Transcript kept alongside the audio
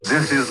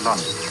This is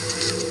London.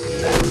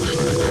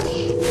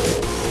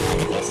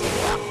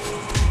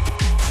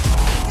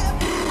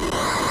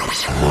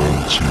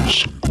 Mantis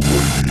Radio.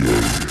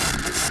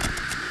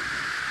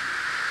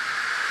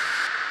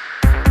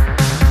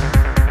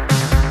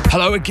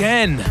 Hello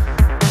again,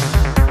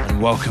 and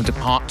welcome to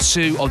part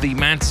 2 of the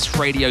Mantis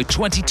Radio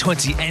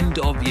 2020 End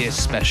of Year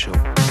Special.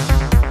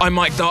 I'm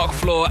Mike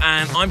Darkfloor,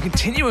 and I'm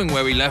continuing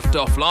where we left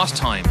off last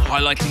time,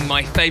 highlighting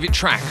my favourite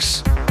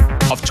tracks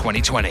of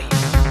 2020.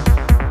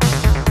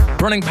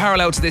 Running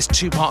parallel to this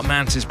 2-part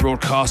Mantis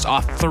broadcast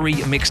are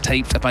 3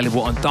 mixtapes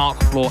available on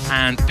Darkfloor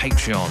and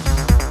Patreon.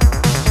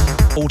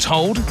 All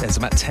told, there's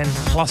about 10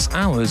 plus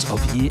hours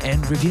of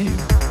year-end review.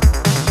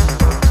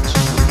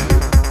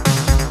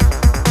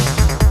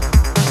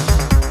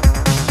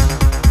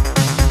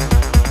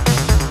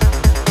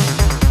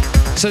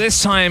 So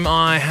this time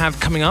I have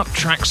coming up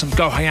tracks from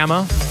Go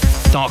Hayama,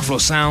 Darkfloor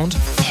Sound,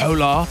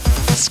 Polar,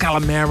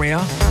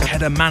 Scalamaria,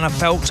 Hedda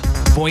Manafelt,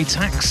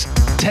 Voitax,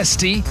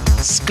 Testy,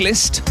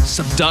 Sklist,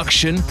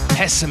 Subduction,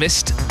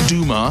 Pessimist,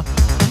 Duma,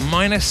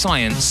 Minor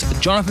Science,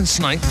 Jonathan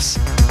Snipes,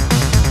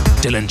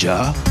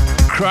 Dillinger,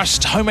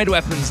 Crushed, Homemade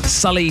Weapons,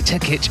 Sully,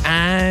 Tekich,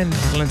 and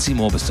plenty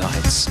more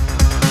besides.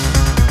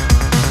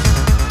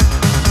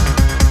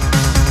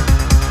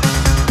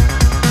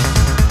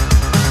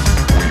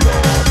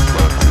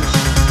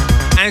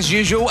 As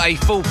usual, a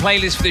full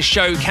playlist for this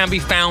show can be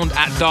found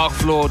at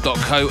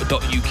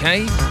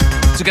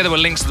darkfloor.co.uk, together with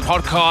links to the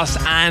podcast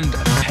and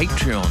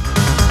Patreon.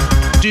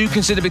 Do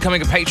consider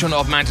becoming a patron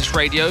of Mantis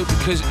Radio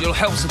because you'll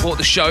help support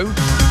the show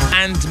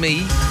and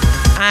me,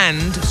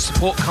 and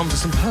support comes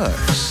with some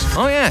perks.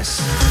 Oh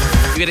yes,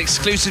 you get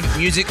exclusive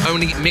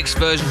music-only mixed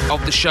versions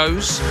of the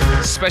shows,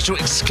 special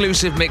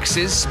exclusive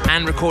mixes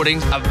and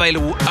recordings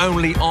available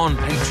only on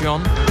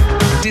Patreon,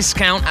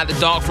 discount at the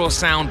Darkfloor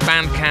Sound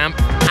Bandcamp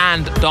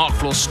and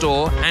Darkfloor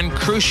Store, and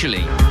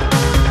crucially,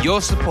 your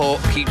support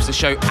keeps the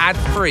show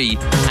ad-free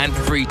and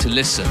free to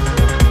listen.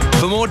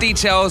 For more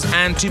details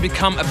and to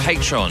become a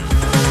patron,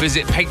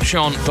 visit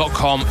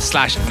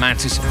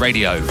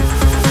patreon.com/mantisradio.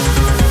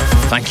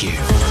 Thank you.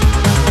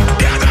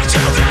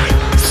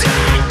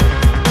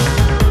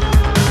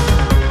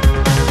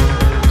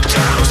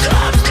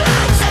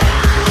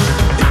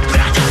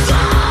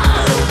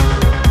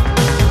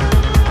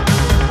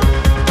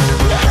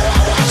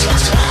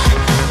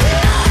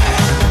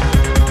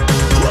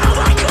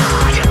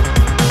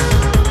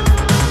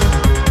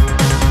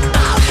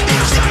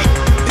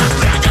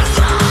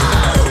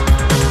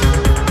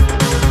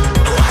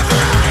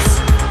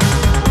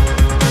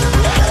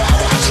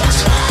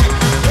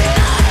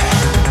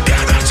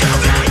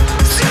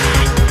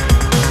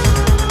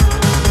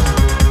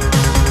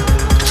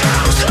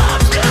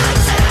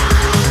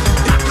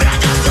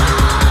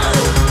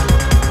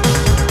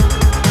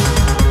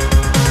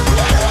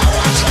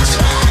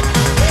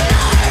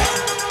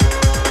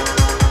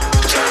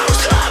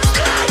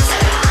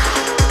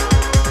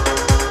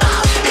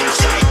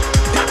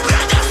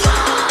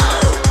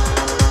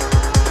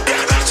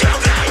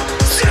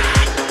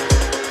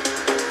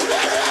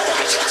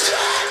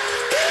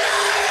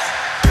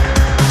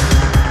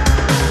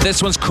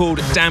 This one's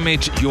called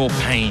Damage Your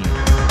Pain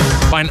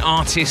by an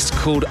artist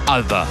called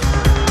Other.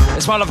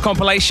 It's part of a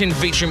compilation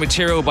featuring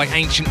material by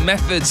Ancient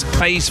Methods,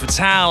 Phase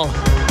Fatale,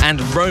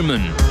 and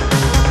Roman,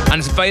 and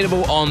it's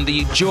available on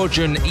the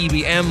Georgian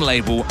EBM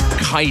label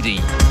Khidi.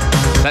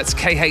 That's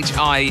Khidi.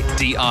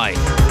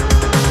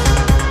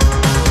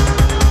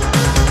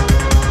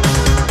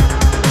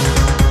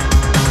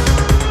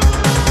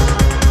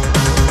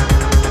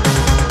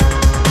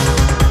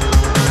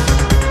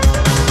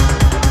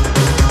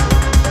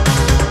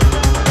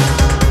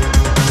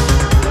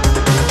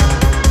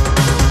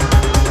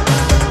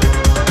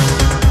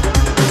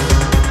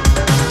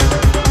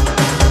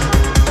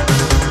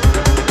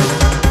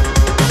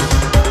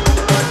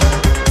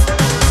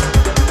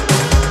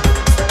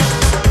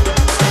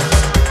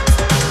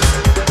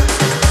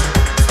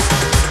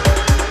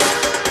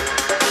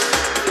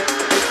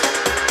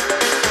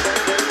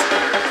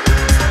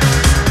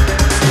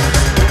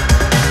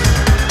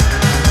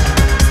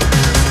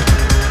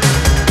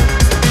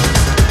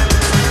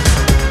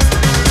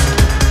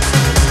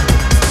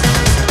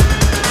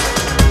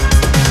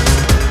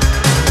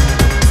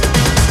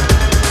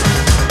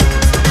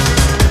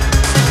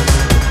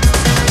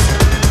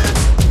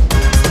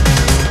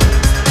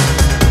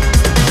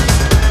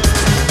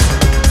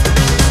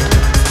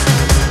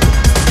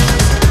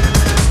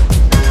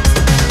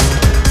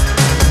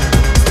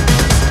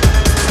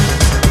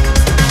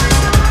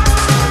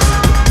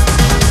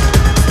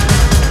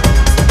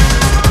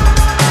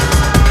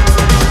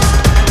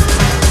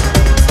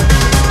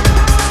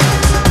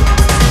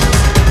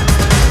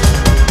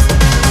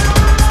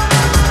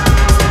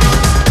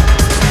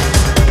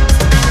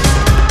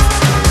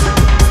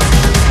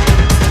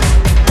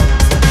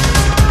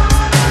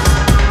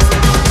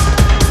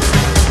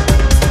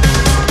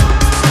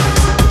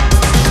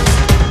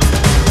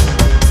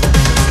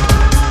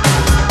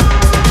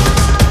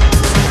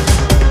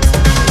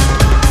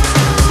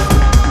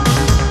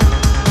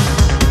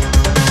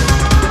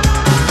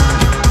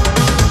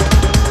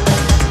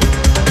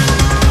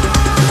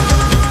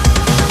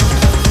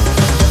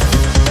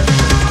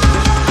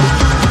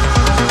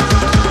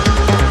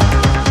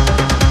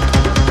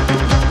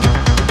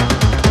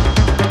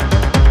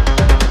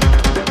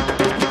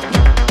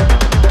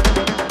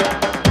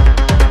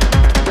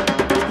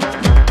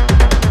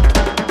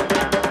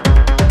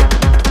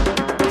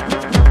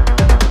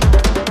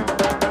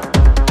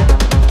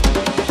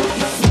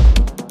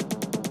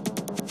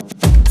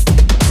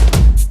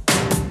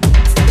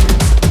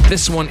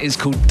 This one is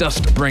called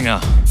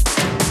Dustbringer,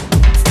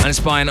 and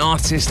it's by an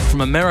artist from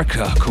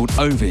America called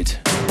Ovid.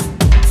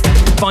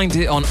 Find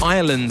it on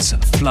Ireland's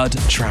Flood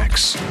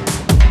Tracks.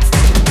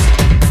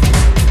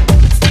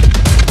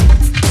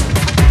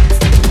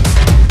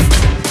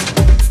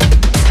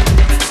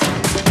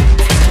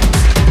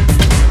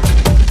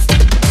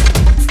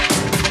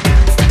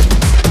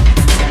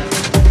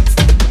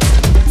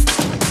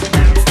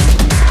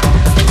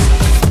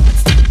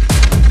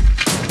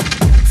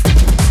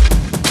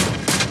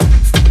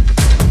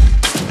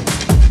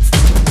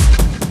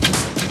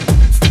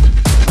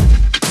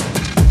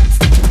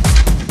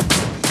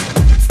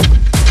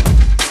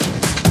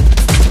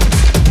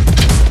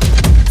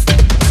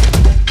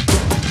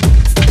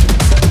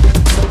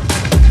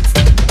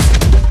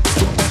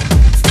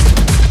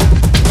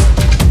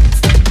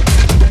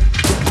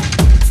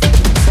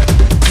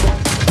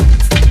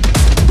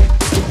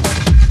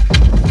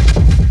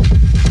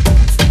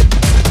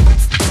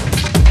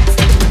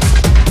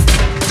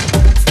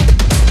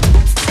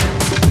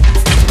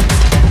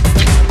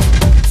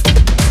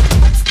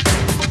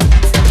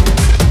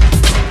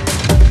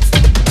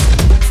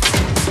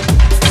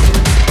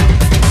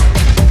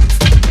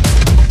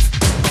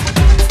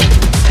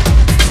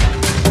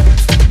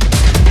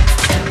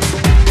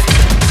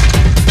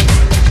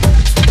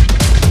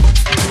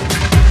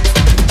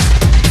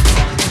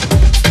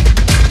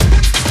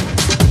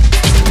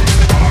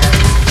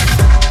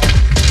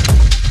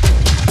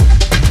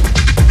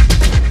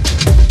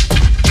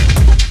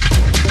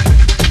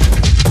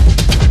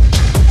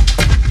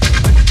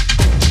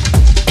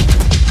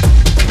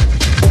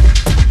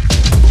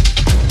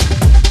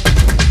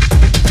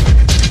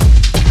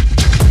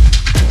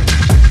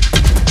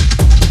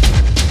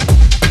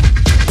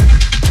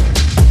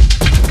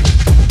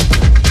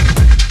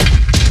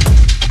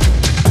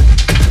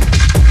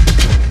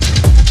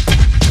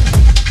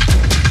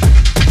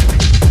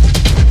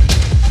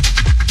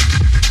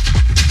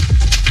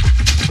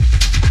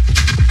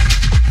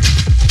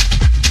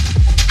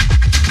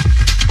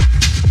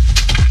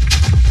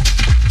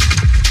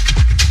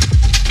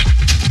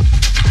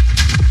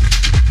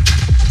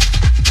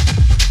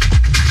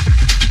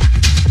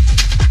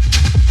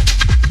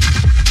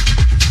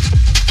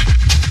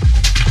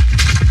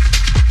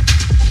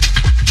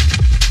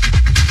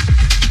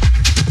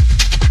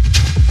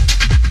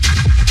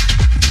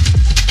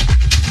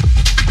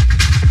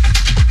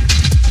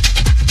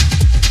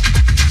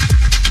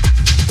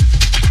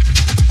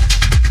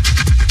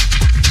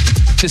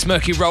 This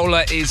Murky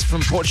Roller is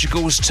from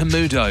Portugal's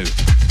Temudo.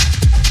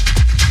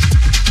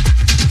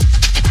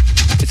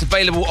 It's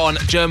available on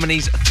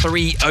Germany's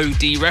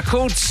 3OD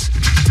Records.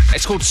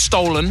 It's called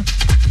Stolen,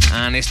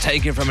 and it's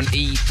taken from an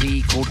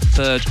EP called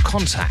Third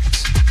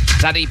Contact.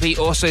 That EP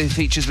also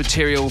features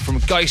material from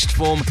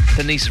Geistform,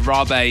 Denise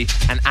Rabe,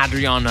 and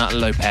Adriana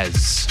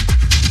Lopez.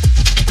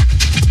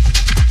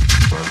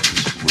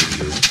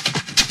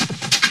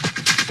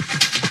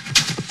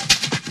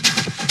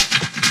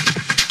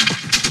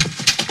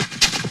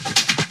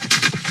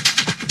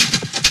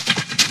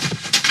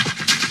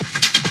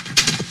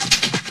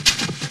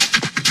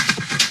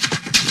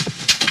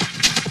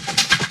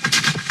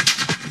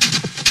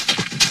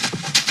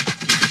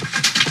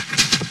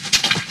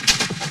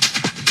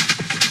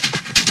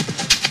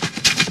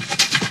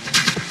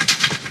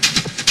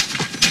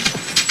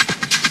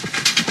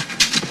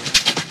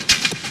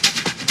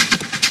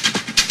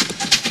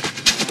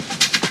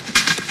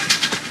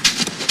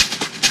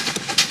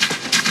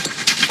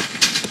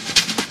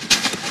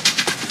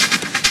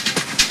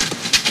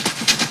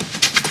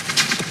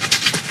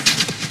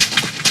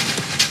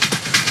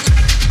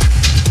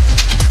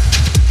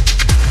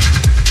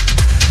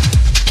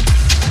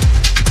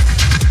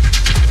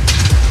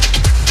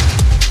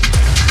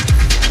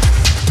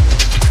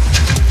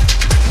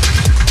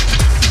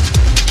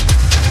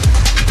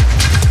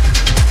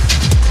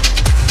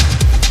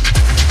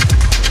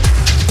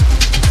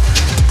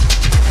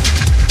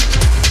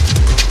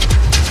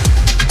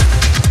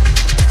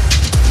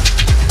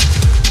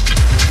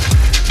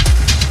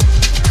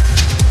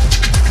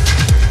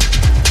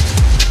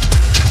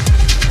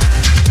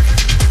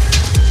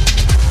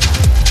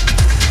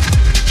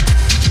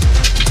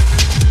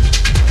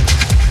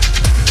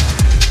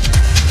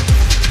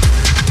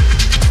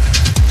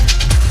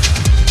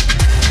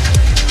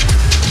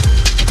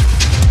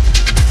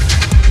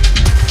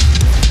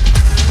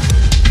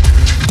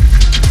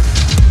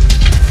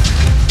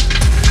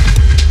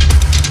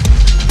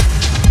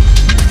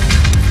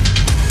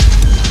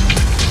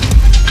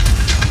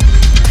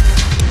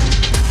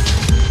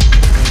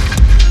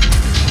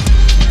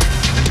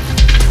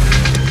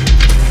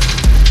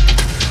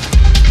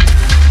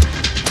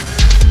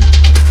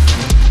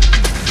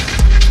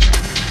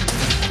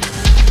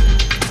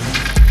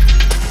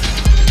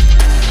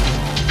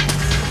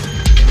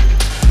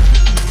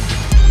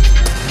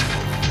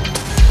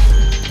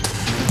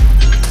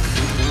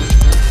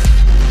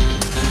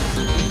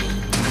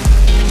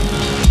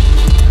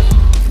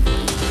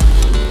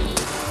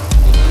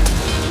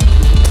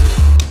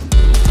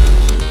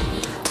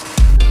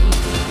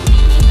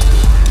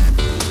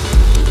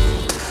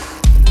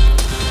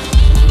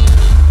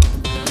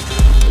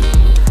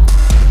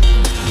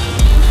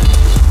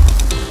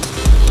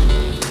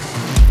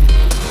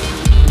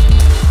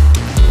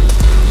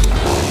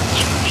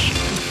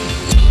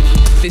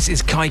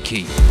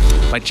 Taiki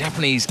by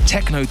Japanese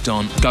techno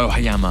don Go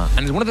Hayama,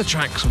 and is one of the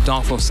tracks from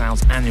Dark Floor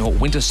Sound's annual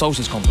Winter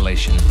Solstice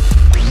compilation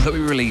that we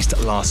released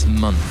last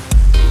month.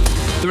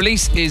 The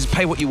release is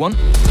pay what you want.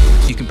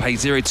 You can pay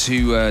 0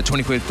 to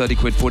 20 quid, 30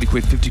 quid, 40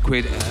 quid, 50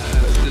 quid.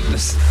 The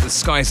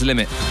sky's the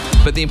limit.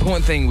 But the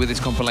important thing with this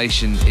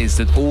compilation is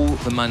that all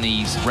the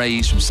monies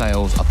raised from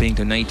sales are being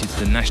donated to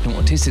the National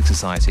Autistic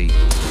Society,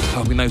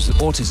 helping those with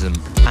autism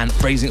and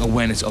raising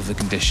awareness of the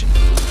condition.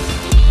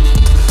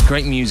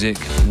 Great music,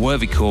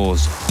 worthy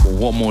cause.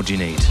 What more do you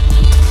need?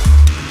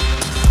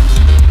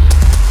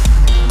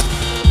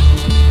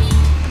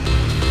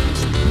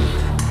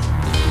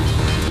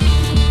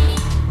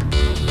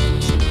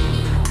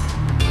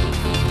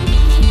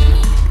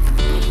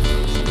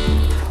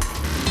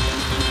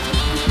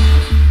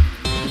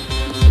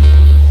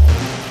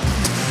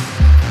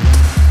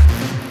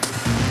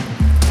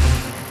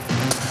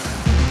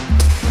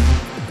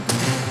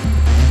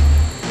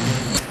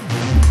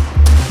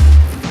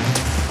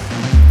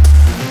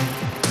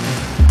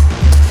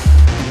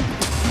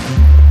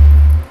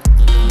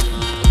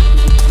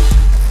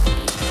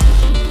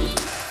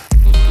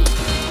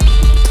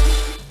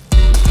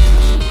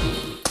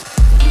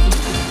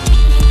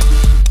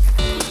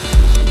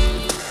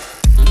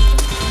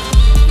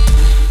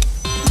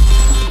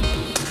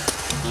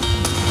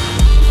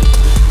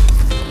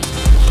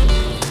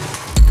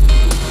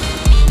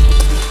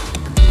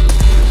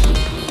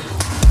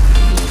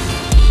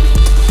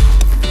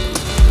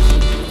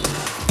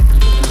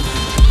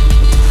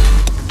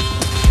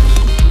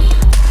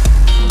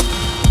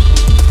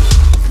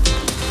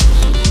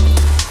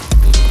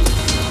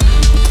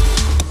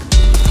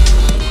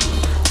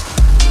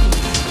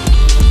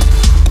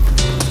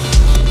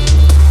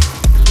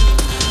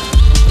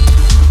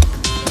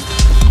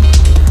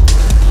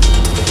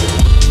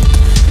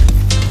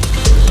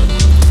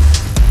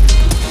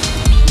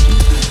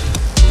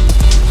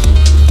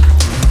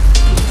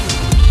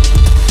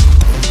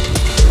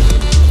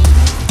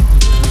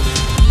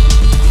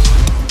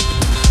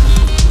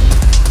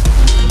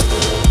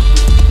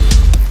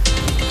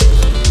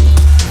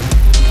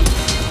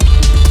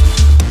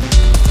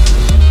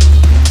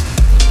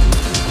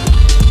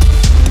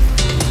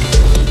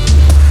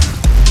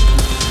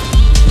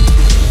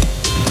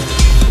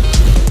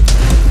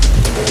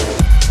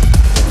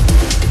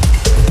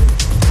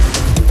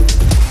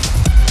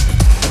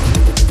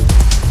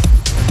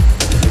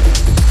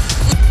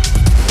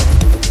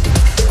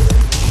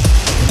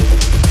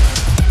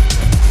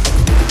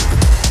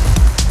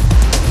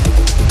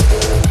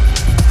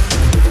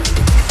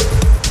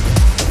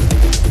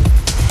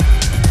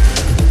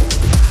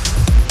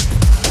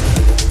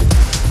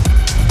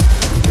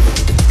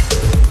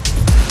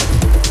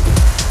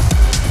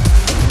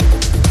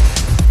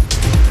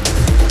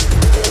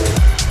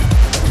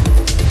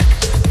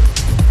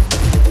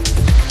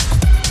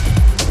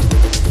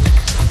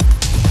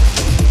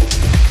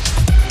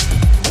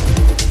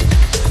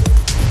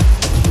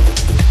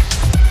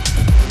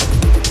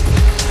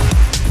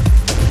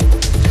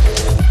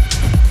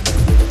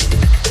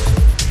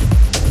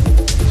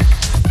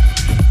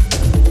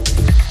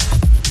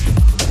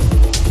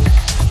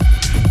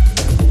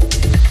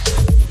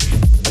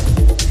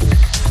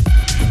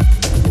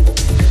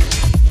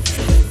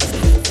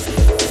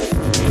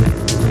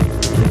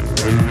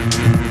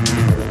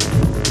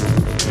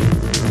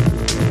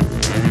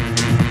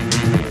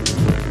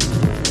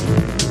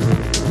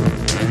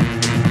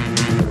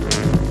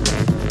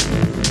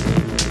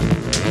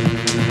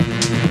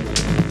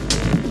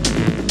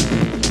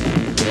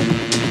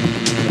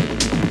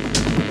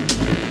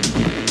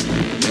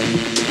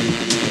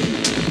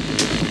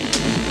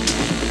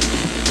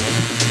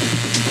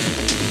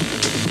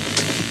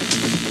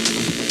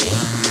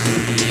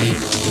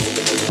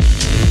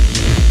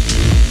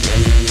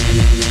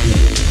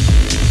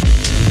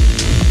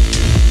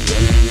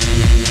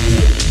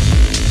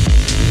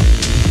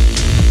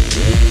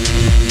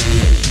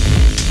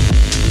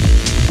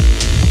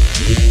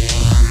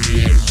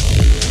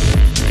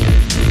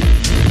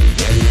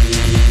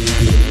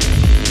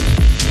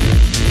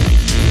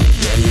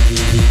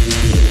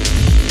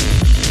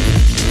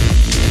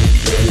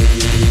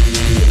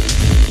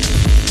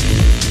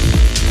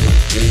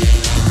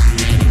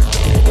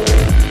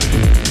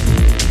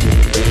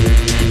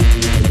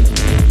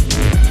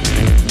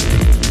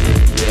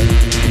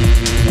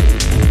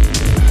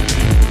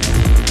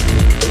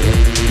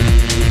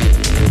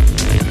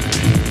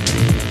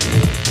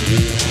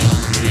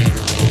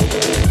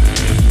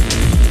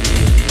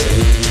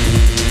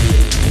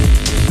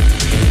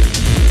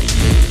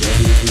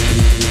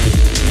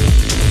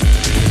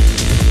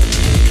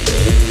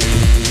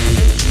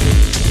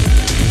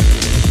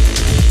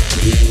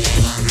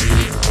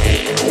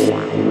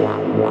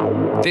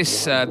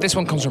 This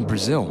one comes from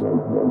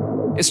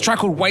Brazil. It's a track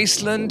called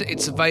Wasteland.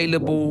 It's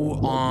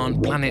available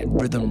on Planet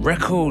Rhythm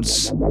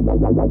Records.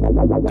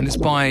 And it's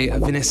by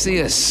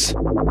Vinicius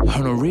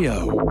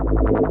Honorio.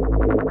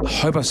 I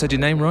hope I've said your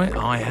name right.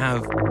 I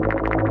have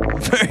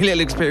very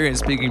little experience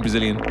speaking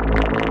Brazilian.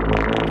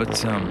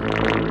 But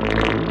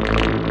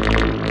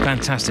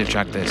Fantastic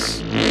track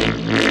this.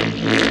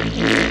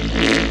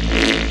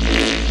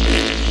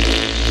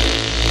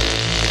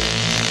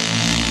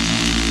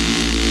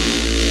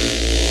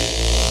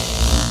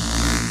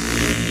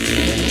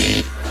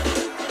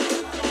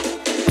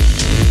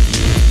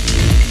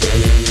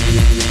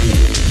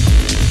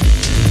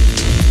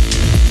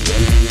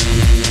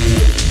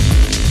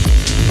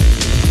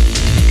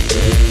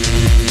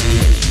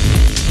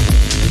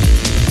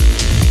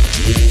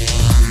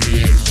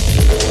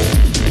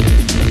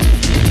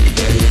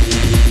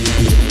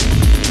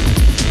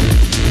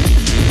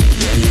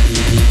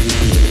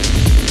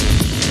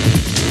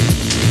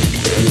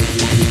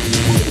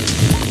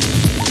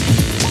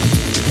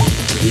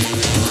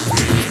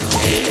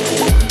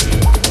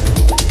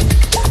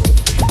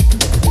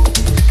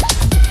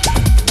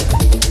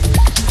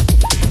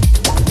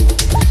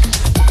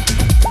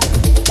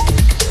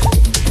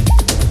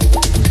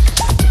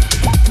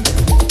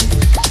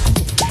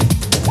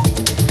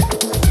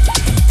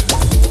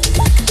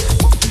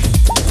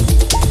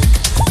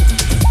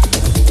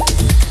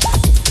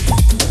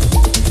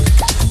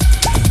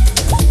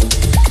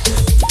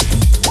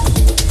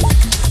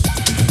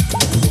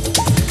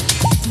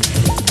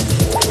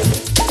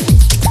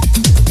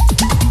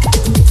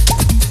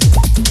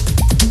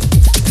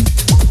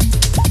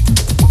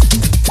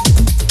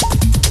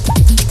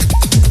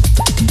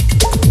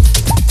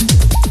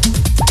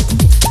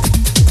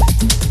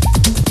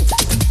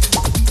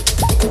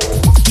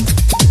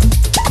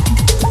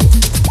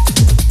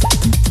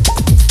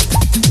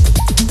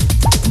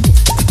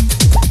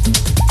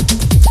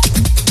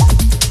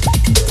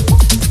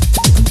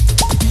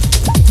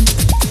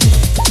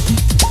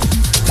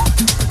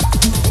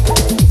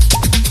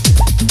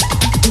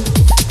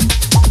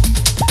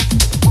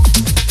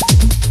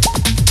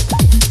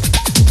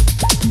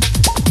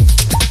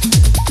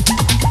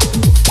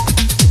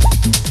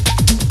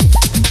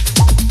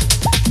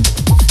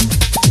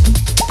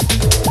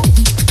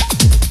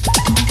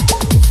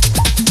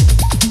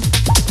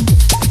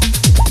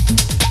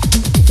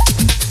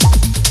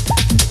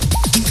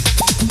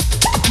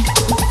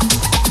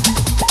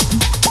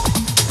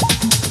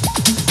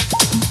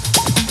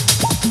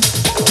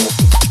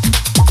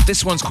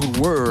 This one's called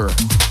Whir,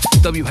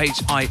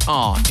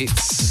 W-H-I-R.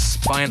 It's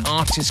by an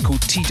artist called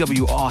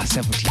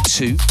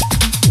TWR72.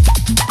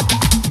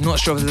 I'm not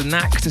sure if there's a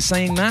knack to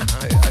saying that.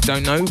 I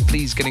don't know.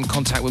 Please get in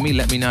contact with me.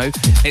 Let me know.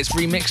 It's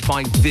remixed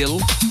by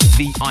Vil,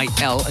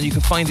 V-I-L, and you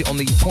can find it on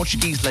the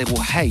Portuguese label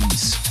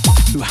Haze,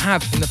 who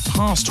have, in the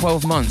past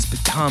 12 months,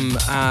 become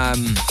a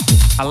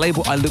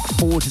label I look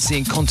forward to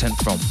seeing content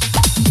from.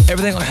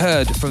 Everything I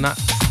heard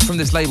from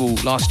this label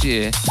last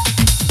year,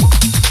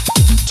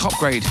 top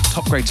grade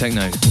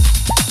techno.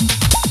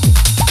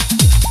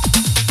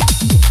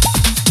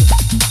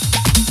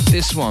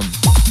 This one,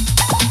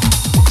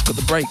 it's got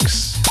the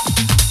breaks.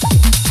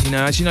 You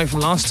know, as you know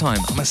from last time,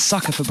 I'm a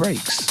sucker for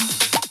breaks.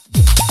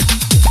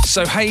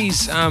 So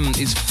Haze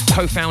is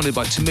co-founded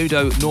by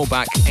Temudo,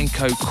 Norbak,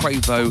 Enko,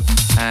 Quavo,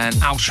 and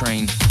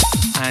Altrain.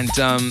 And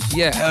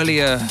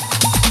earlier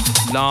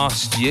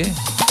last year,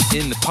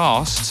 in the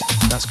past,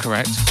 that's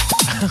correct,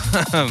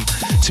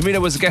 Temudo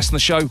was a guest on the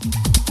show,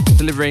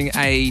 delivering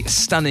a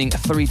stunning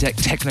 3-deck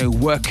techno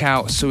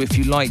workout. So if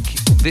you like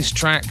this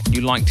track, you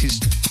liked his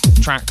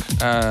track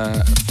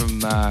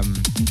from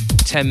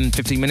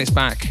 10-15 minutes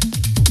back,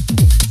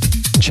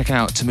 check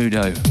out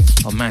Temudo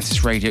on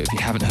Mantis Radio if you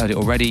haven't heard it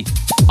already.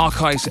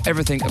 Archives,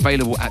 everything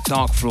available at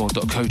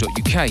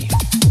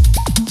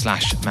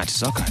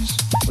darkfloor.co.uk/Mantis Archives.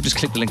 Or just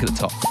click the link at the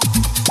top.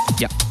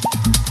 Yep.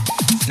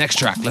 Next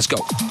track, let's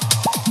go.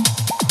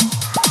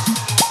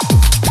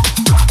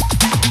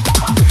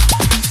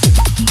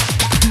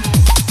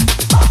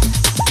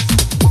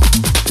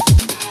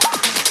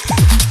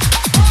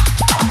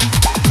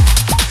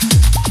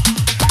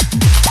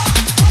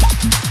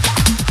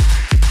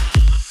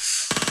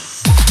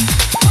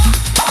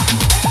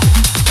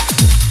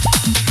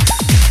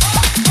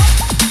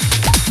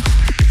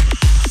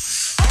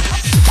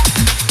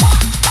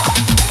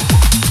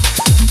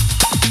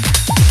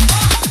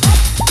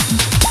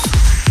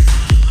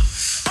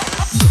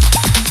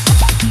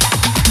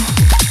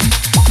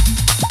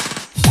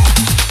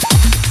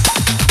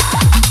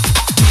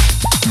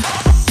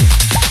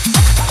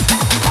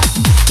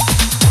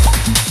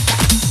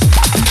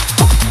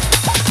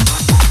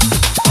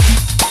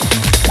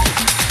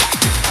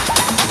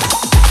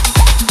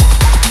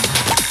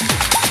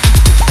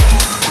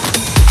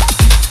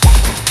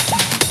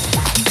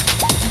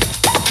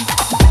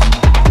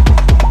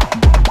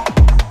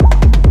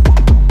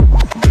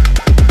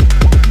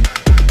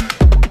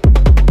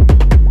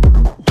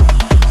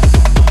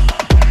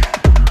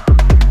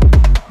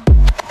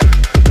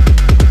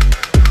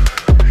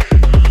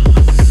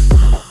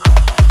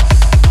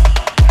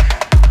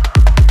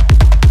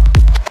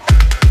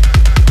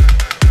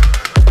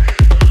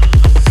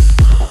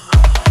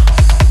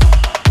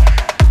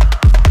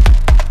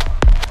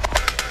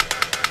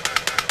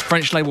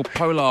 French label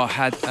Polar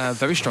had a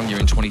very strong year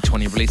in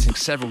 2020, releasing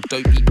several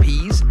dope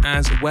EPs,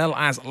 as well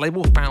as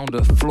label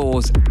founder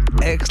Floor's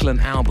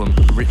excellent album,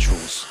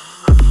 Rituals.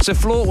 So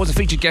Floor was a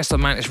featured guest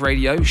on Mantis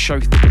Radio, show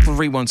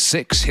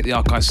 316, hit the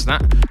archives for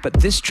that. But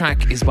this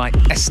track is by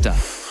Esther.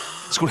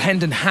 It's called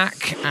Hendon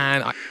Hack,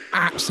 and I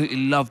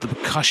absolutely love the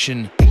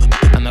percussion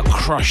and the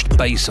crushed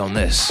bass on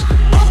this.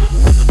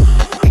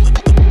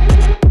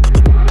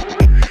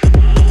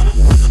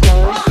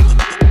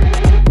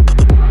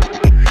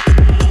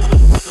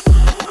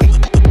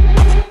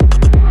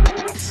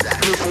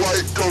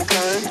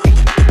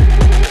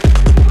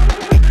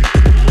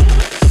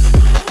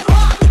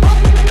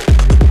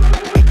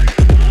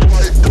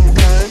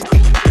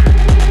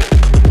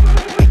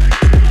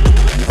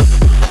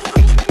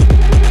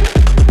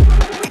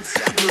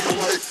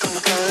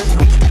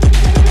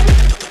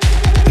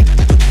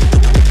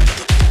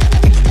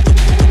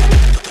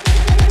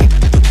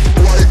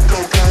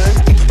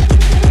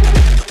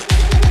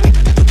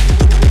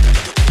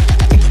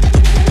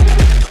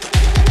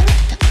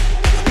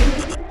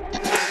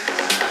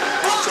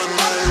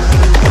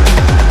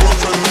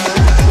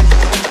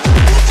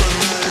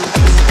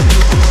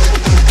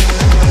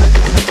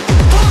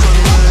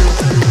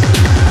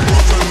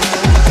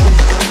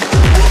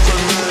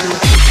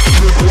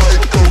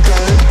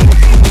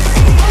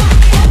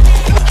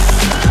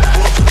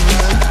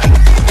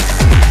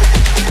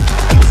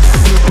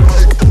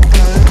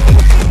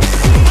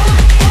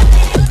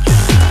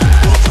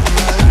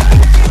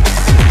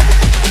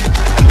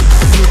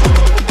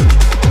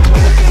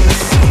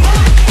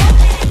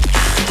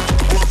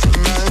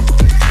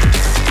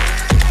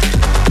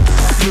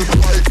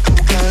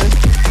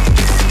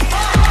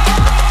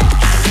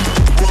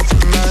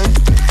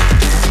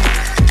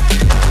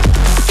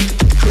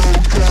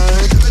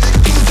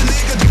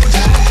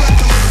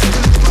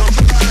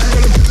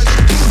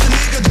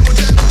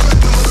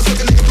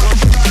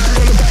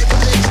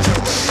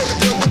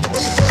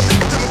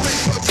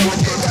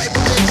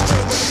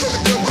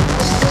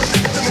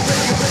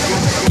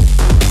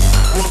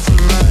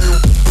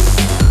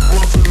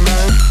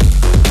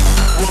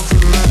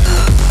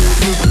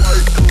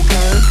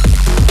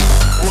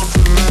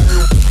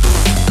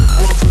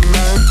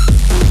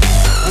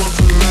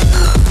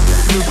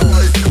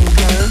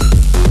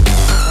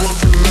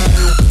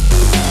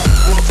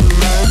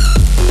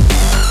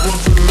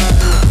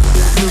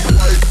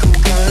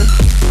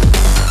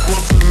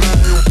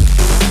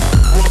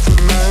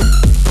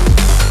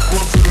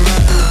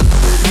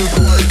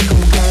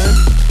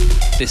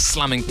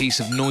 Slamming piece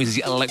of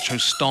noisy electro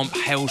stomp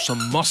hails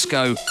from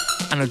Moscow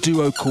and a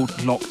duo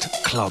called Locked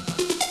Club.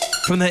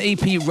 From their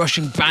EP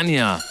Russian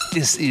Banya,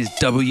 this is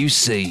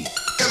WC.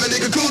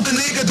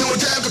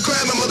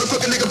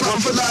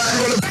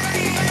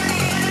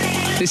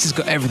 This has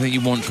got everything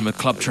you want from a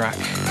club track.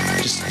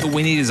 Just all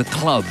we need is a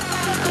club.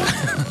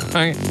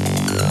 Right?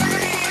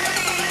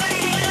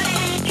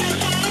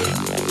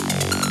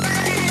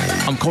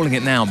 I'm calling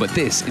it now, but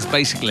this is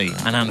basically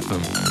an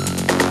anthem.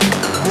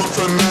 What's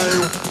her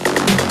name?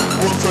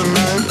 What's her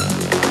name?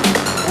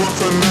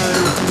 What's her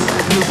name?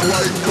 Miss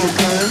White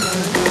Cocaine.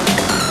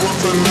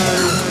 What's her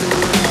name?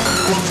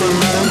 What's her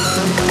name?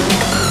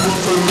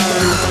 What's her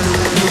name?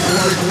 Miss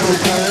White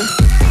Cocaine.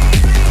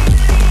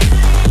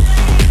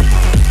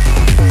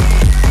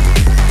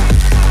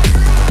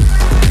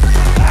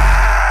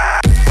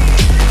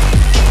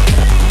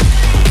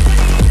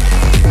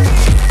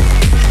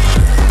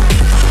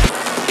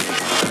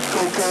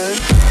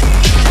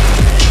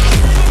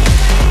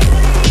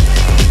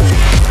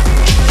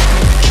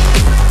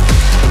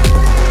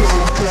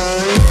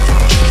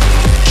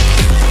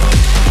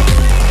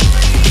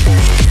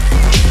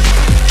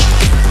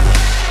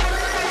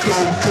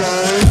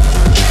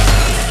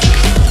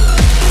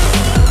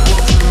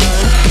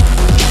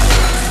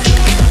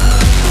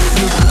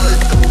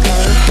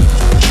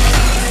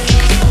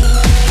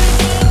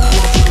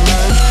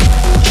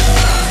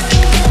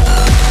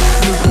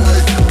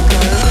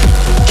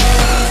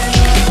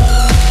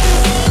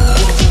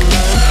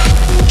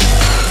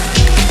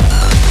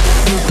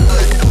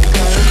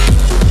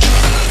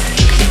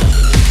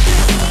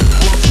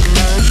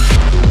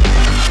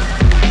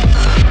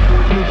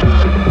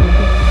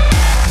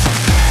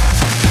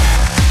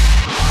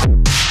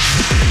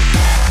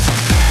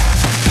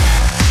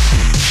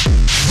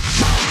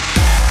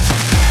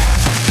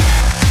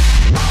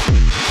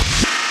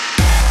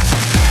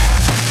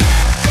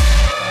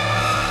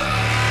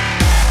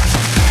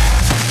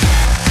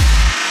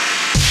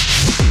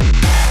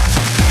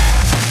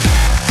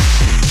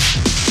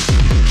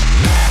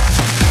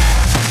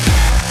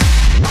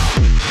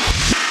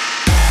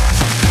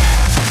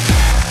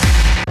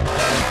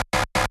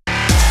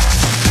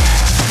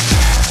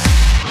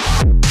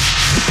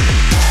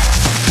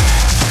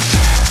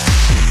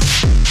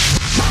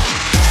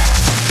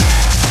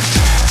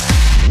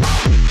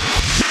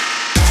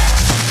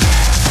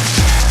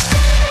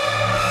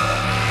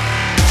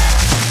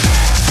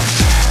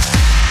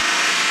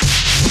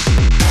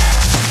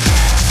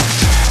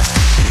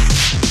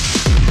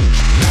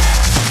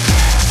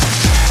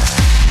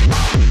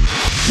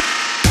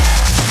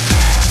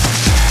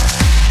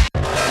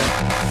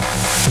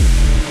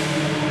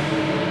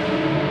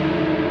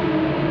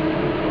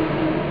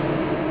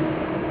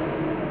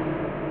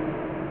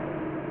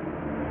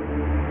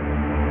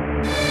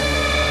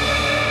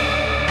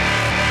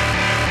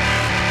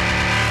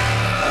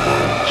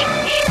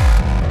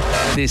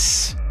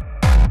 This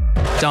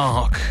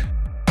dark,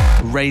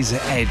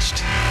 razor-edged,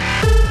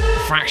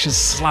 fractured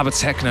slab of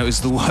techno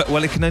is the work,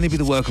 well, it can only be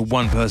the work of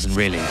one person,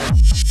 really.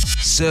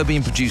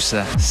 Serbian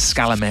producer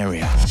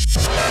Scalameria.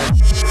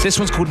 This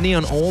one's called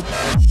Neon Orb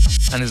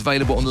and is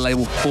available on the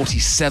label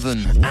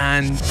 47.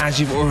 And as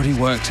you've already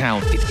worked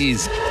out, it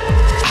is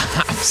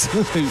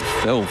absolute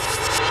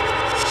filth.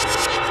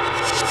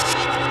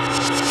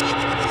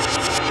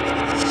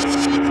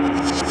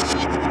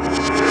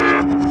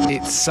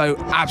 It's so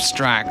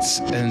abstract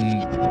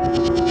and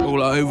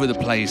all over the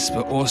place,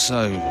 but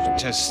also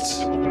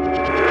just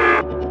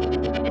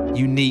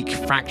unique,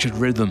 fractured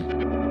rhythm.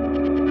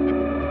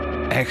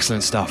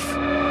 Excellent stuff.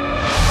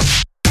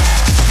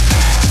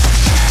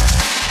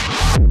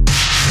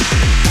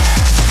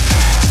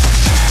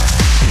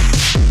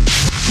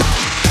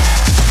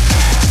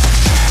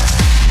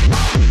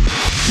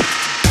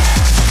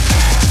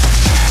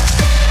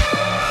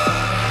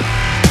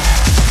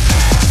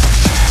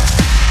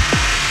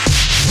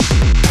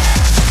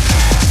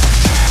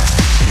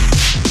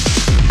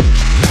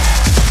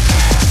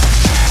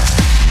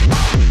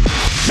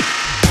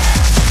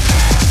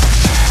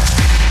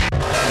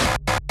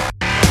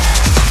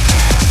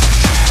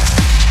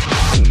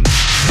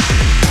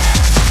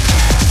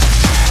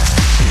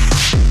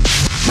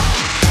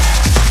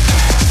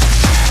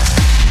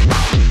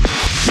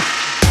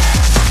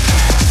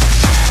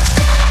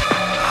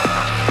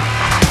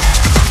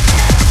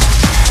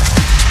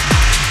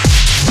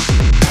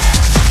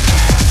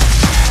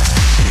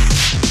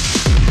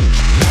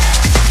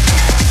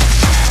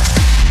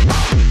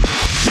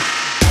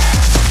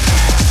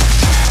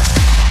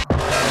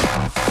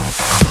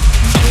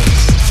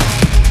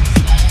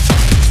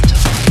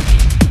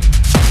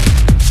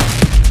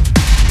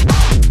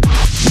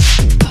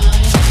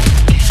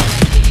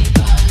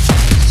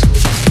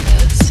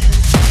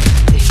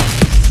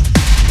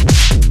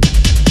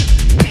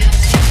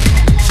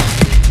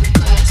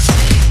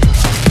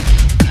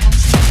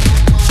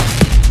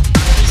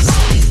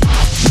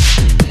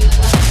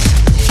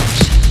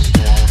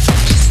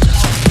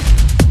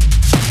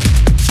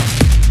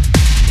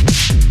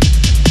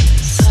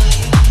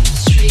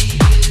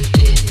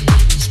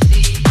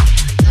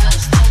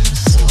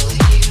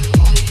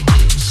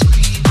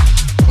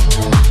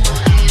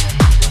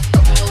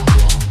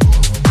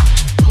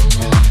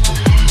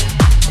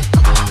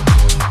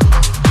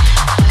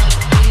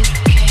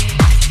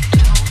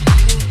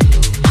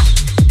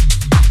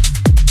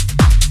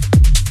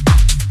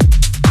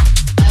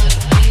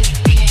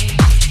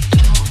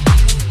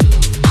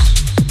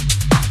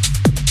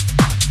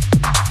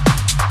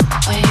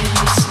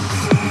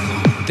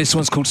 This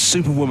one's called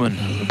Superwoman.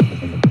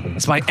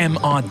 It's by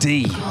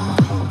MRD.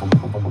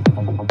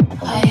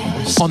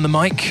 On the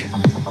mic,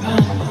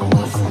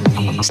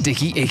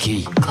 Sticky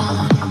Icky.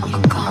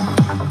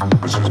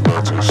 This is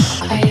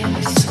Mantis.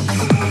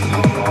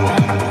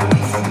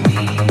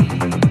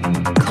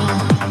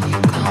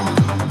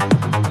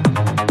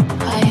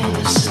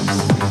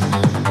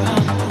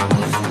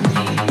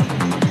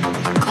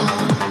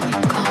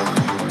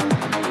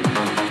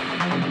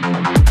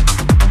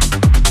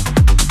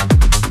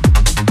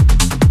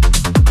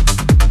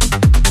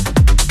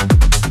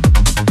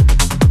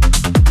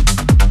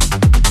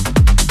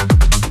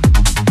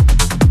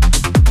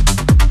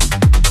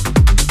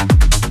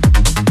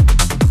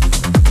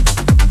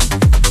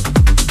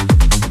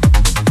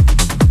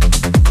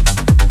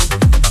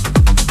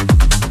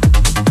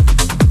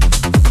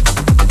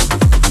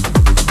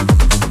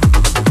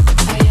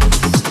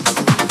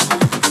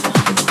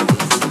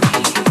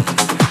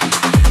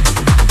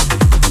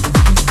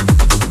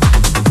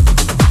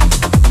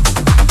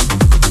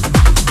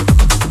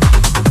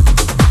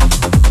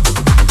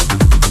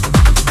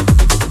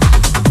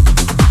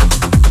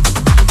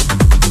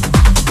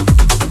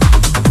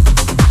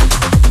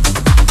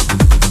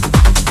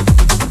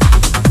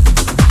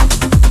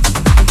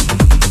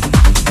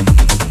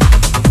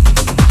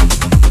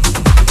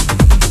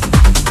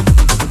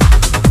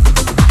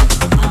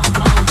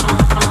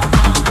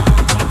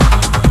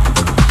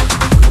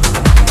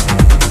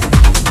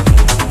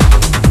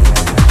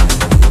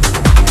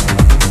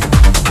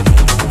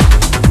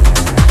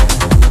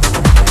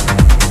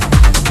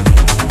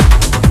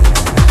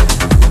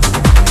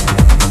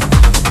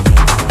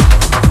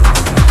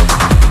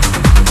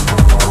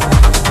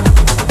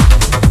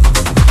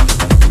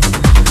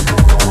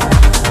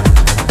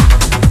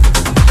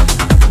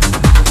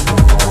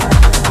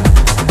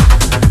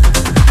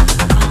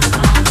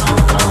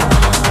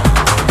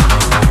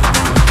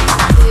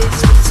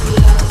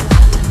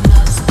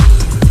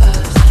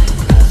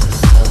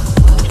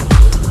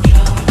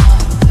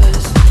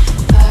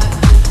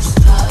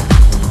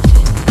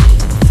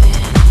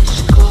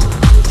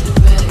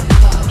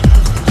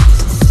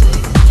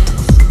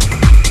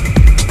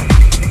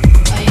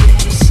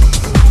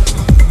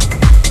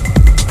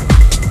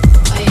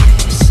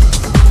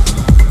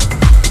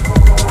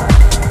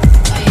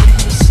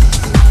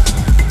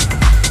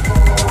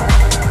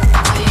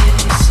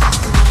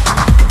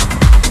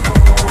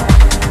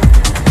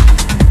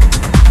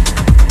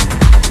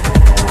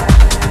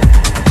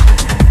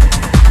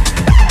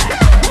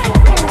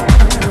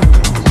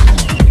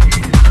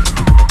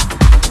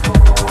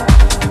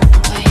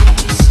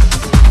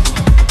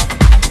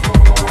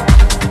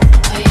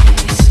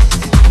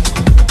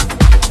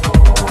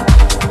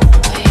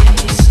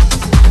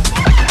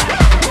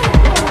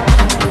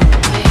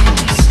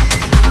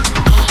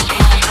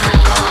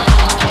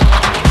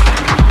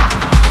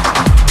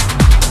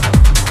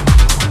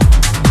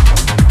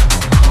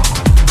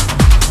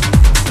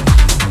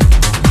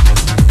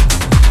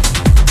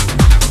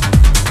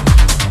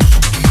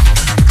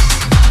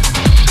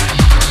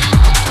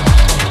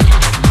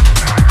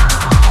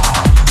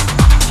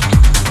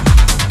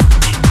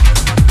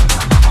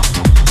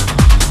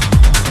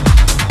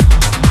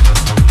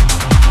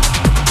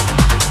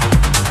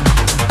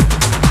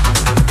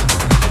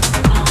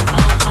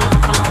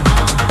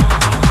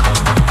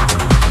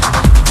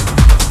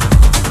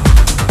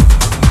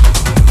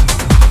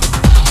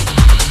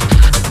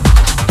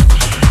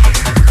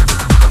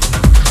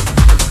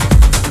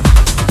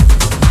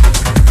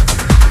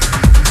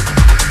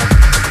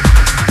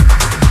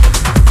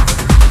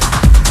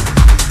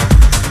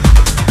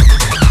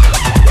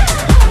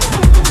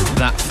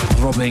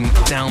 evolving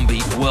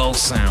downbeat world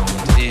sound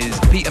is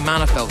Peter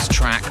Manifeld's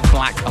track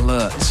Black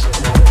Alert.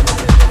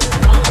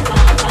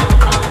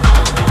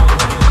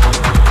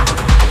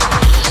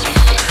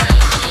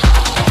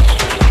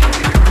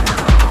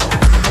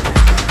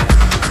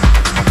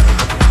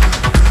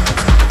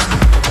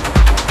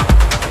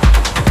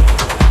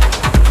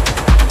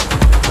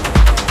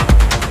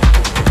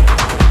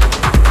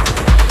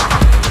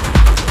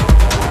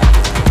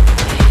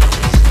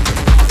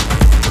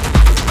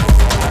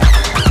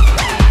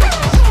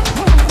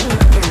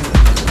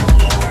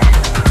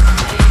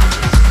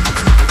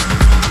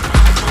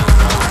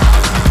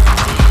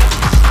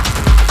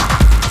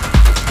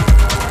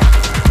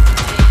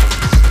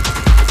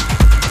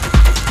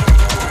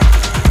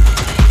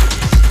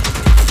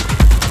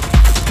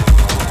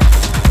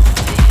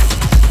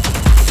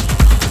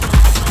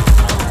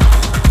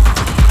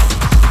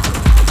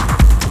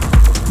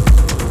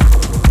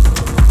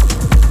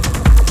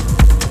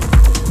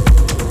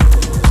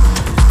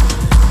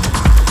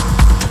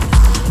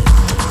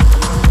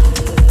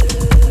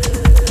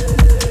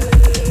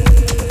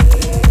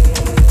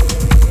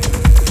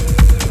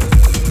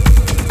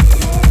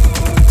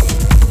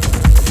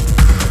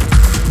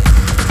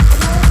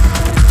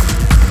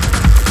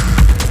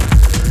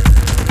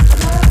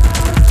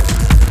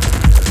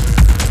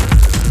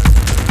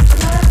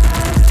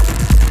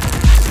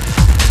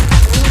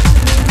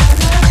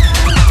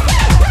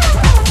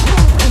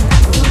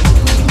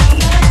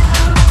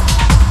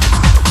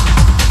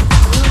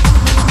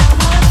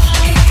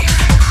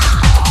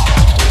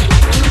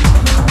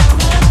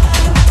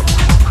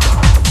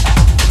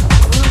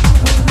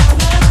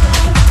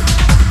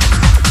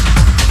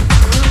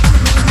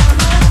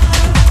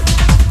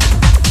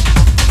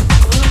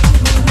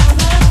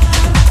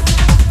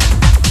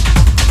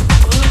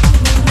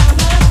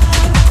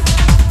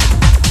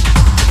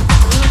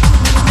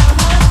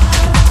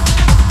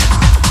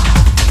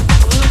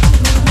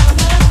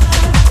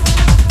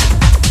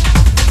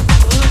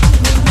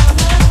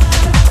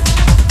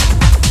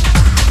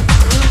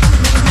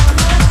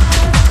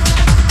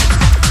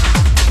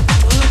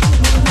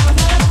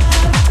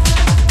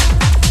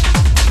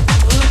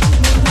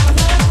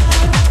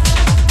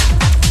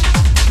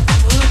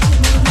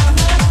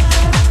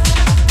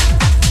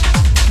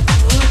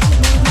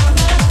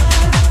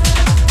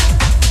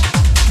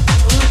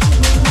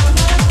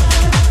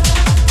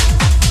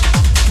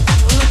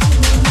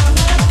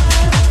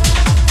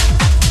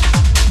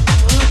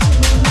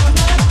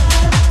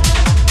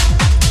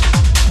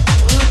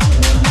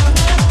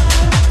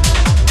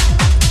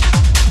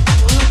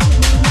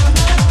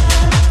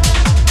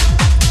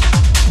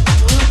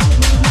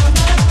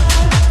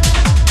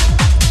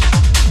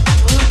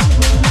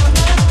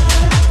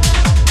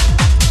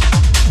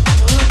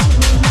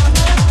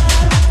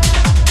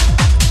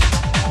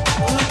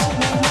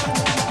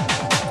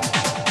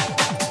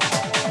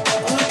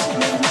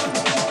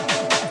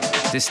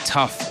 This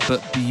tough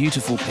but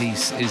beautiful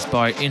piece is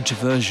by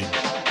Introversion.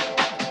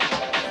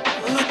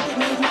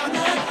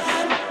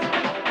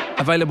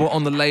 Available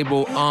on the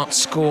label Art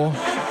Score.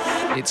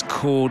 It's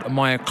called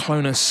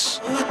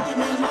Myoclonus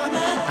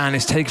and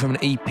it's taken from an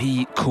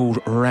EP called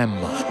REM.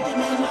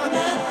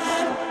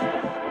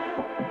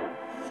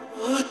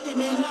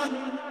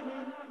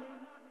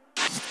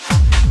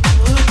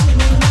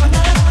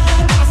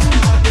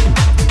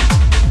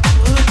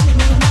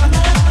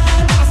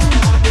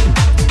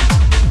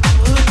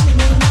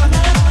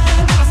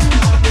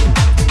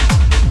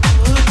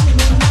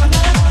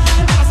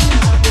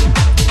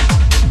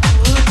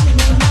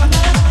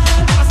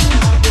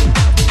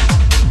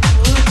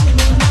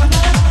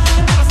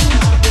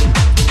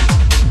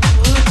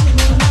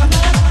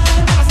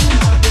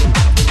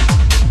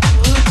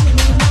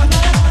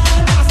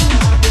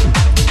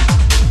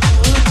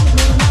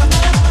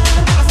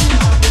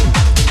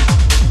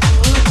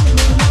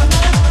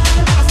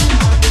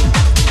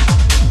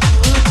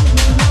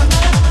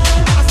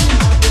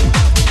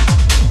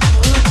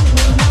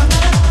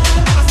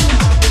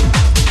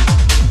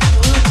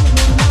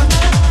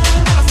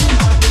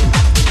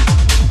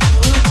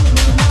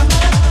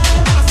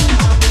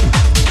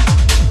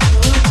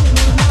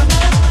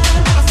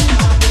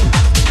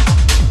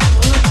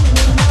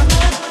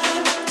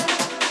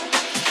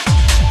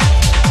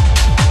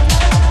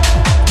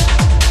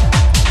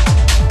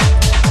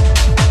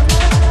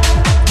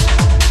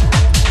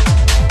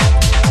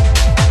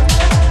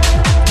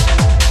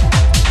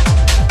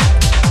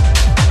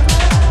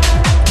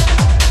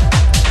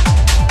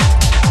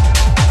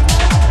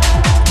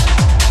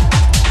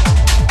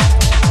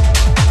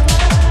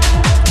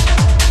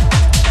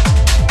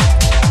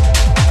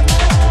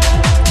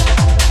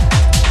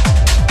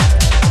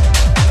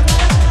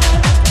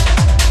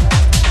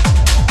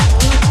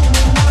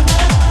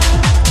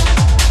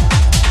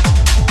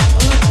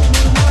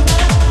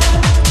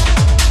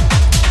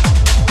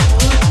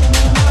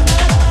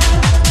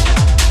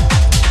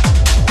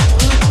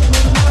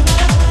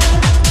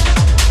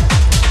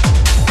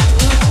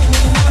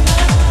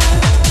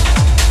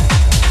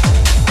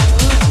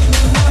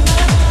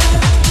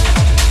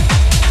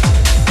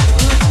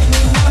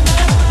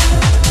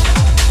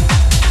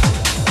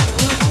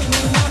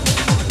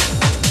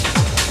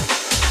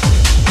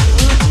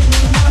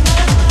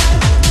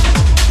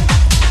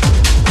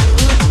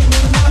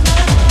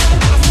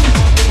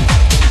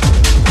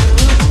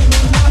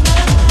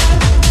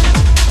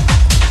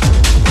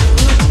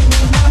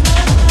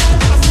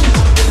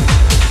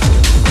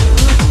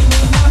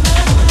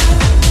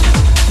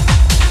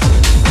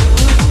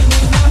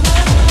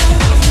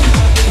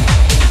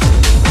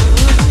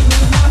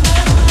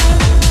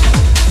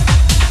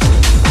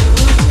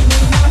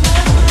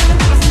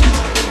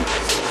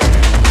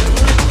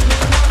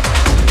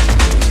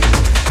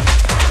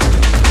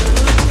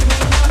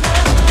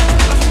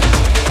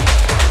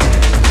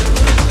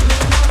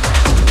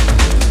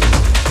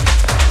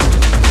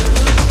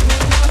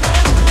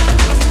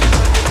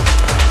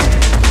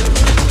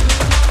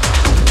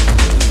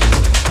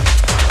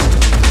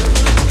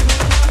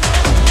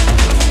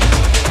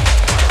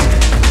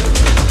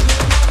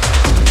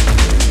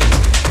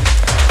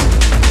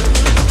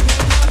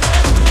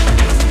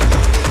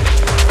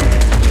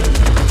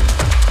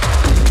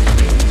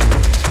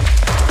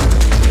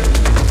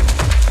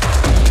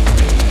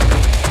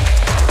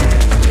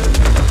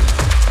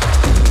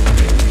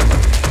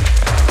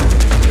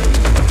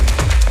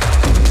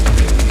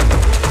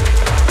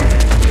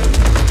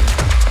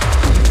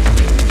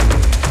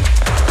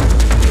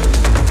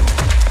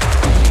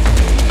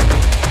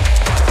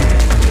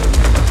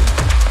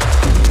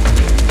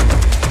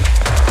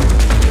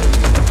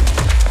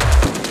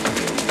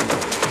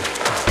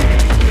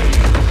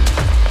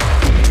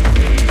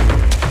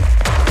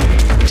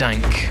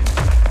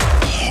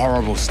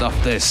 horrible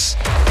stuff, this.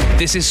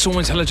 This is Swarm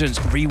Intelligence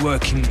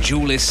reworking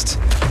Duelist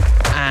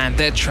and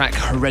their track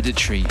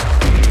Hereditary.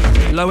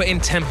 Lower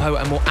in tempo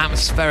and more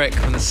atmospheric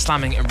than the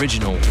slamming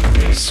original,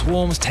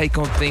 Swarm's take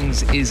on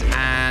things is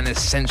an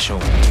essential.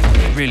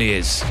 It really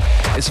is.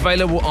 It's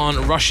available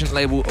on Russian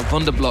label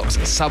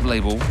Wunderblock's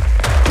sub-label,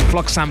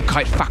 Fluxam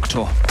Kite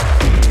Factor.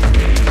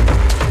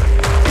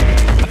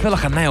 I feel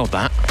like I nailed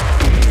that.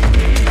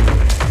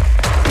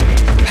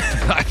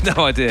 I have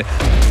no idea.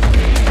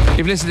 If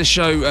you listen to the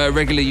show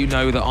regularly, you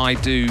know that I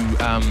do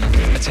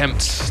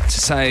attempt to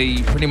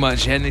say pretty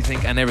much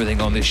anything and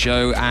everything on this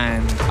show,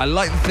 and I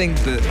like to think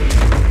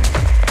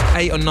that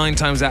 8 or 9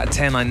 times out of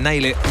 10 I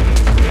nail it,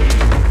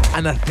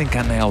 and I think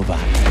I nailed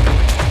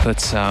that.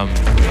 But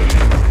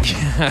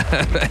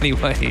yeah,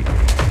 anyway.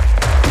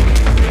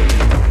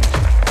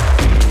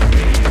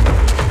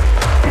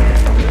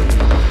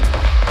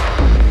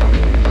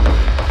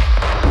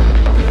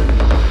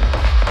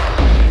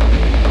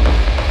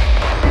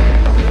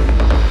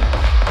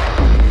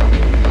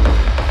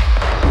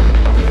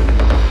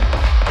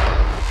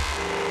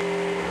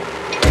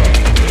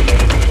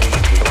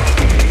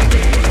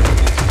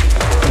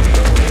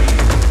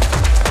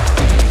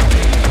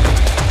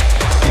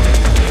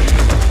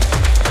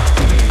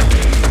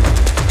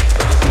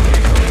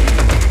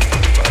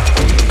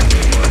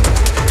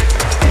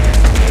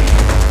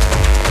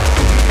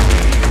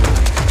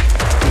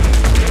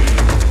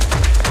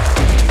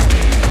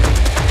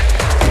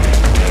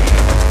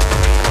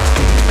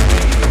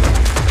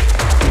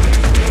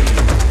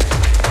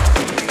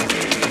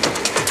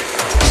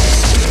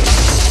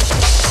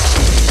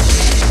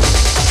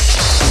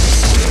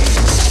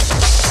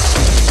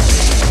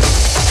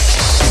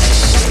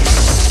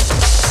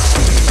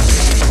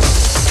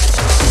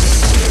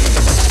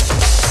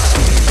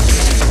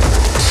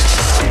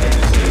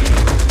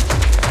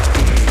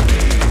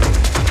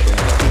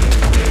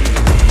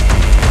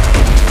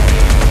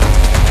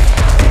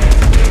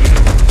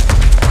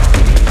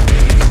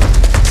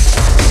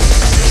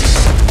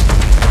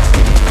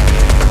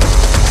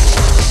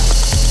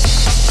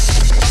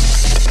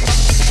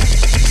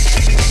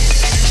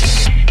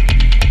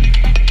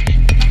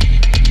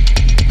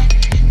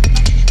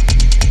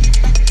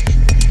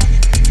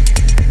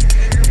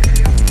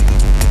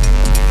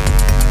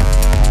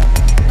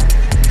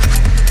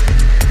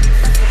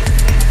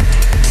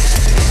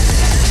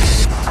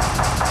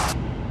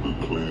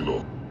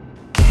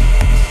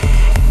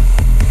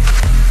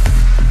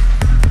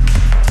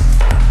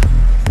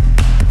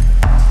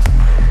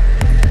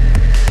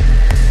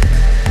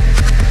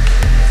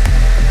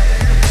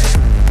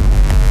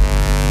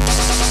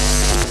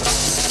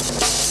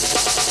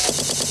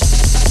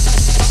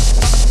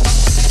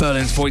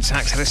 Berlin's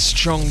Voitax had a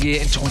strong year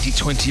in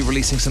 2020,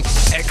 releasing some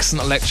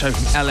excellent electro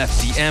from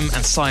LFDM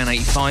and Cyan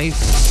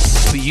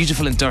 85,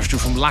 beautiful industrial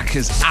from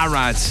Lacquer's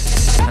Arad,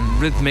 and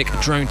rhythmic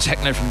drone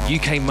techno from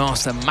UK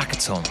master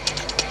Makaton.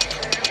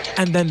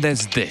 And then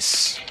there's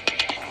this.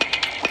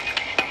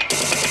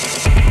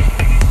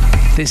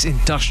 This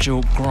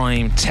industrial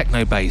grime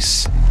techno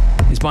bass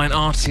is by an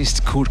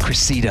artist called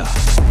Cressida.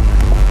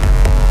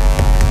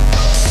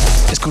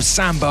 It's called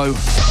Sambo,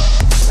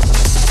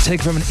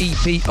 taken from an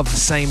EP of the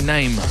same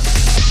name.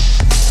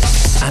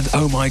 And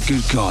oh my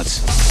good God,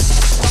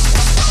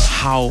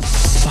 how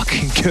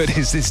fucking good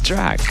is this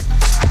track?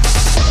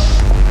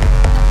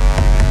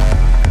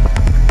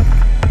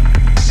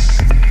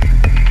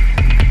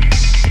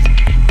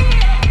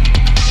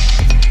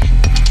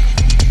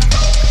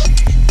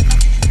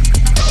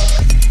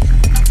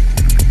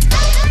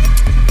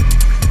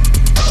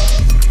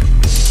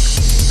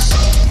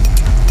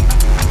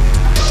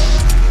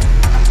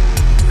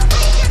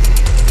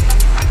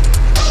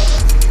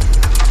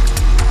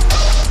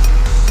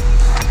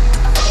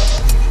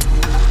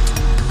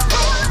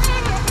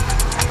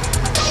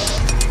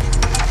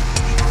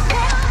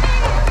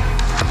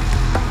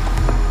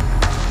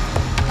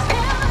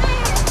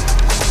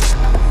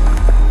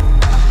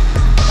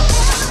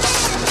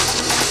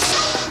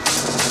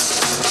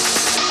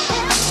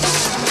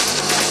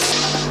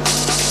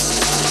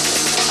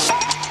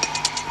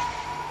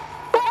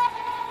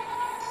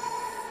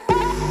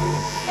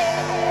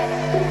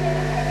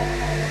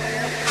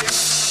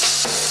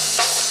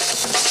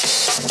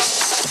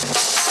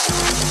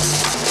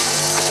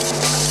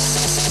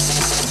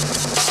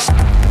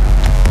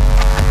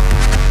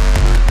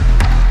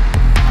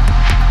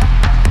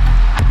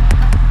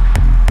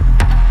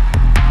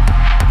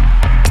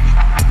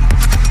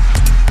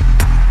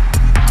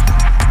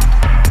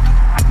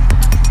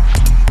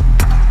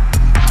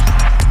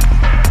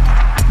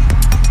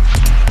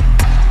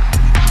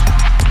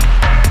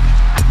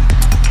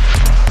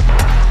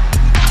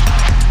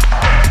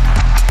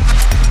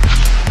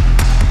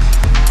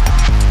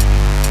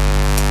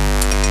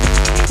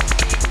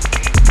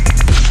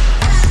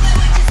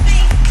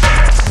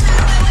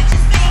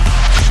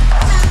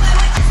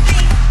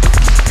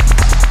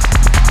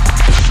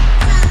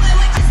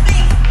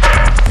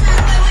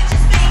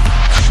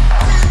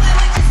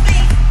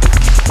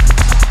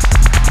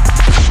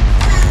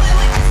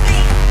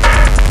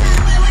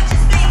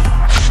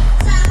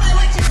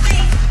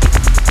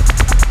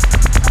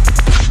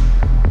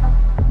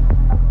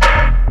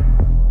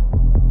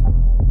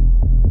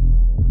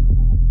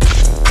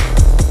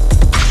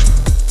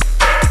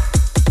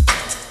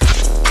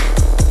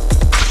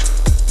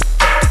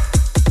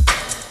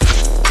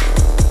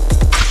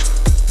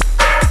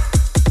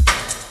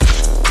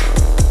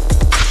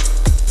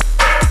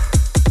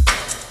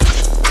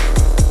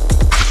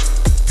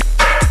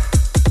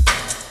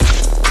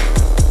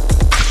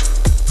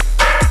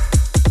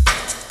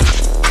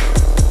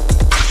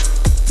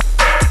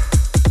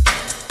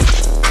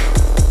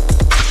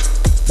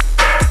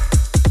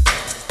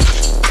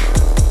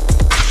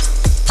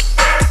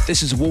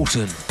 This is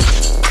Walton.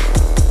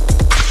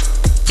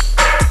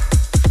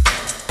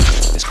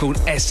 It's called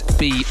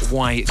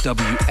SBYWS.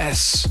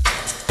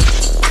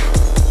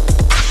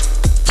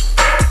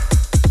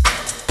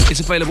 It's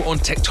available on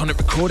Tectonic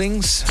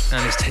Recordings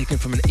and is taken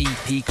from an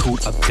EP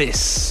called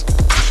Abyss.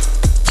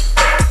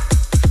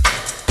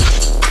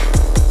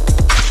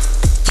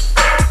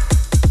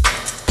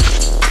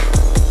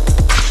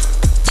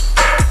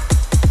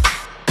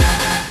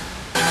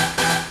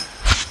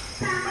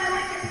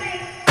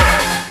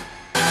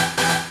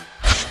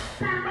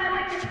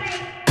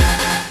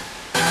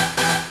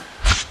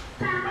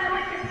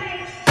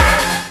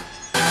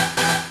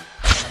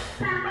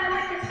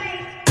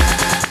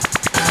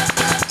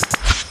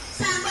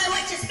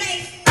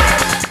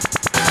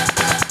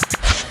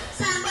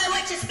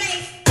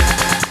 Space.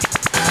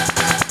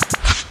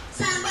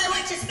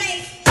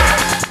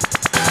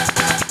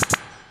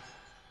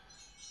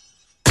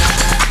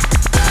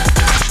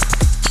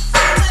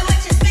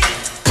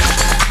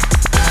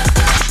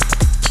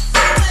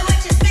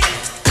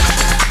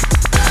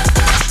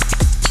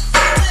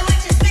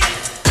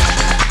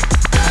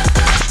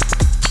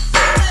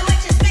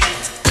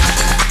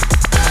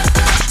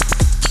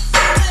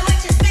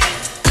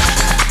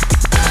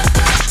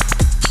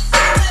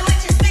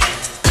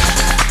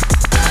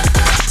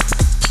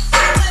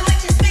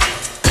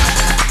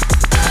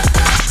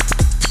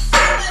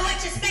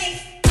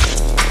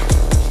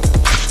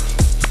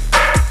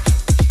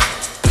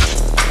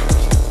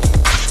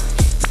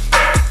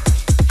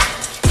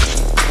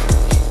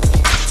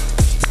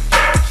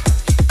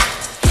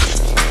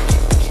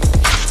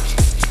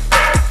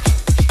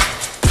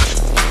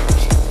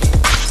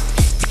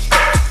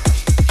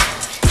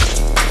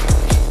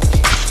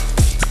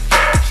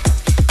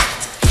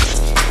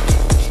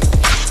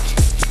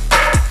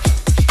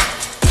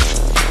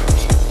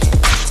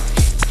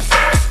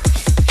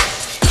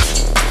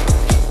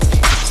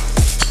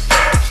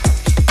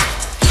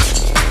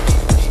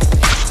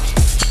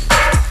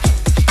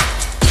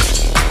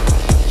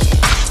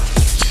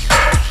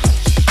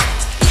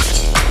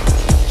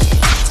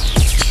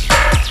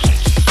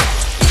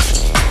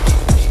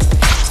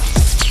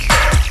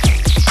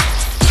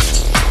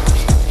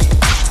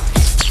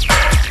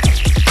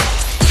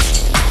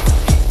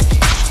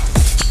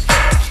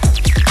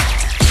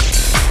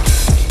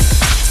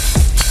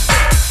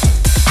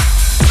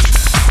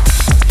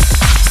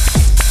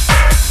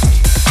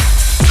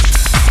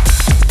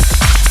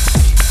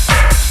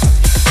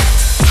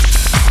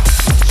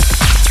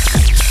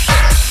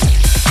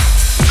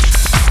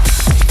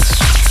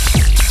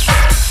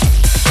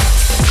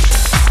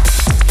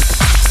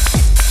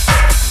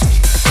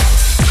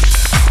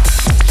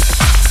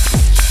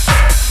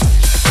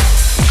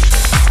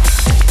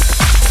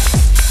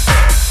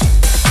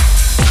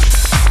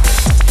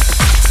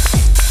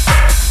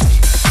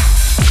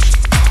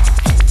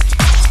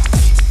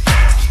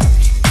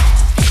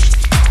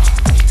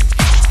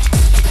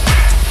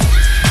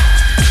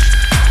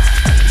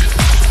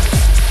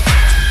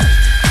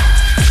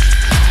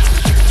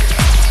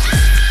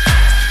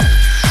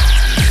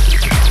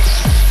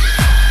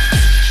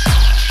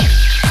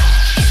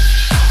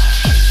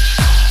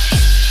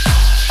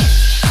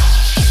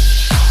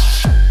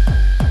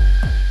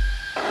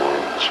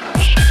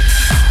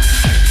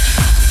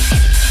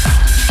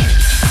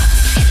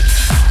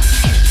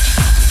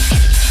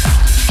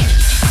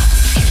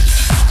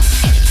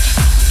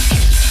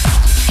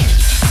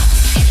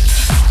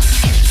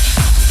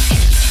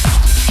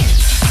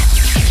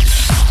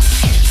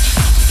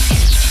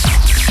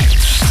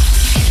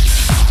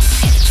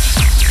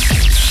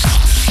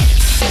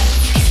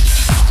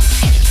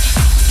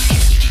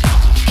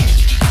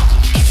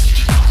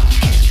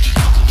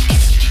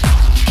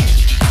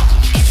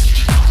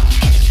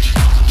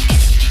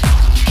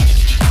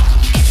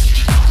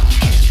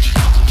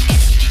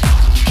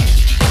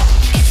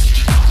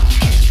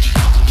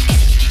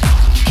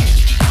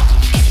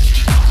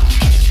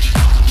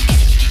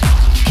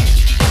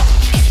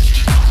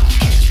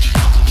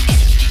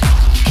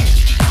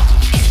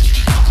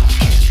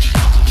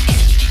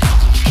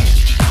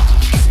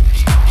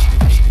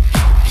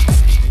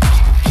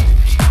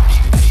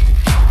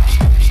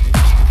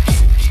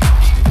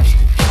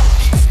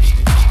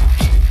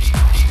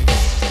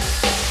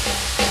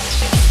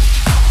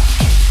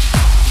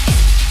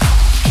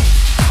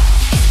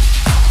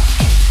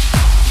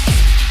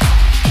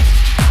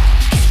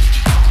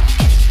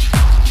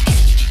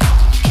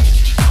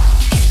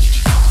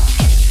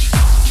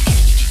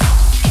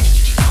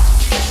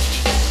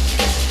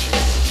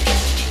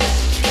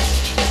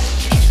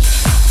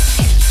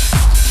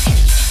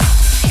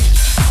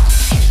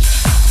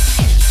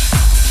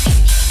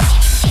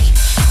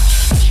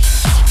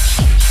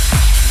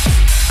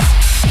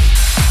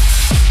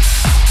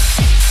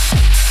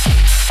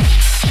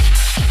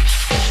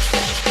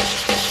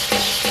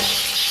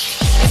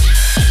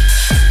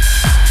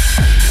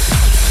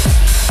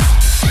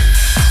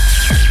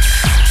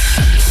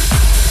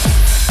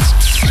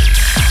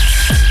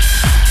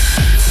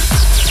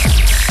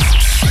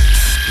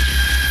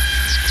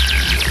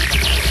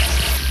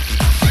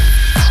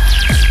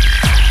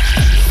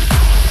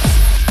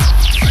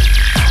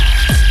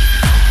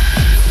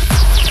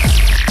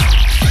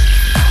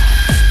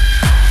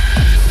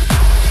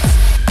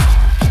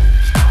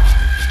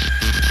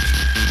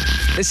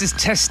 This is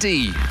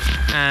Testy,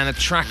 and a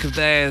track of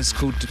theirs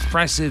called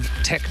Depressive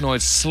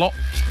Technoid Slot.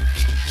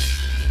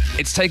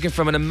 It's taken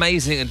from an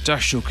amazing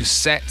industrial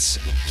cassette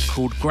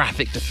called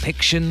Graphic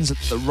Depictions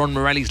that Ron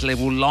Morelli's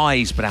label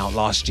Lies put out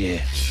last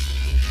year.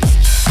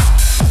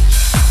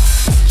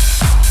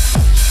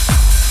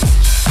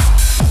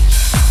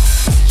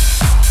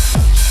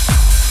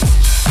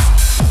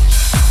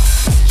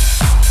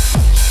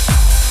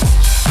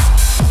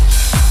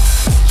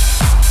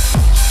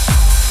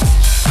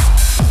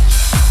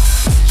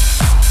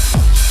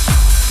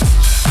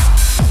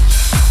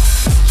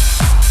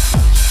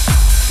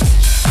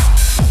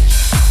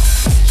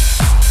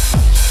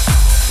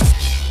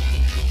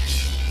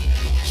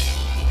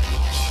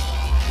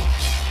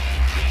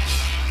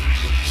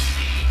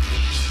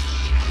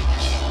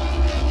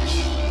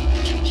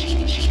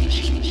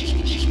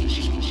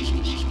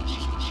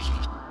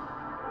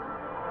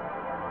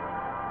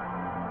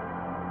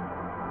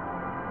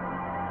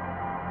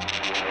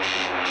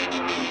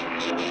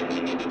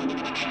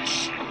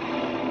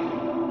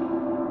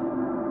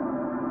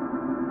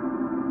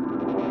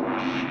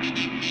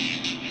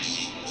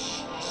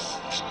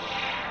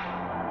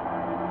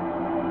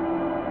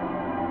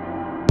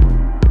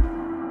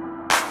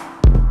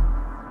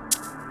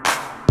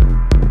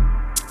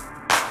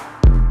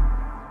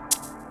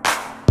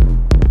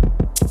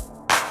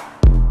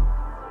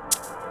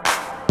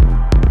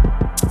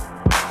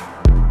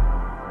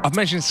 I've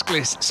mentioned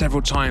Skliss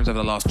several times over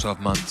the last 12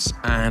 months,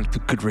 and for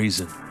good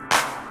reason.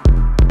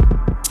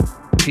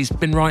 He's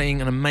been writing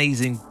an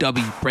amazing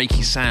dubby,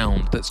 breaky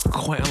sound that's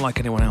quite unlike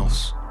anyone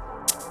else.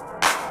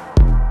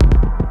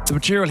 The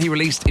material he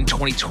released in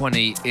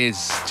 2020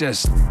 is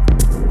just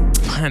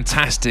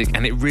fantastic,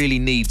 and it really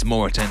needs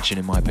more attention,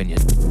 in my opinion.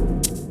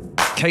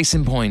 Case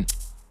in point,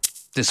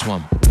 this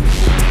one.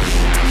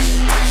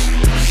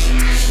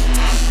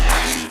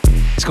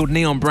 It's called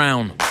Neon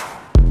Brown.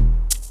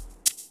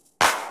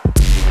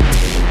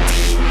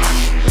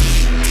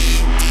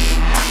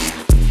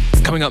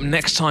 Coming up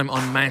next time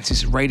on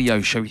Mantis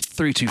Radio Show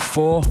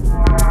 324,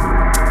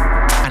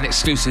 an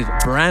exclusive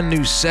brand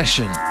new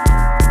session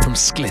from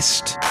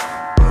Skliss.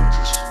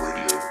 Bye.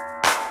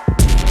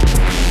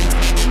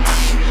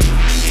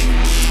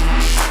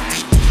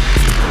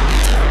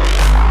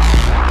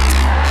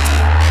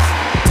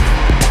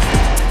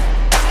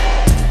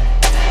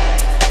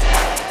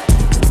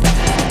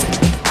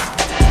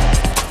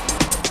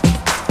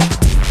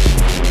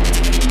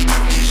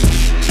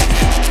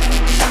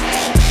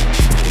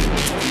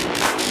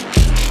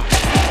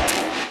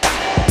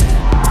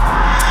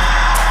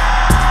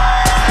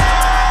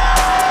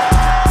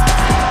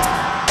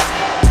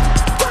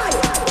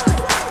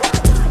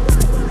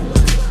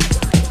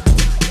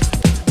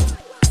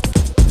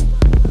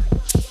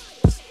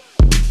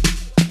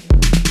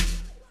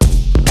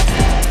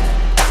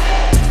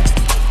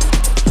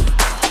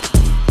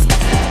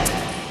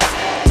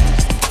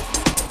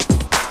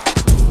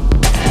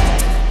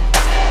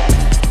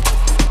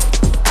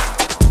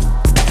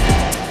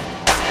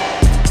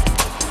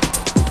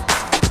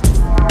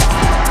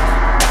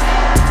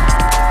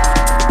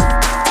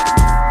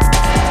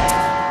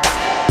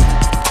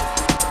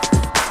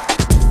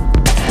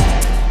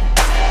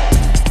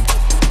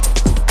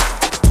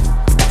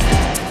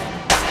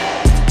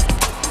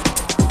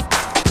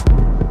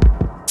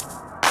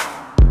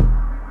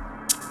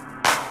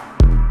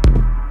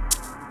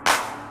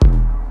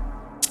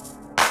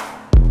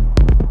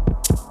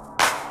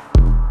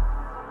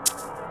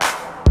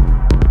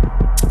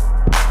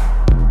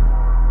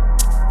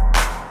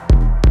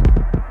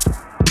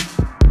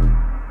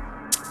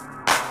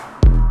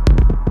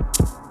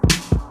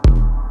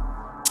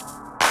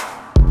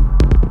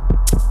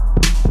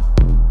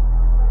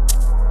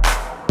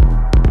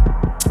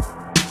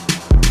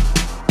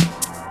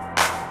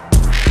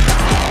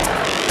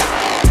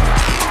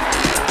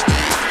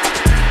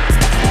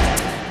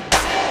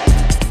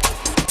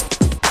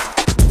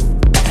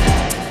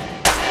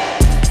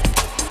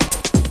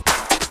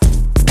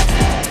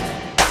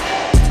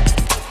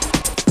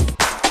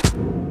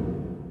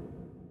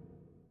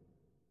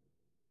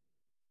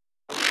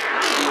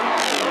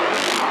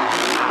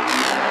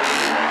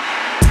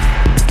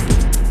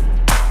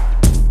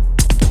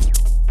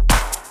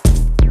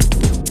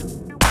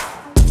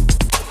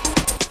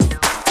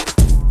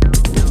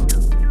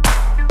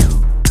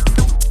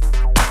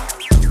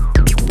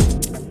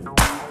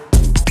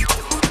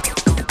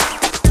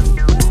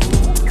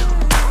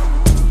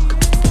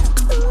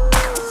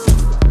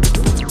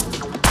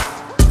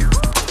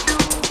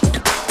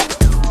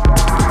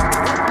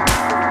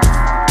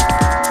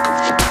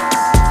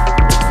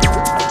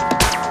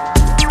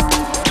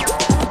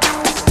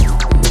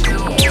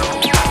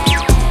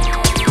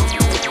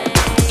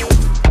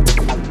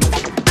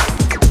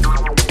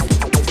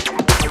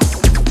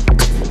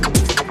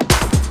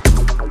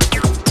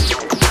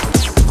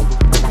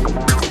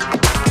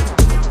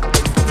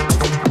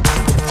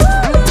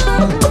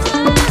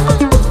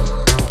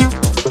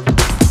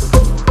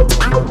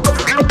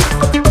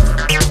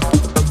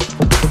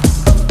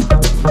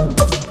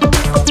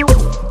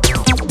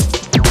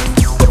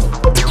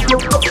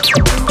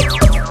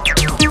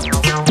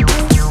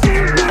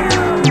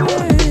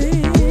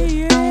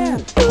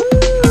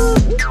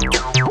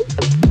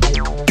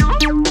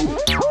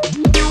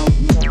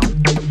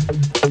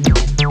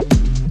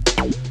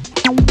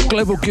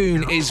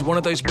 Goon is one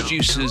of those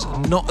producers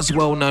not as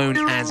well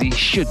known as he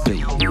should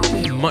be,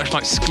 much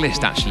like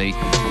Sklist actually,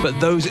 but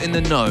those in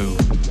the know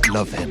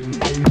love him.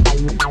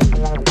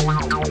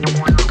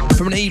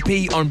 From an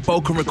EP on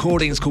Balkan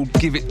Recordings called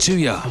Give It To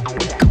Ya,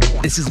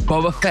 this is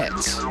Boba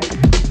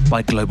Fett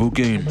by Global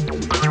Goon.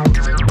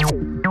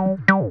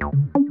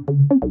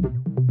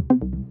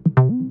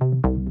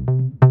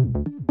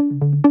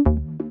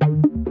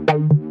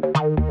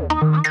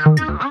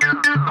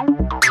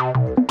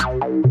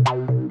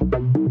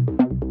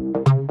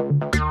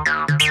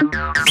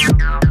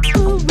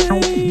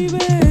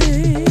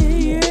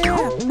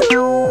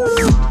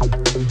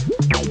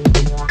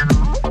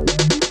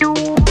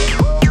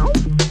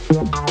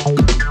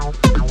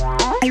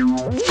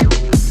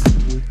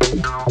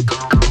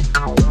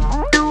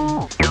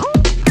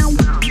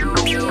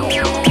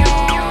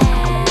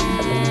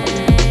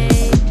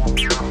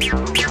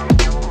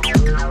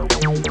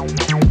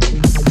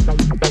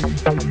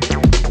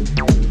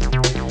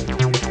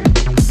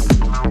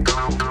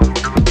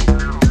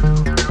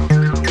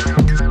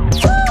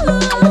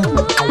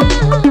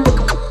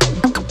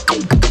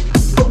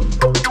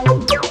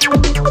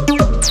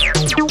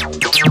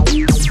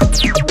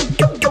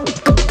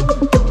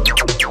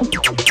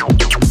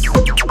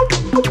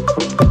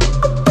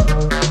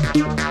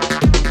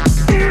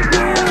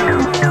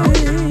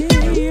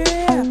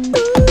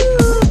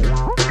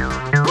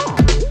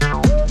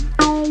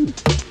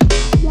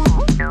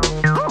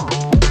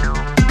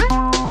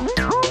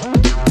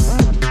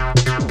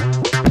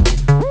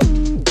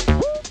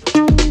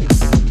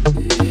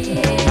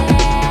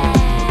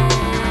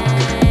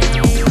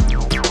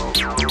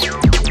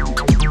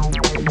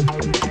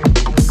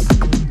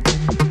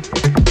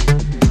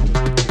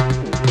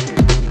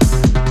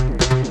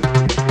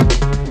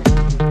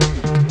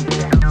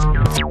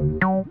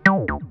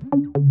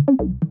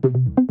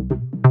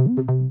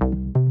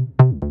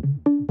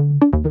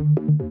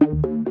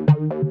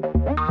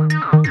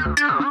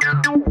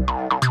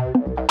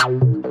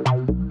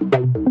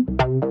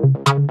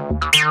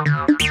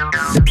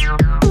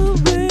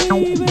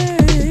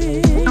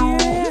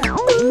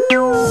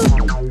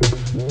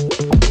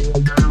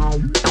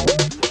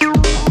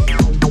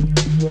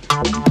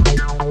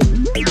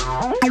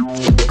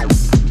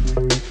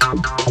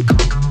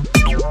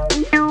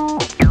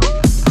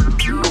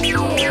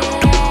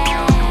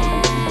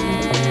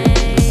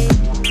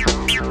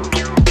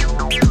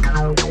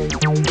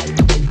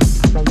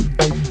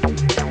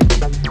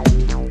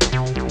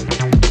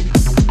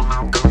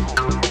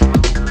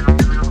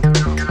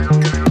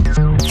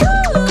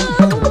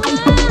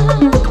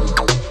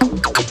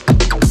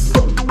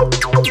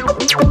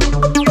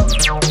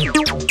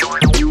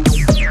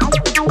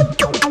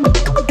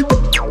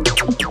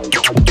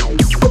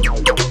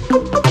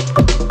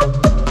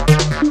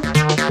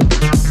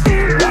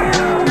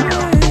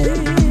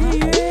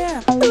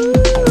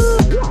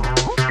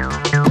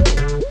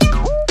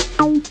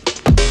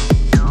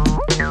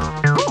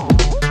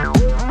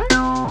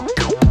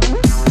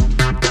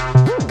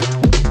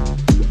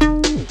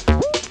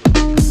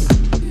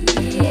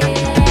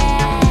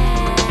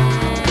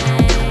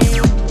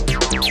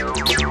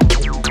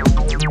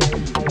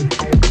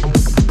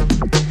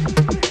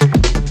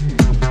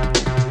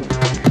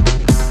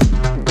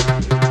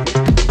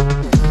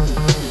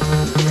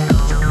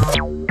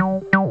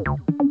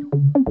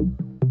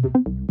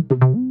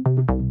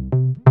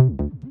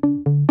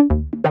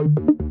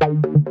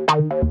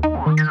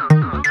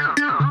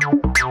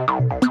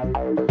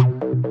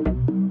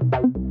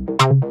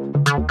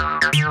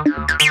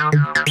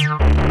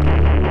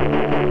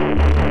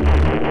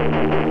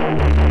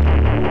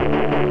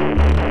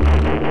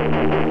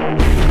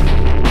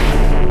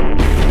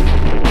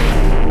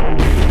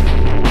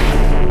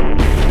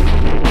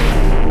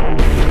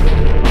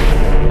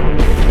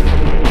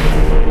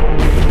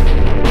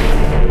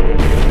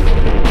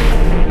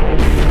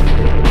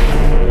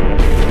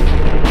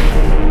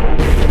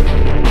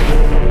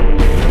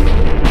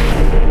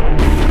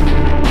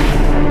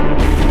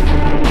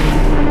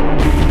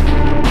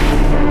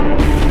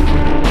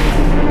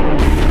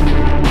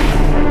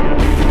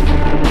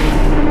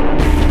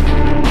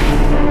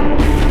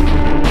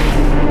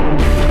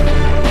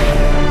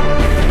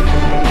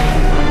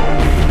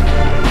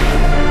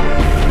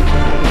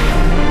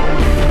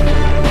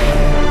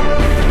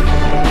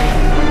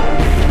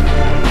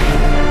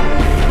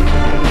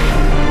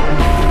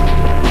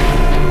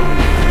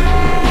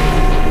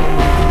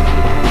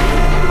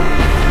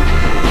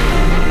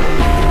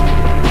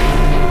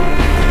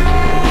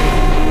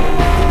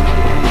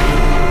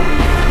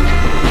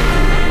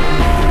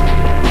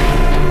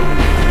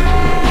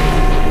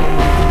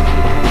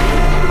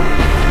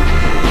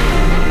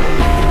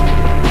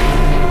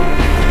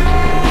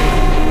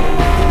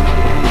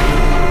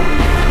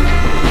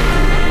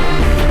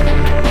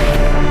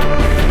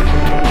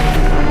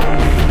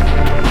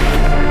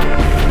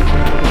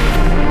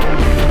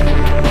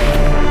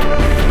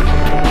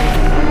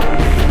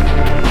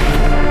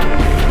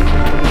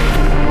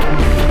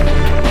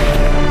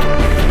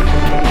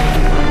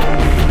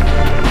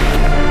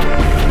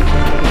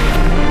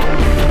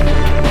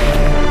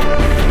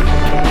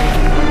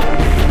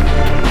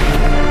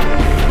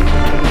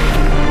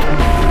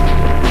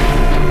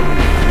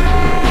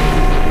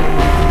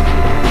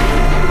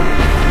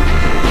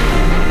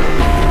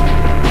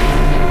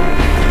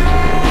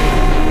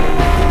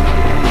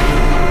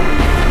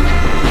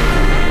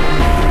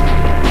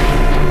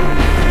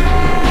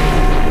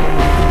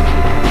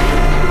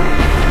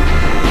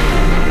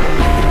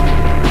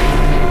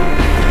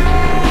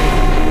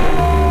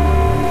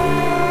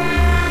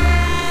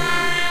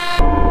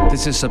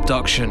 This is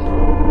Subduction.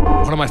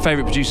 One of my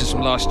favourite producers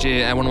from last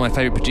year, and one of my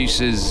favourite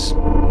producers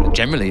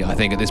generally, I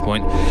think, at this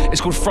point. It's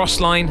called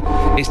Frostline.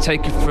 It's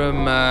taken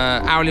from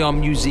Hourly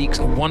on Music's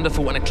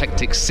wonderful and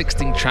eclectic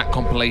 16-track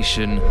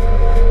compilation,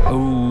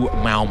 Oh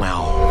Mau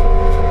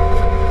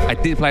Mau. I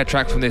did play a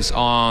track from this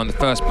on the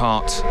first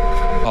part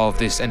of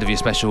this end of year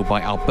special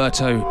by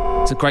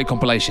Alberto. It's a great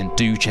compilation.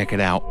 Do check it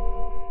out.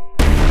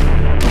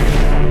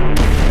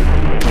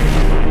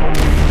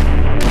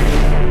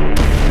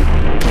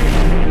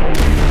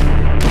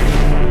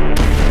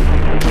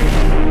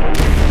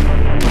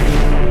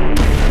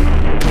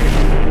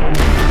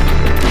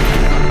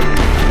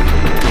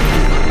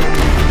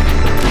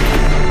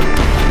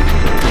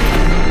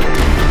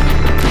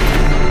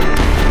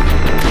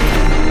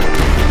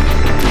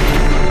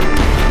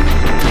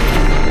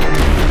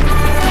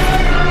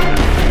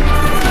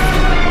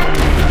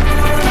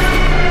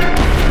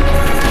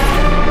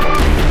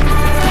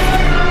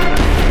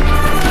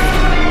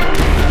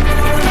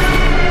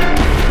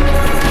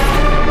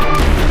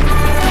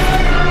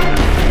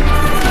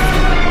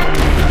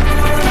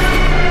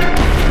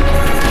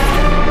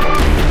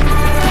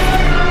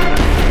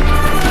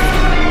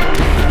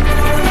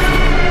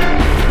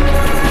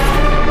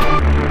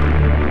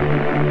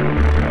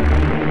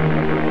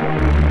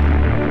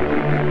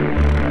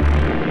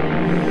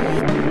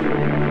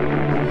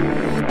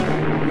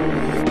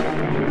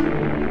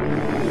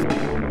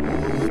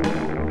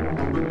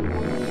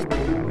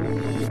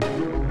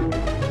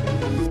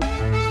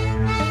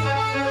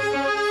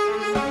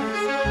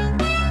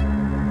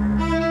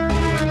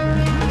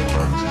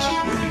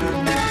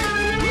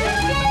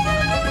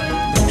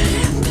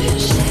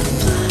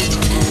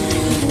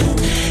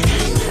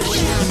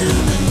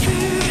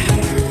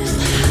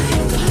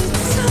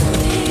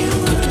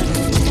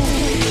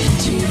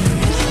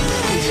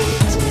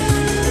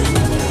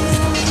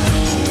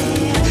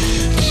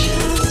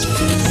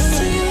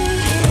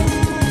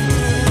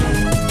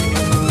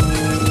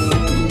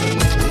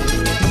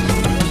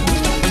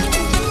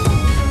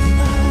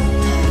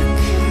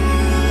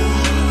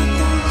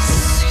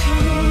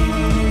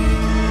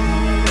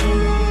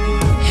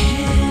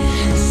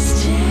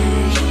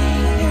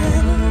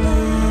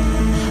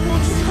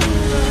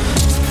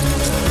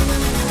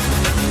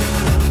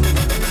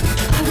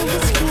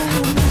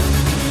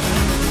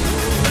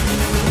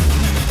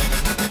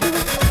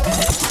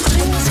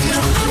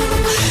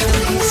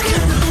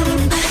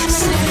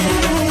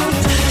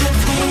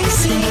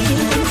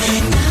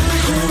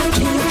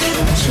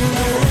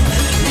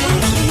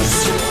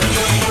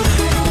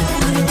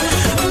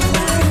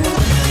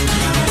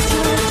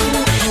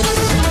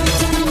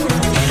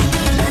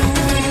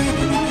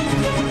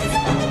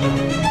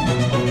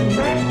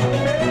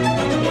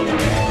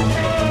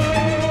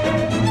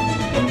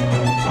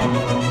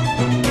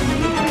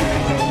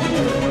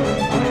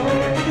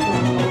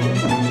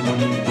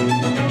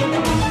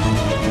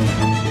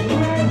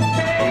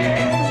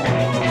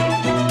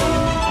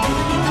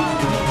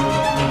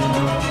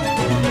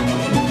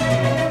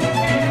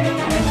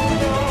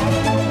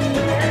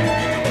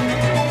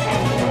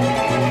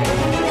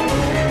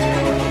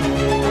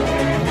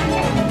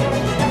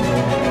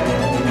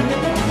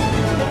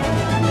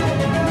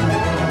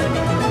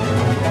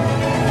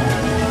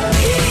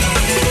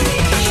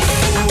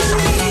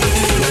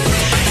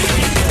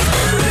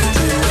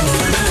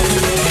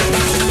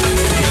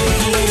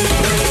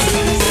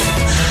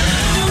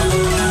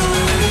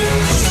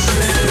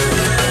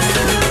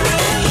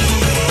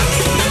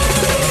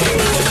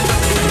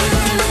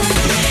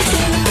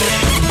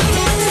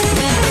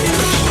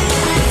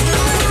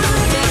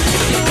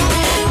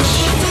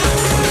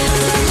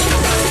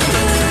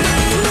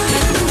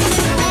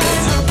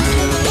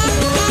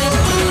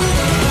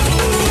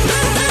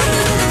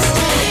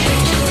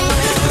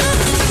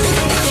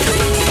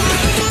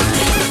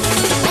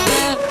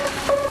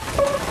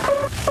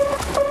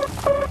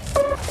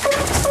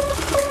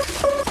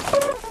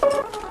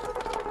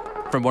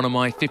 From one of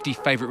my 50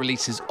 favourite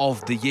releases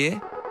of the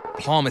year,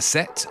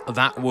 Parmaset.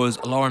 That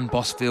was Lauren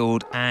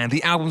Bosfield and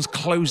the album's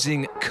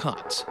closing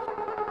cut,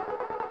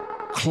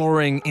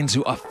 Clawing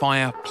into a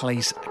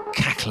Fireplace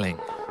Cackling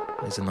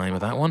is the name of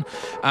that one.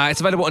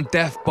 It's available on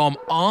Death Bomb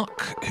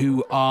Arc,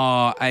 who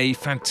are a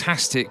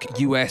fantastic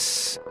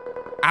US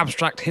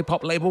abstract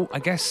hip-hop label, I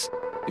guess.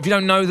 If you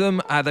don't know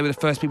them, they were the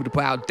first people to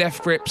put out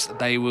Death Grips.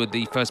 They were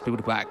the first people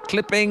to put out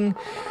Clipping.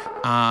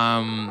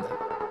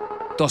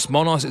 Dos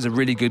Monos is a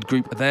really good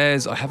group of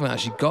theirs. I haven't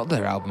actually got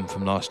their album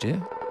from last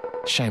year.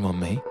 Shame on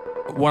me.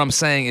 What I'm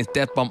saying is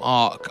Death Bomb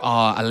Arc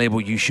are a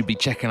label you should be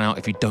checking out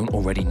if you don't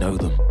already know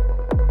them.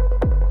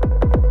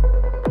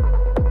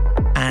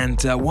 And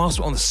whilst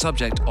we're on the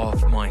subject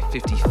of my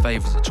 50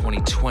 favourites of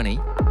 2020,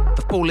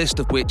 the full list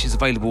of which is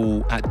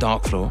available at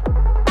Dark Floor,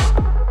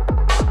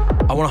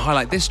 I want to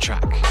highlight this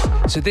track.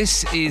 So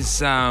this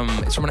is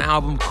it's from an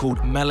album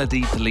called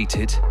Melody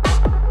Deleted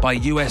by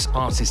US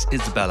artist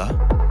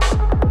Isabella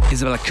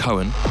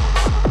Cohen.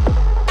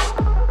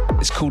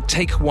 It's called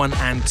Take 1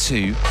 and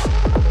 2.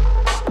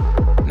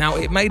 Now,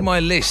 it made my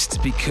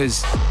list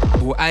because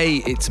Well, A,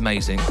 it's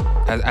amazing,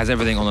 as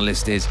everything on the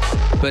list is,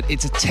 but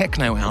it's a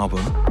techno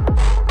album,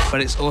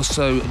 but it's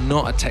also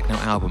not a techno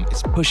album.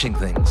 It's pushing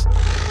things.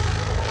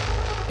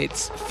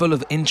 It's full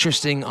of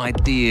interesting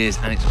ideas,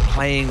 and it's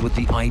playing with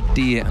the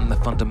idea and the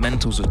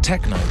fundamentals of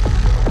techno.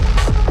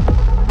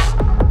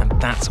 And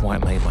that's why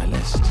it made my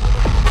list.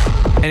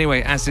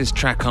 Anyway, as this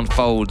track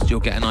unfolds,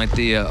 you'll get an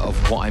idea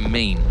of what I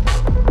mean.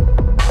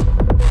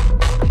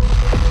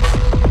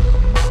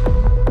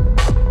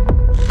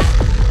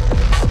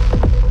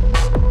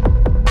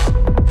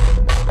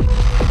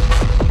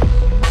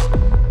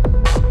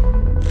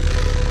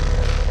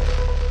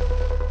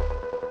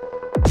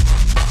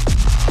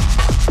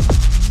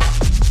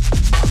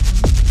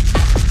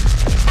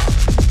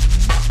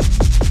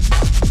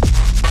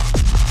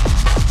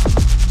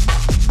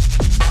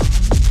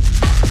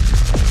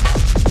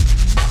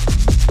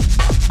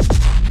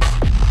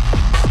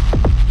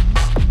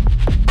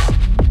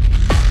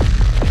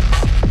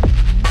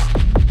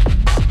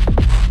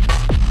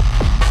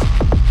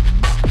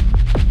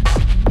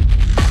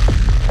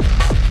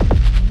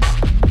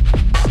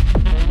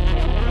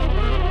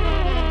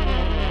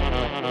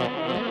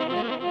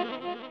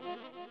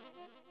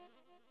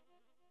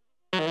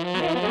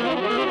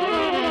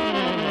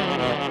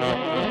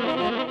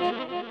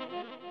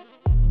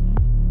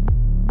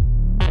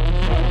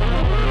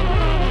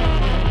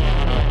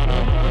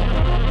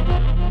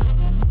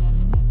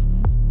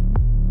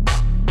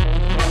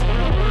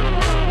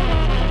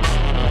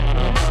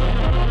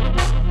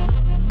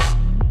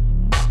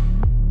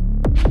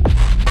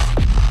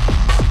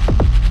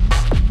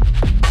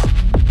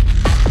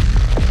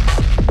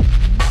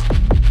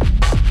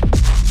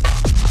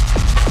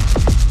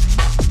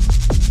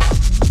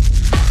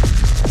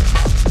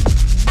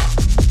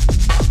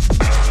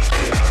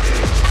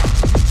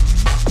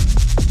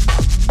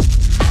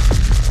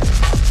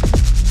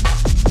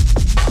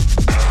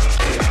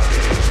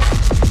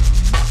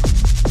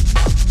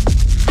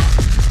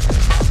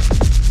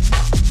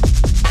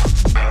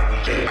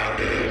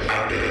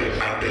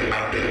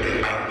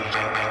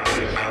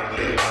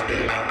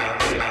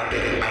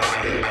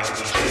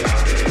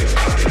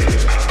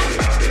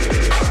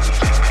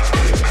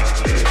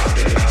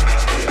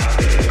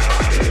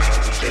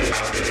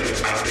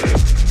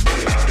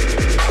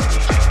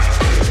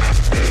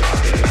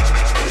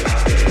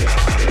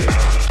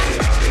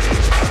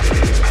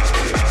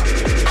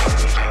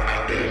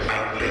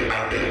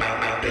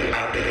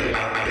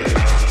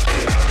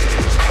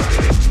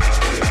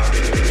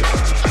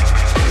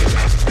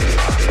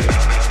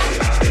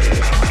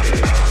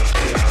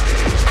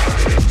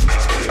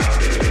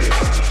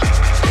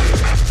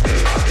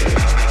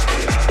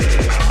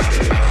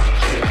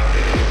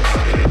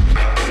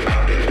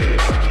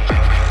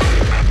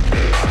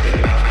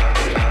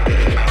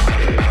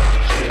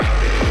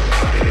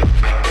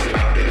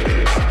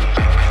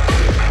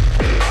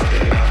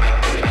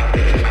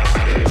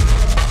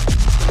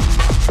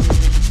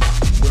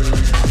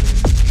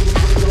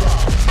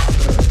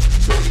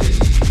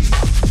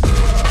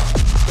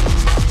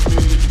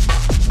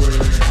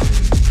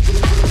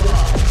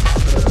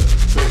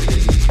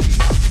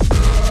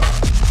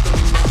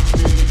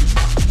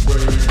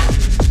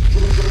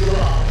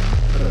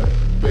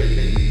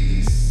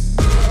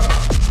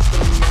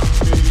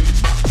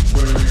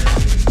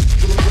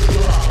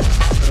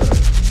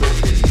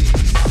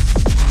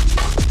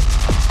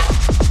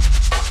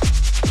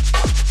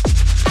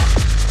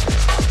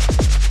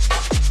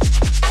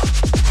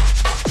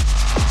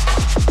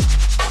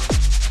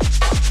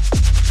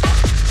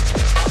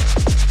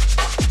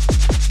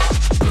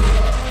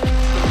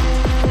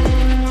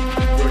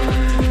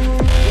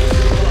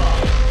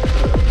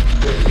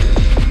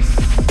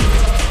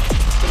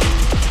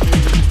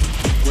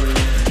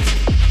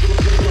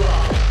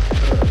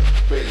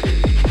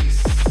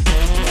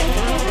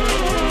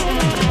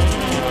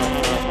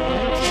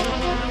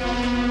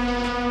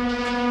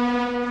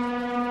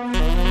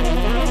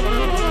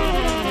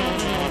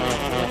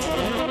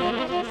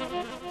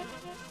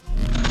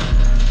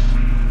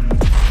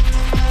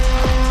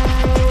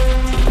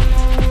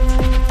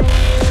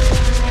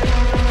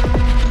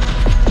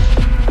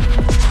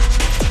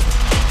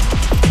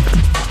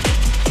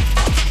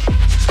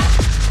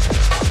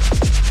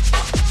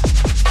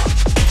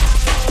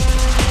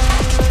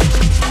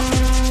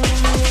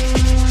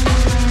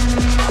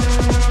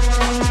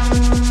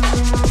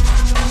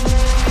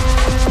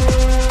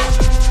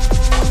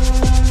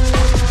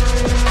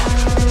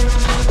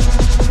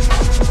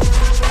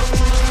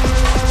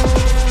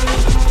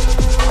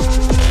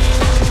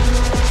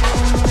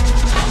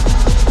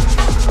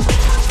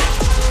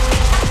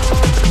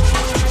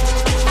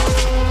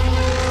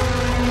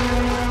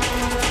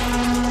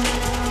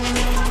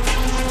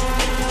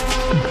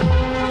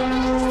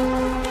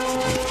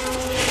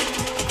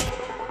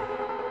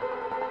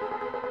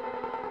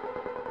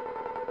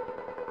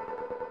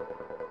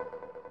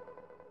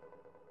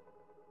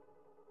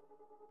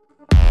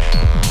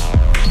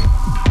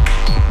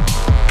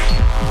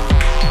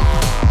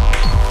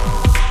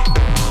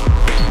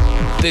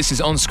 This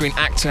is On-Screen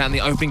Actor and the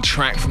opening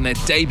track from their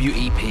debut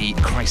EP,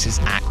 Crisis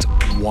Act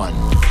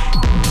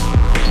 1.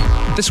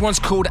 This one's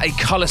called A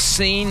Colour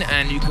Scene,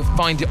 and you can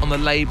find it on the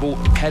label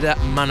Peder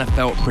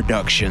Manafelt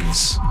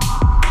Productions.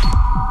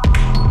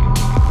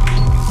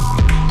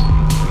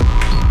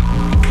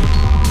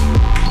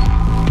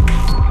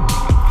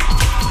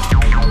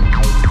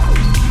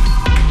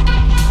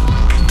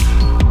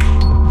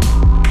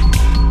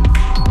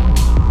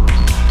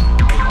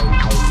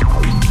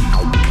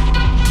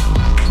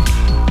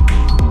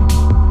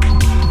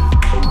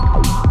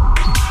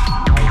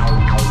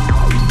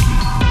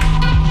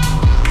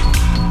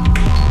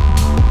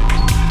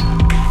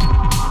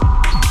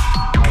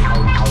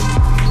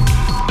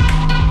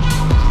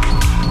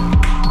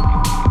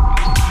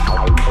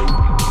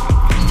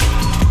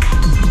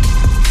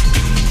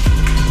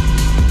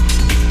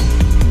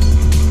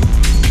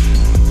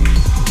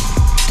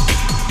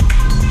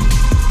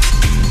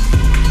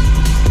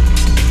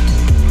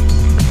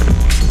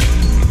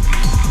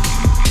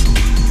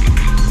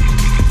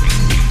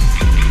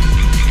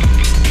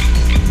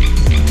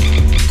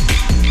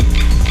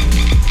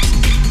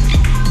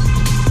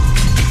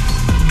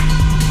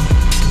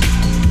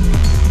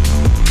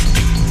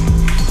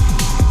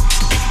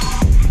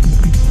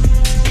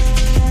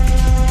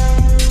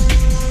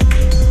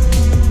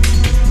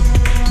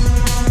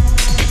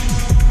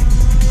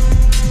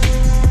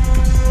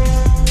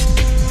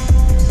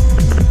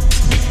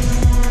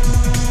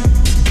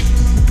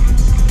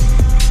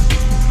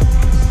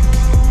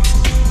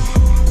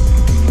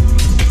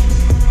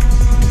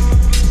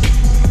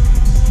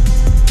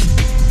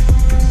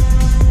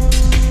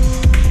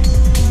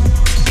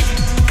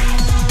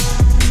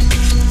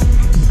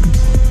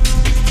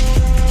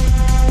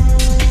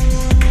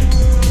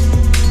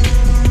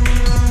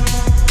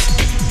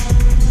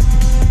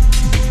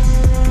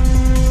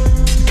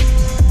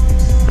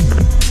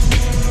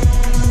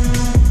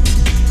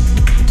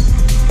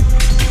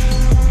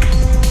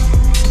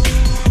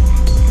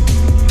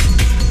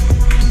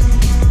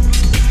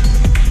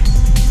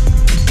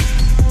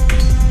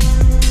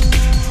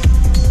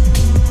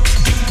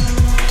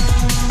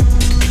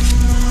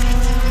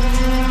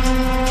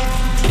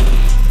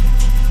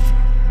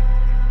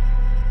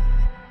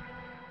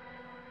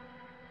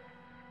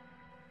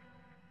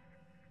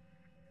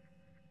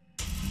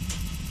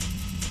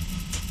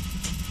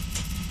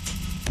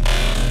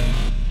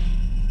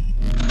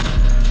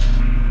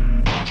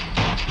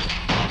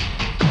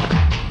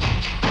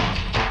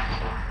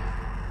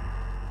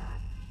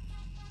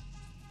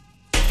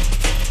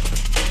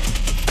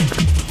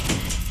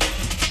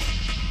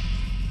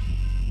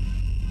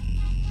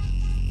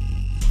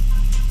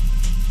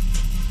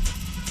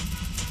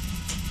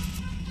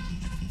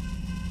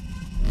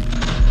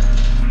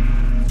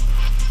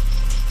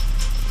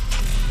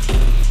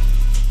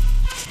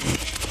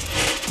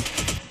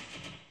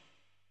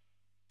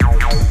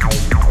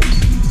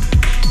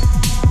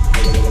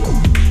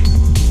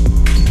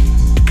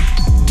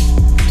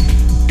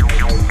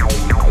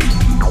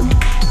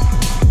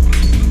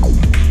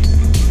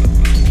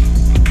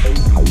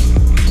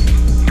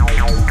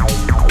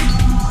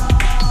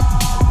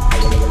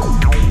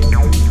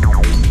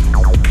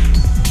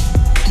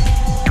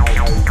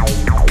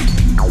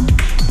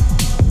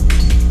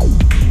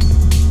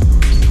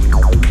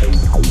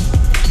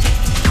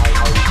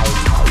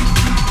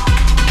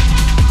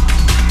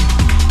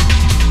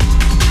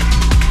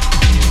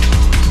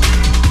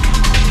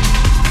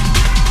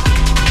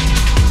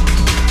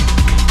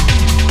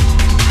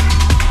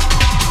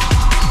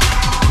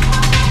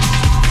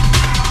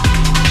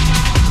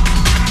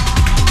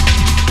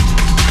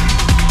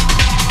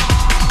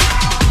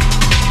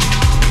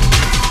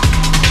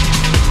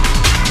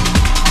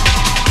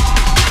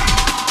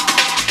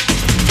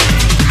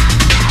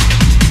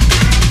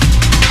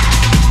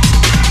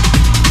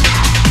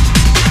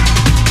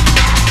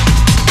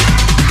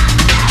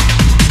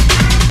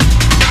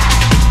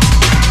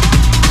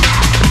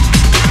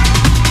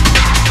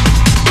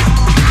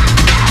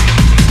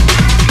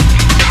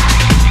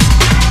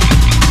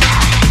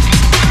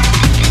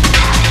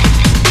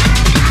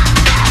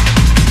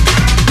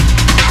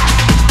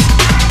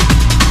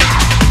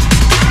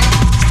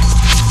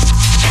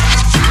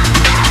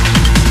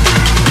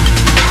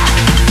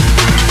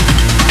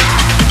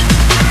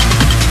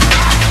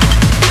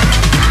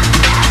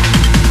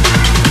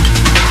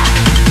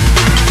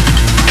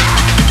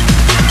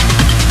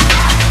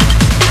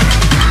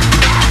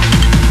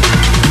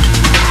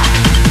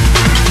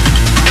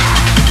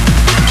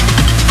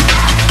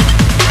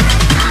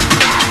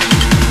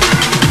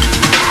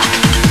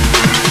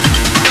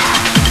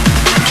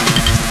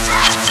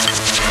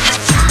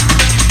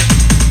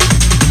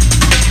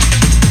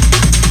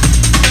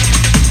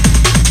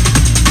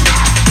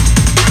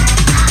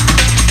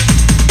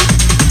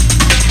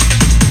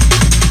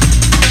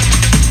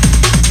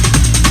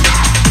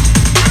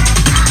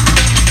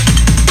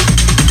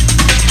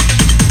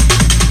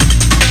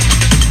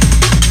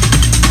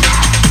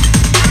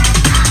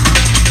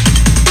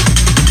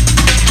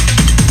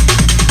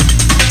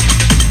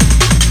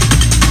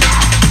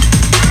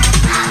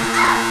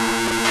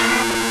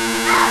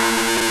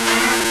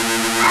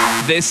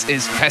 This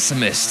is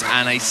Pessimist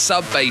and a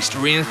sub-bassed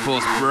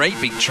reinforced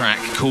breakbeat track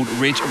called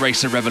Ridge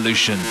Racer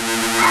Revolution.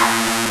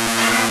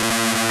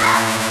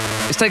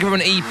 It's taken from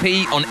an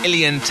EP on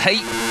Ilian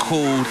Tape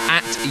called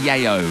At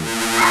Yeo.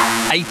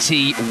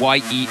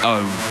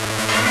 ATYEO.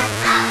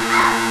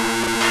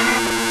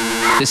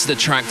 This is the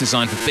track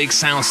designed for big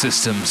sound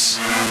systems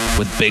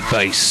with big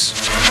bass.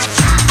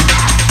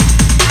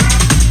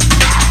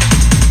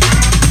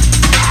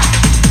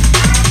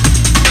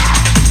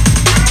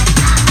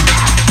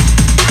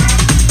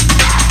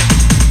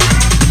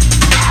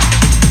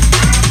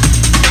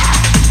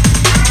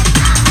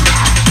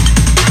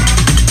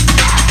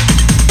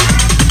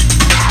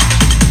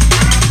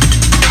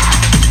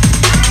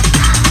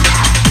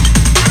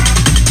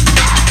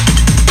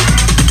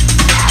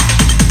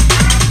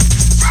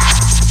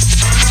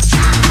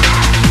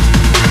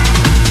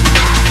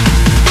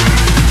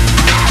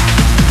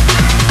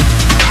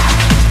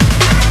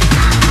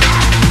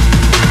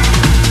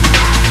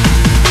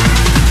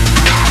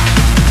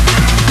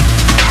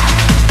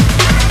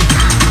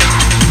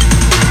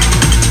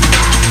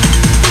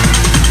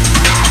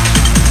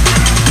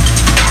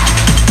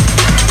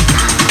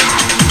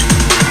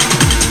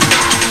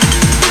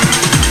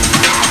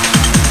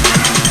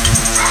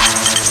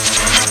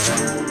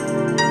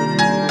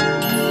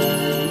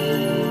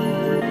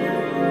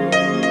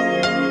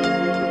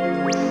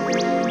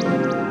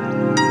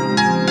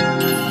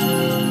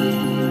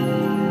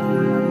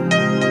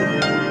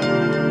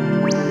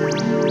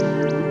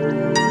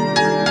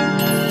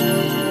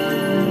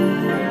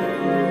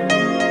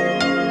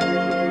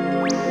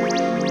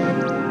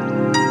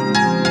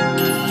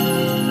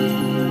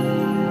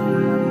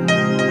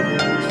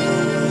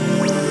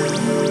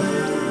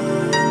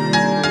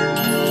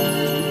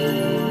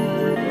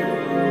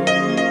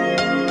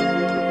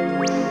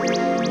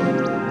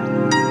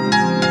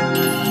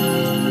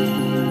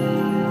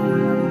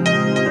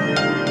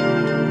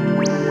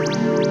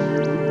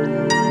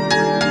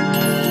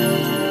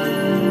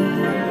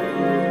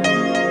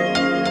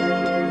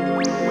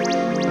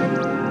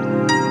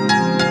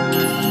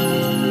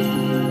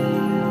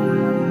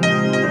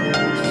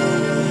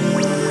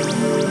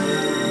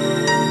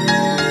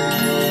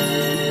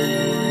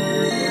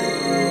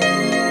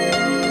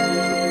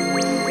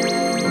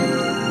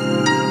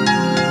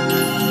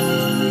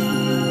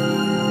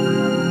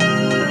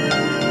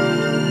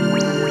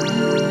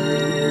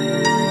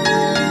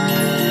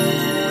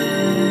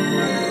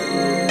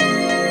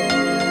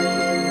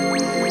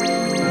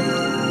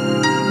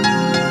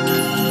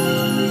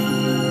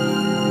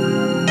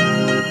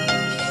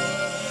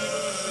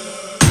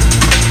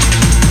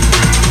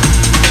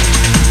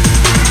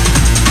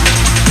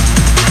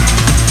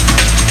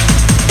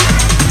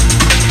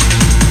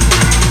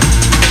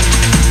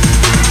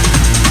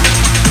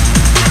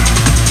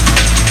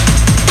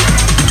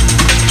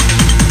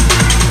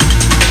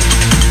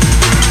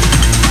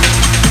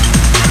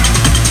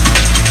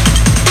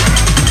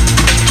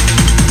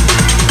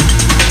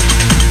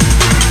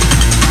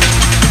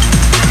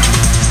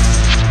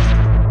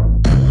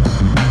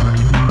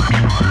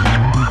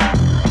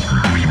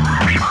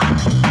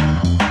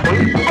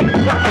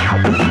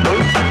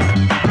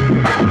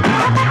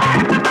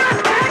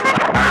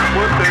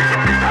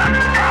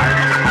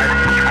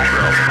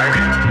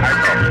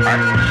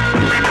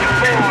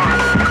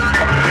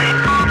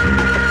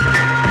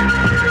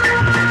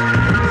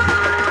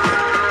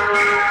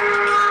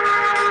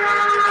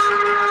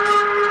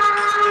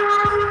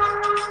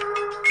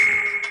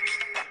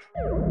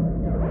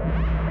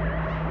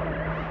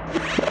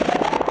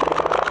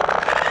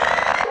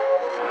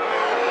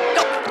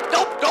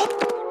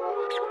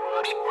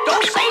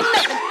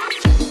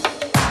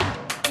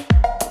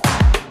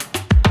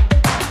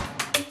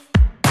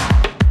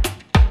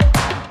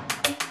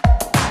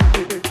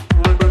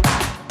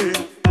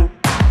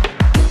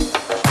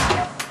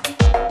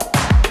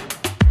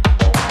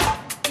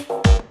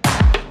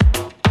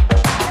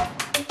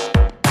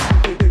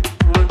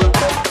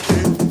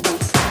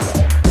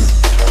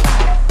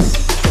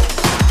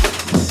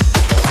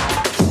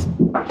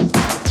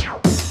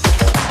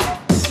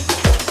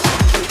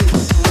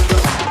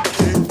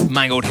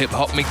 Mangled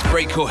hip-hop meets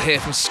breakcore here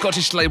from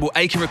Scottish label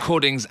Aiken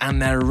Recordings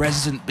and their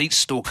resident beat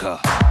stalker,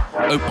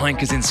 Opine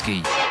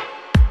Kaczynski.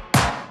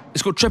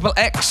 It's called Triple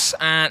X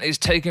and is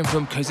taken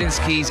from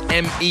Kaczynski's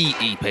ME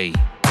EP.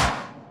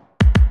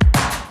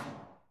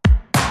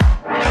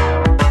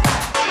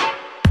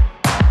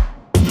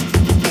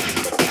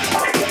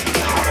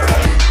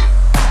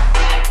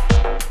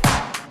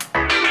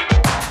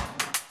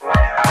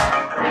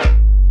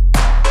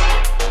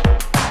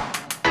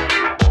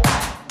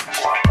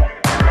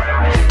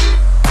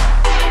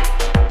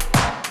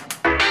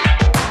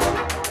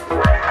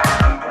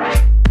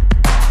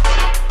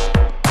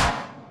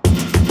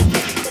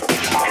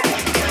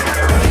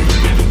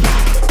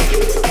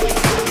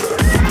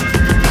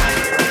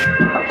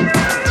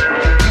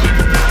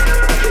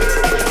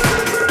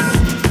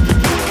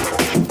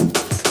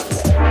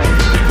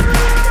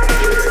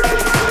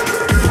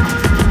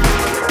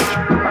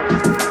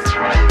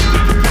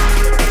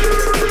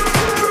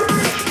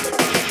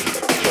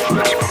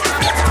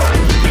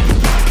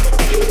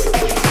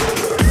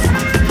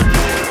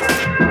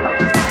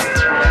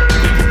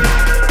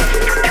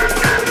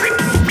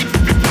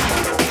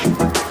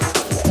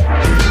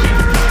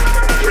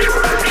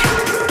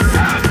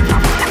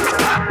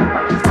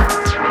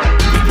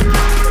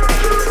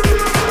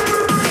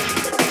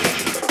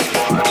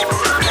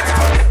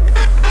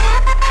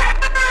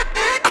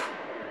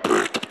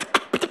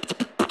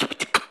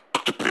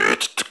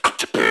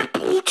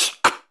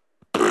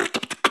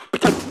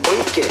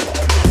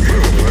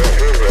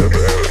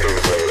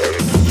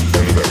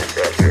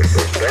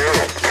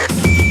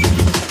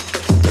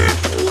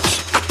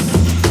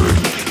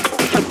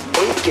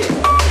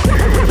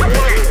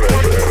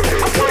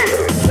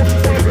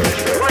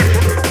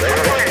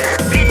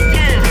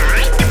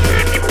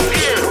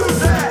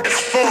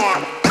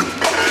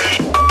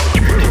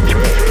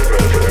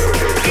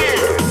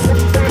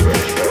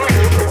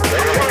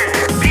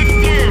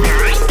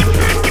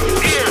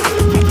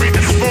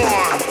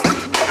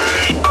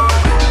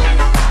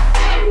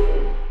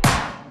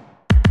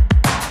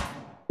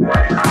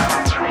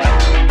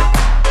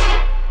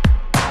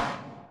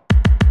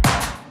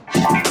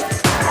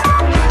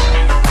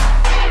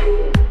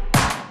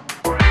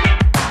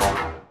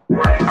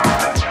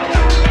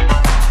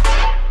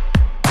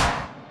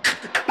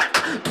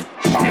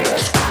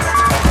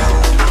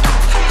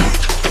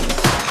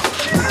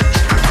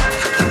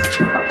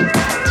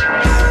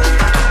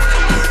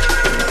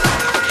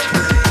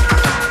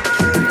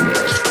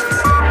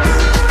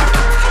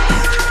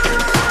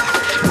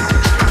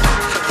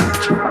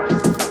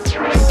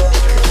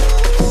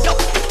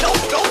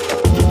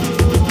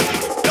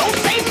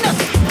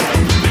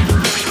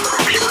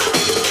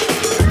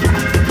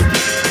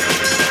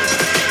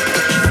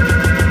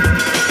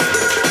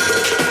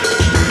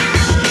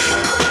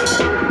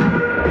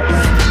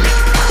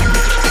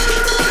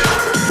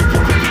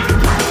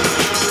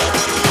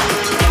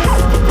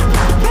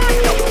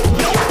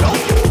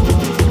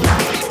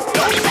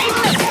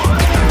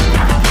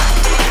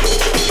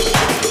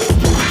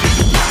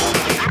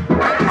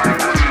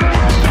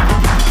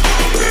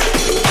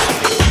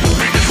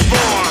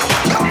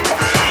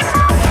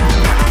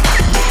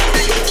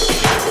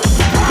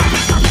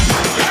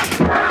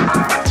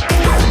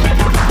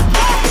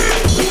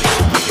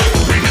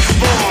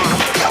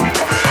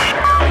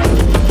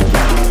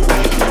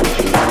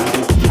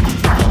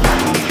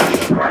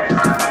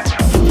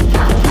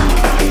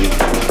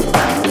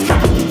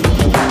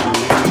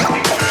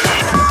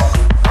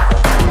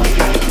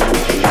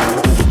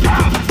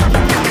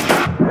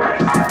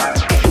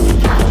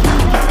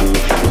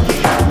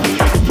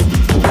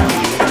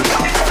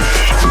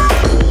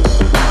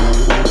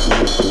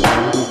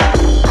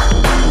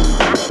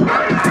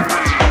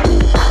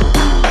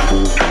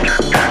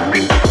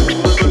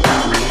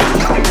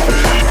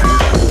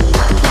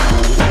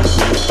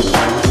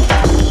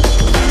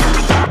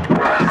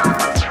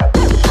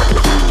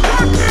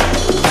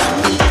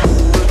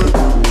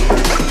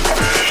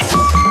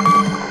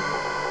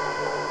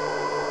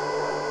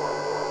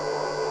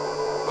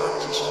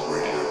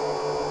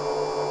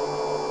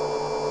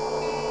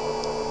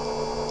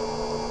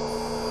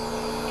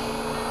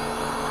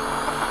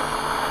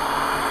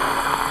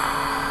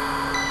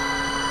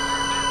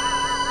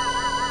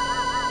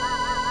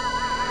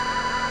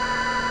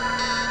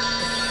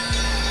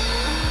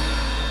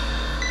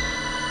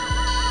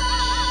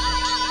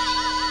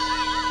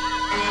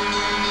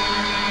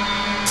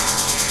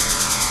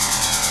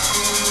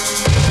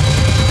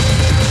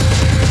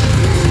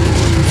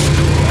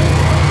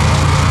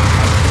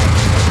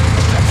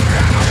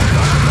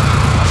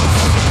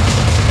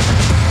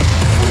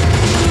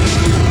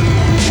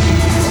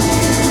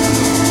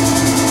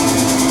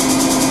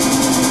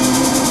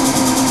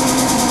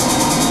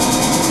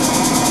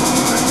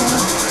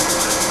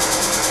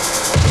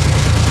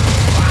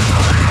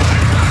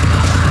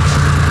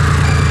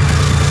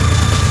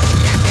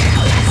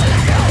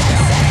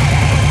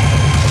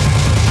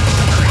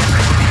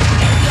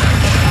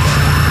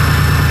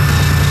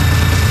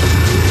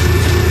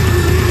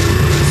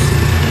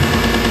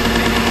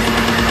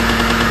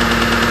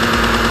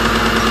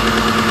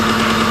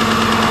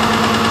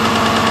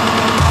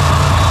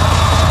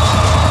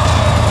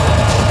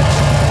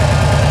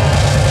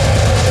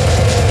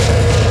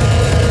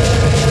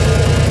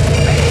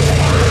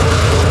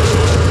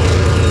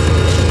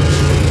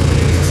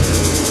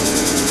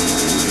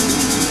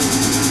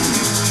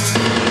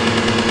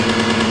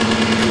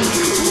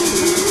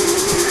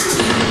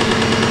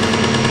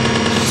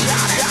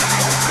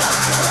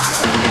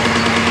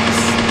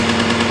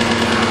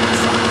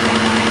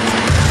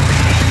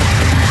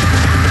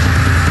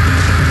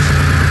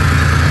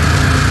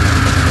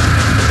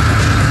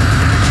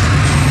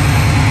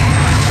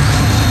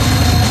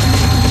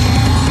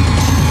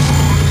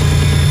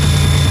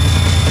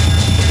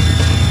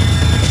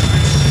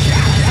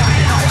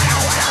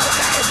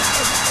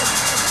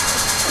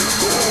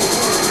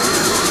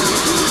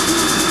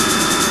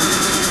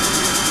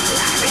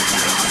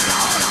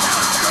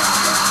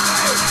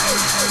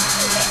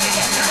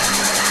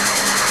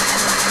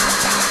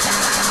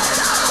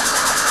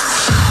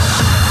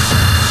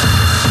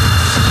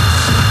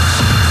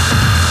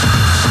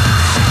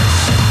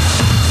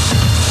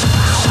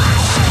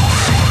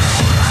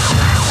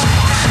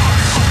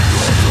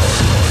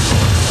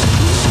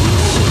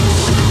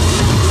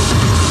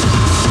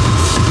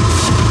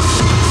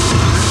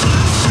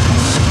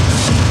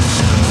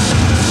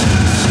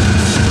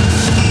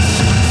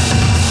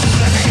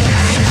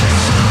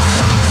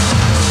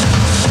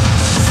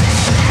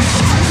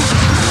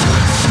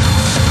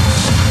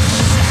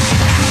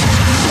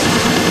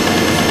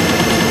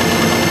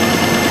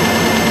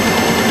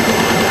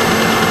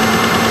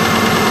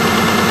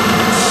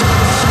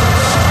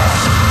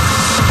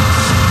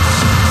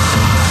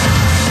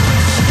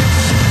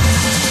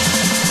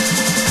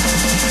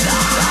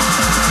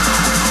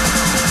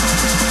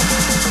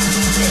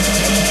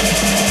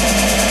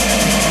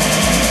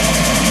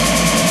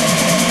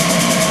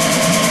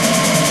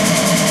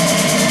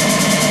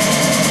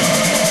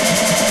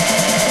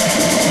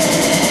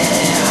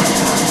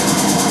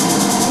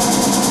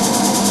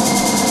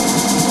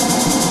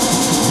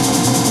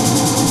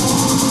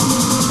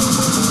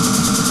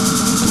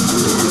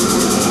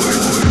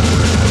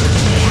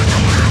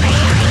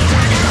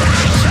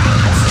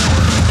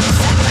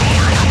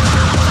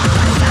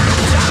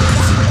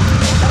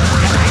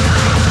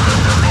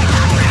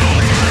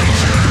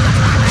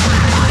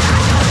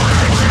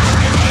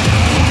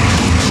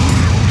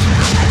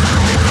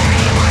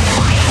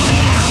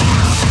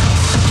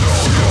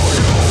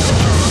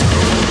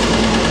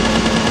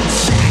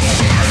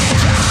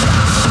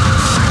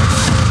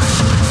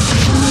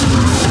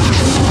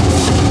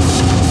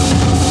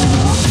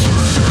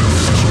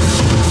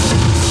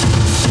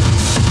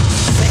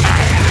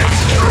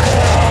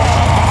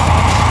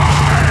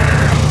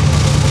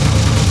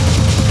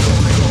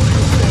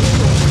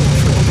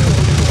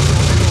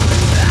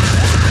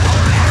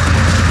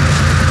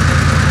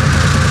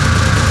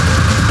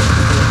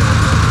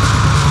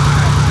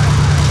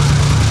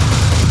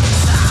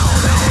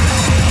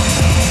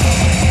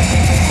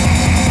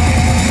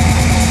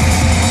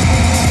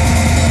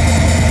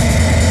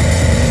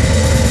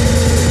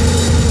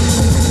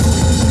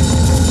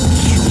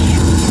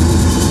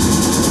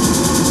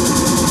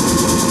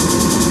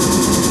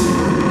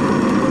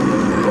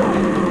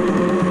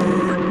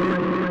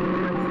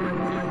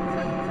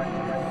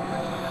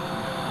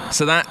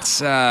 So that's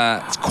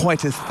it's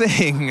quite a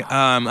thing.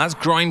 That's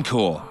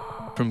grindcore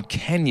from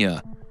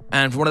Kenya.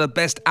 And for one of the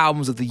best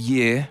albums of the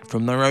year,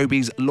 from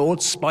Nairobi's Lord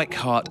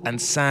Spikeheart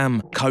and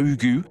Sam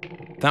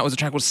Kaugu, that was a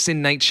track called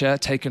Sin Nature,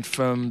 taken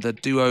from the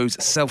duo's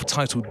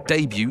self-titled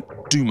debut,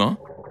 Duma.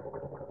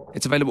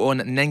 It's available on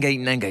Nenge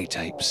Nenge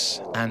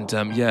tapes. And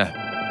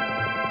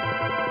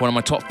one of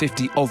my top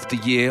 50 of the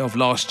year, of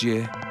last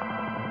year.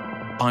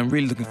 I'm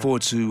really looking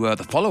forward to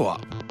the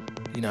follow-up.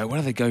 You know,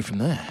 where do they go from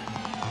there?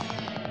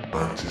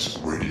 Mantis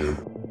Radio.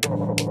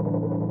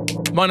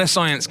 Minor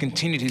Science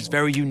continued his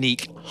very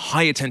unique,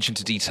 high attention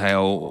to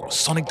detail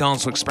sonic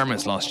dancehall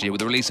experiments last year with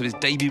the release of his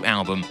debut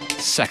album,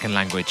 Second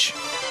Language.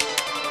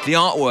 The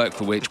artwork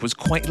for which was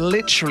quite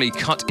literally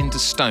cut into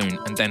stone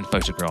and then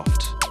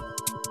photographed.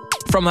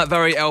 From that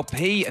very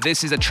LP,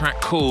 this is a track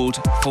called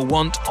For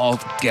Want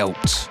of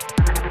Gelt.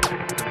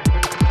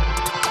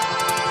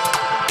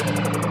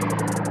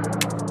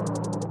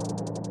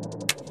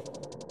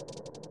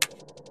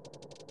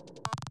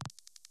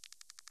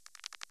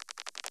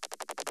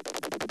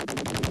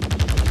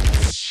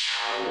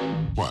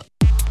 What?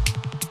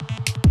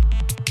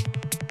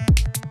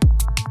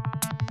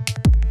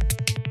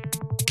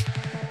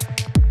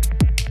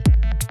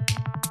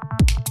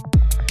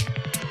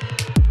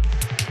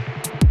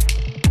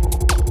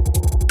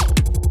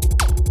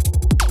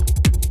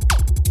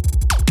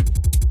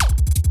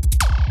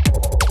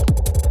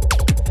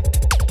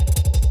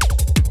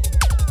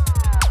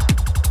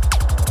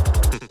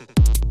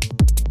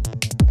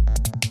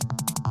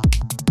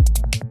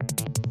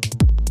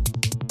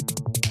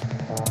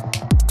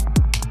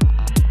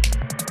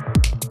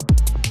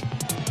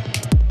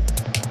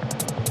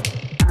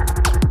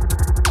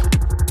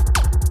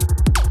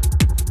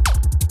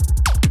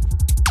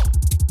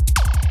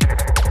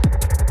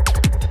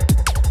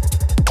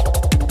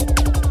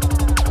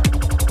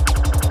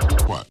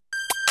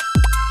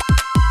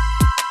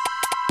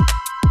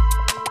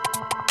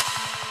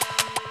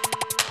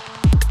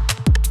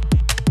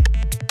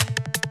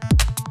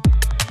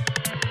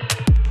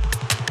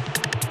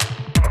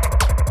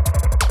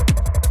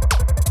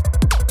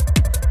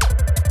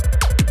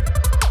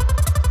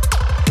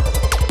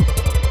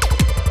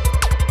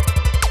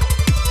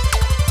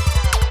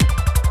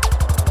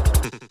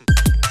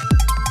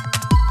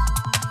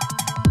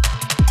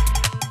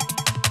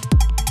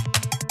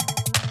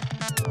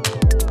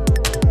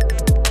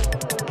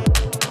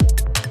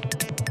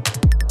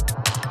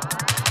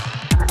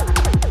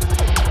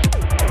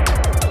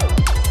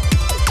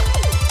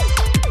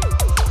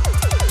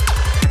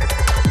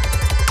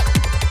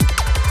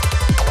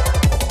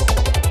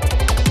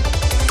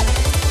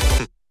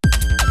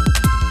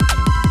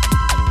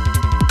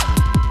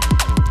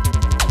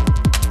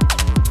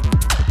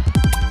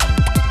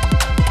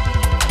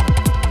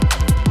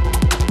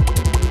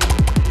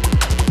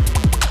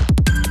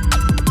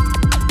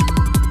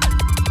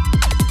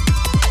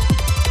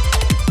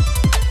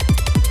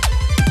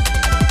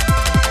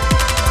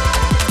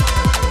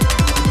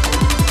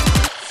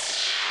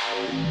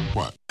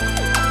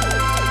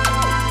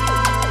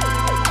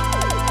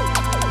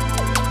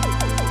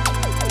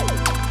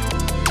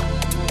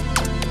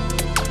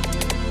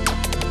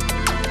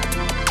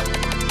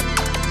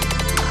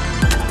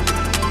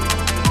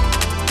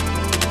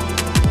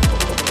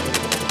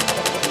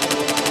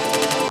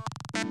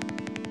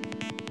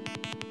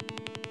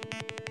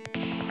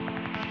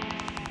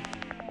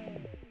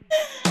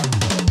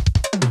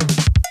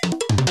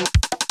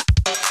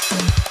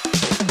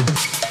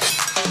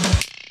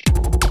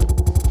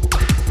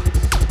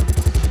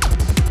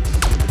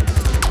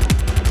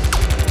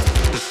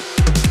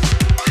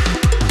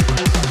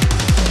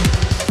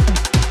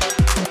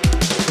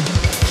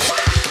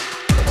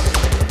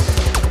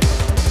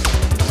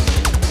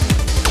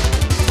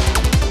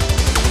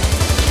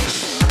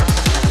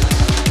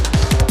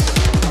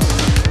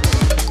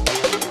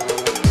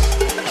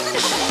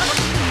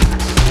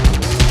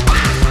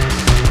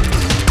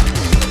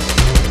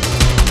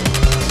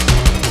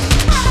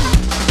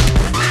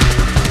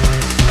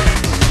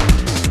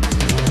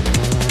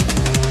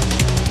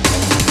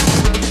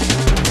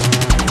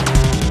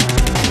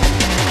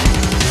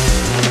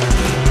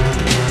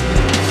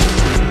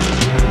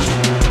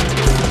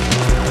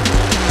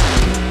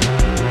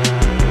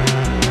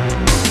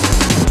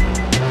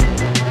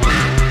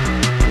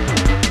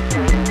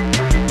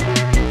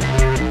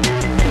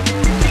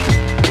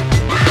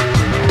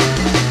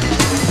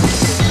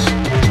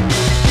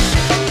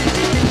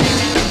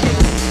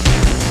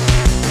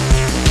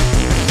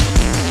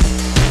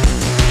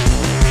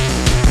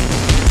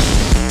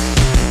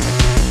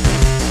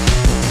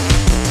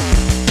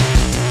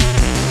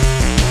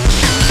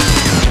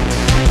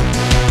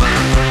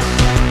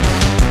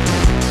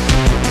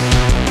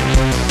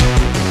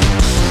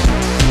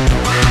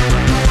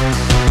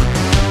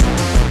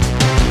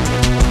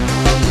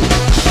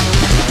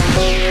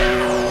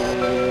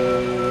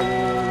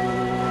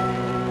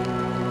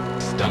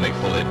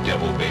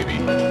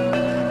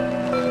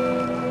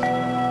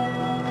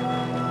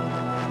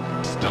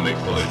 stomach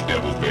full of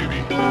devil, baby.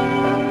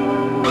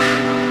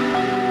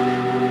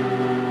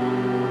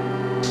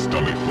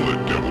 Stomach full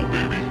of devil, baby.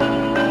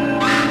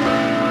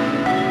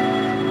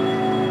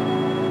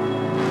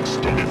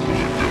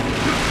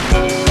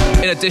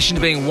 addition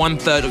to being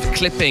 1/3 of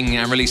Clipping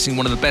and releasing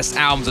one of the best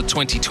albums of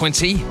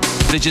 2020,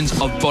 Visions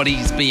of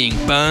Bodies Being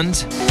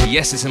Burned,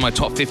 yes, it's in my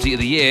top 50 of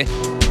the year,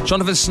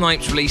 Jonathan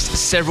Snipes released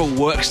several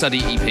work-study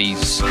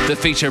EPs that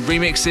feature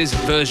remixes,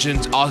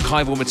 versions,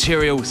 archival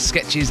material,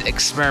 sketches,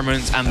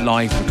 experiments, and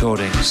live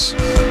recordings.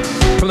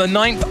 From the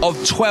 9th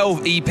of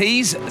 12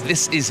 EPs,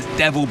 this is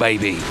Devil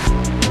Baby,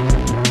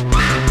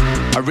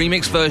 a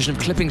remix version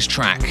of Clipping's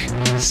track,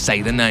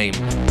 Say the Name.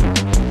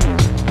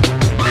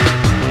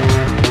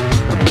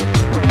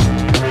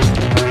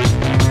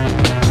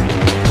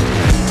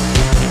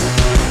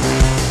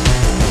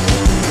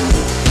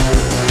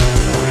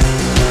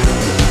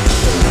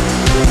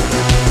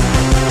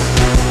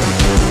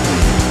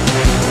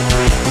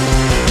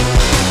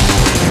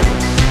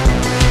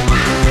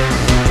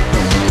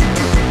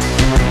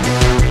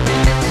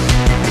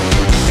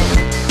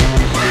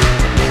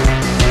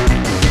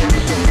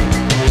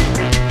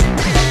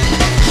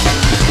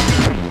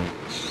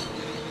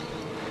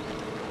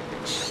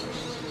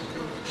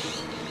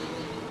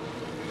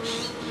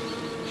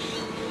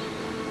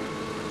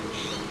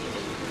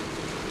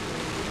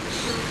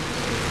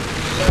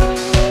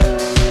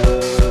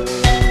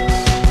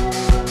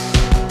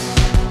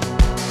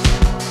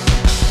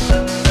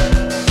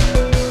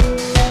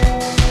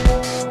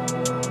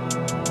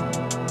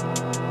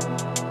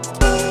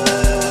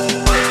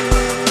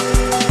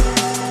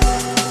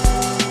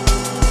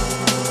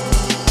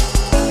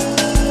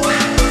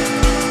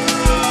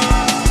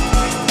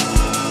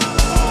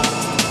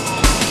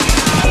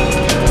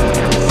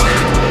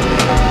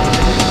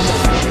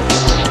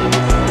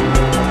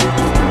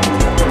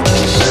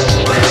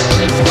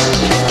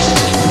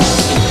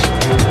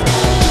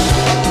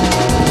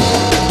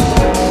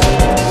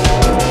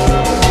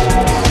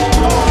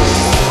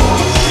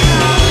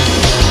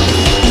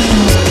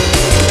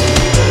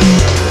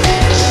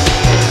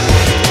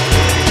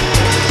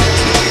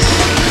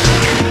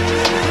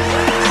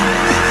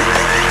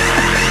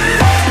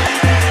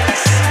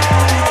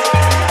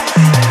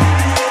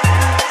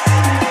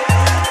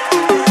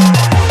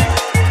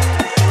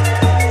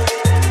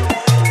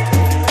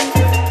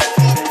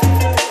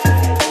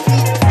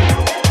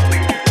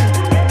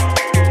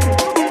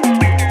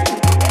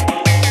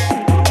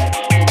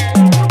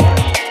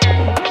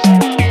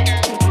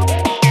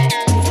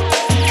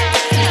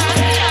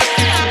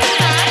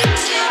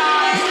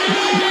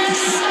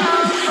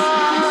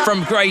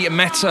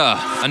 Meta,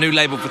 a new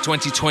label for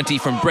 2020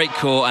 from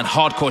breakcore and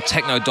hardcore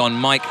techno don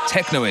Mike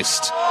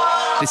Technoist.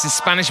 This is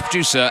Spanish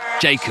producer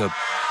Jacob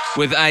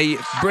with a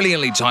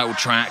brilliantly titled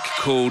track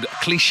called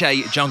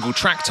Cliché Jungle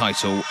Track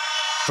Title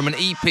from an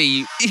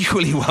EP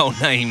equally well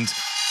named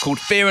called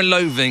Fear and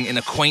Loathing in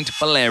a Quaint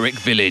Balearic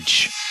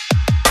Village.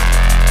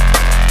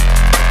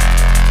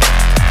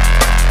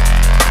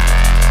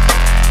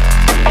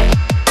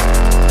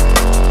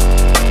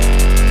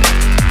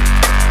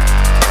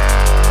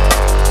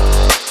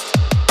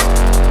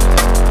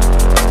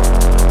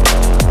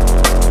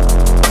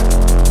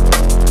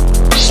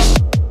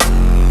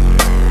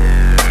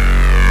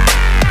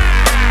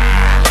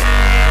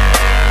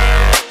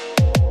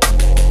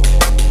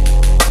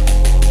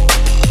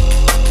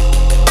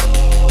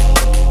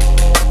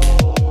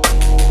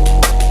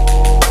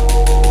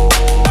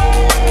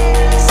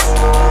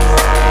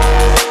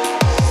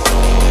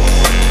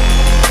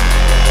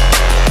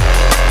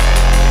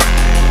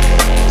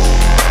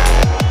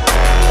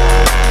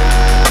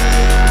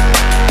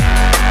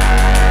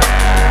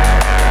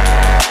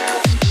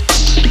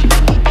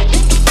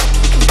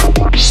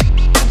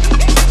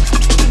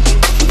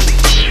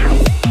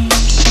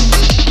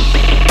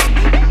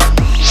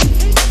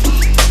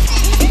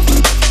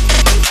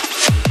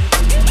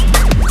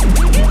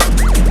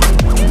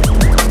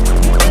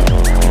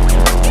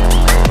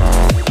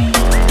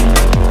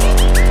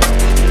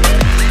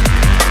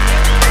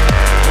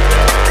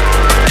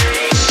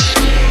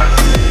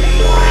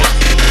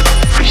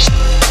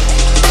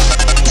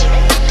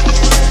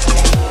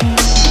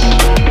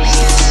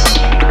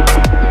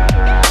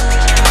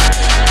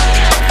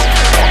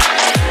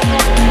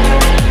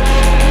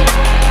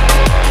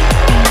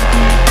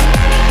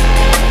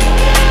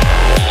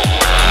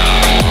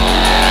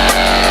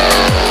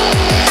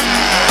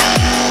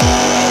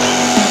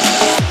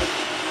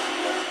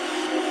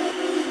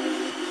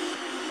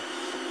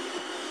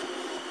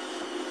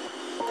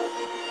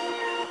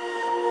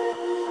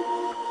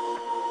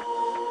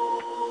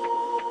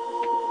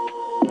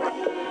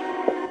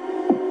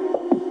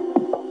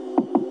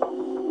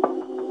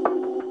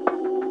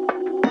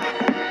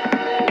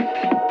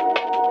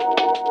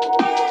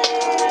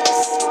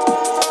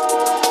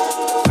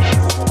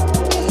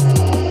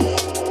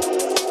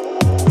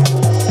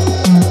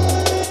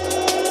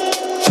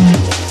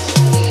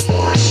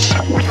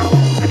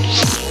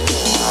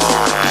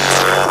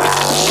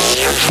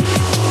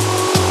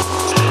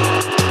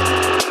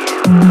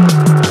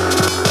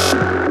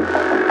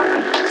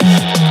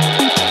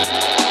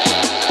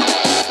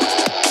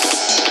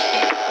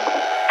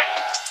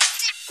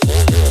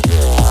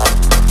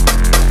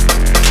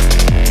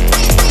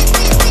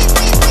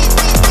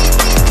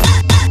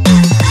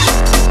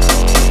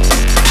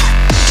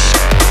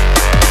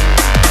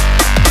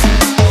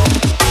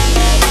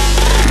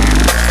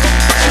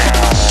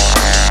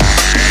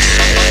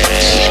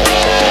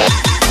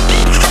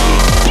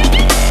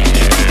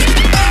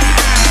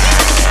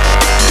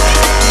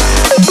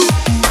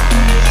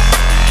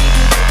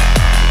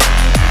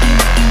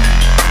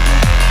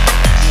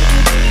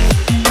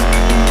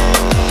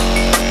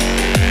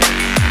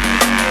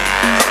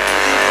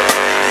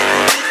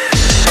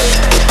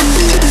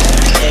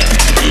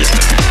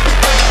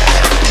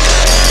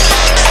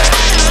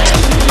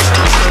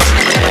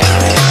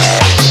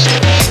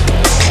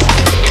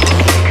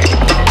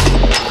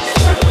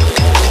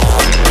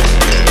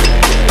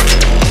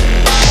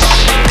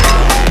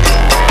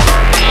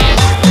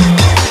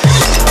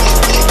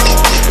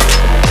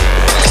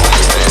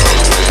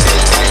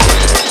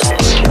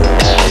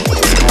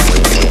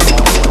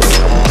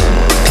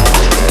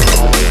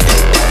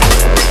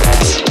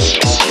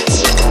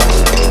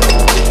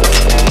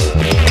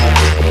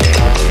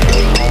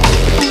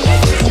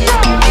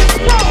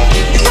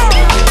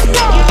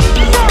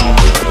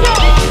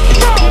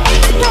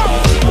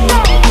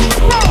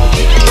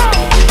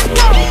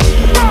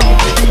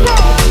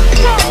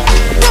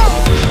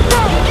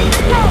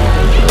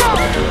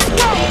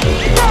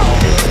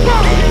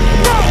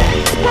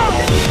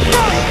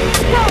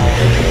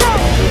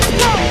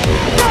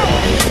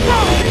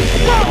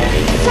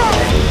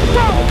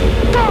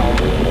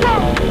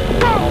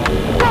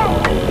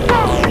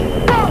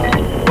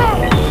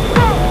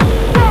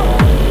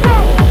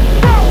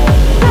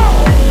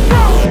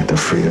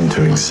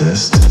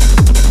 exist.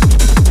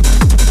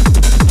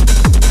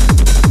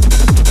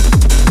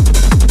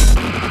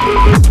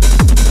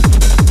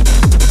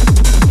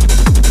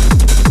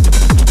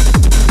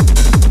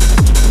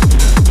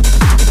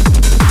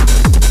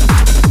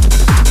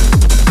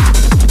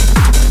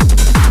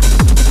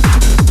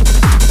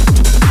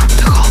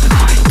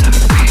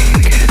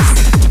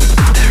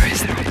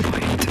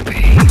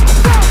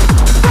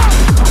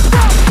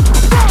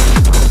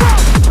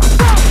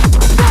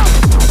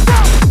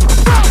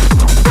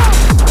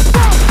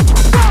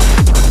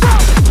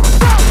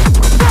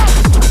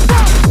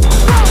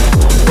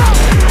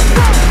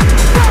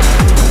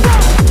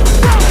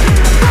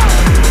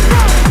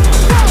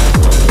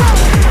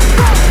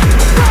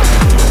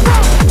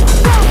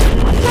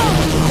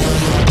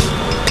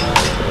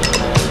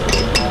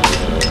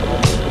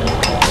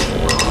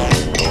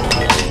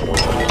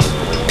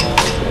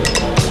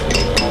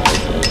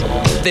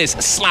 This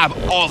slab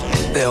of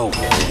filth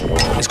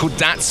is called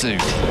Datsu.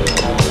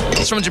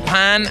 It's from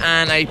Japan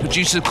and a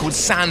producer called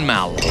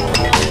Sanmal.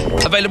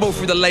 Available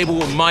through the label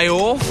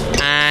Mayorf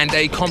and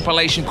a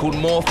compilation called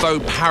Morpho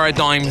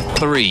Paradigm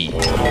 3.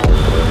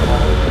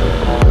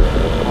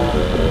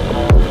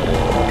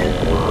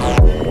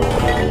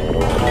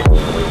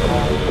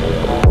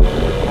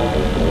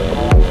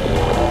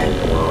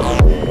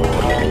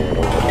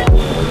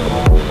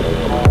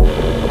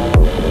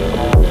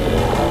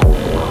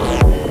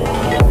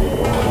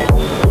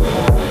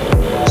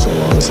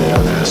 They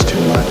don't ask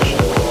too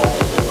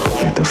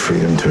much. Get the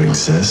freedom to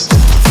exist.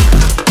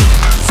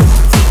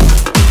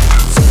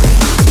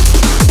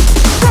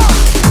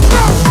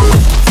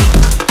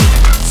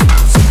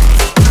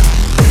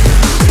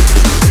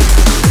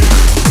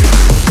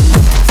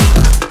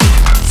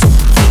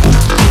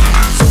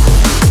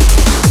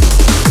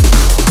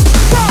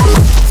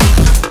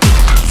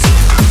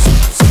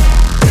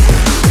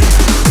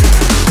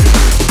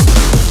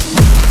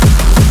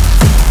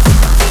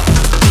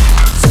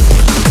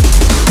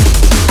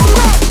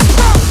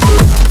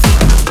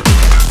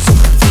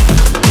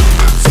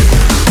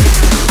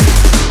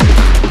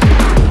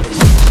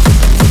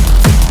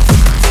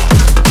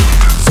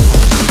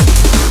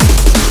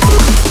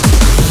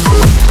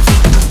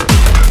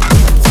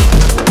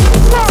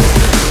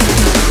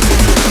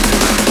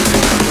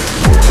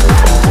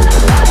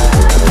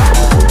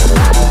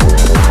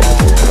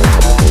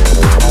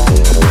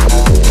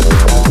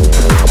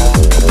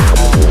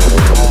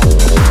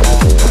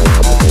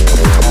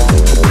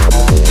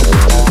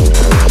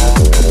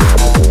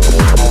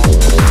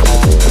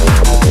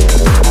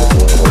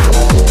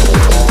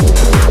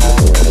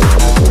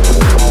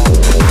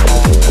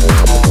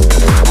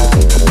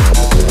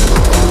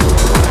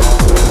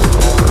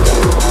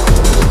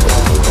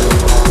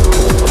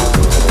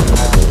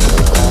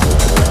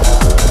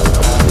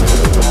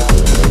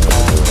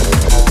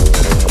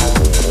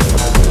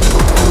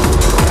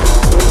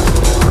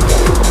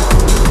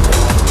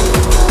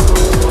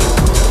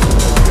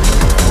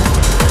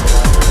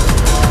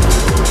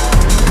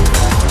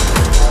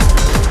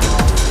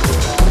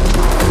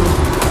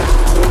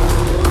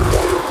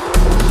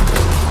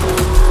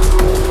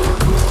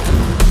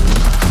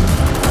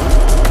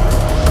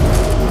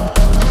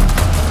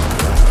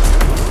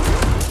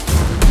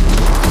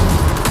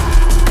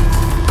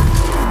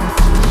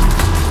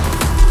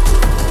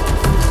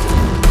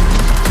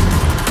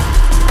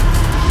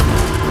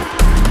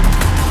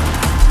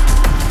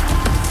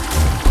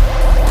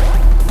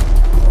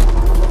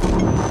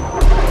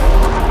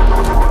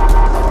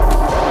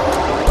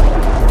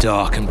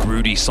 Dark and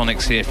broody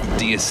sonics here from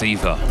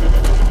Diasiva,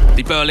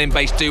 the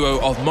Berlin-based duo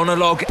of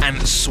Monologue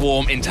and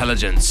Swarm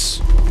Intelligence.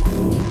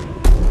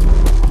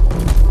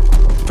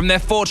 From their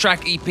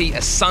 4-track EP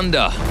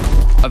Asunder,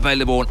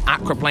 available on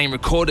Aquaplane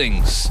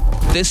Recordings,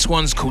 this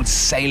one's called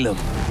Salem.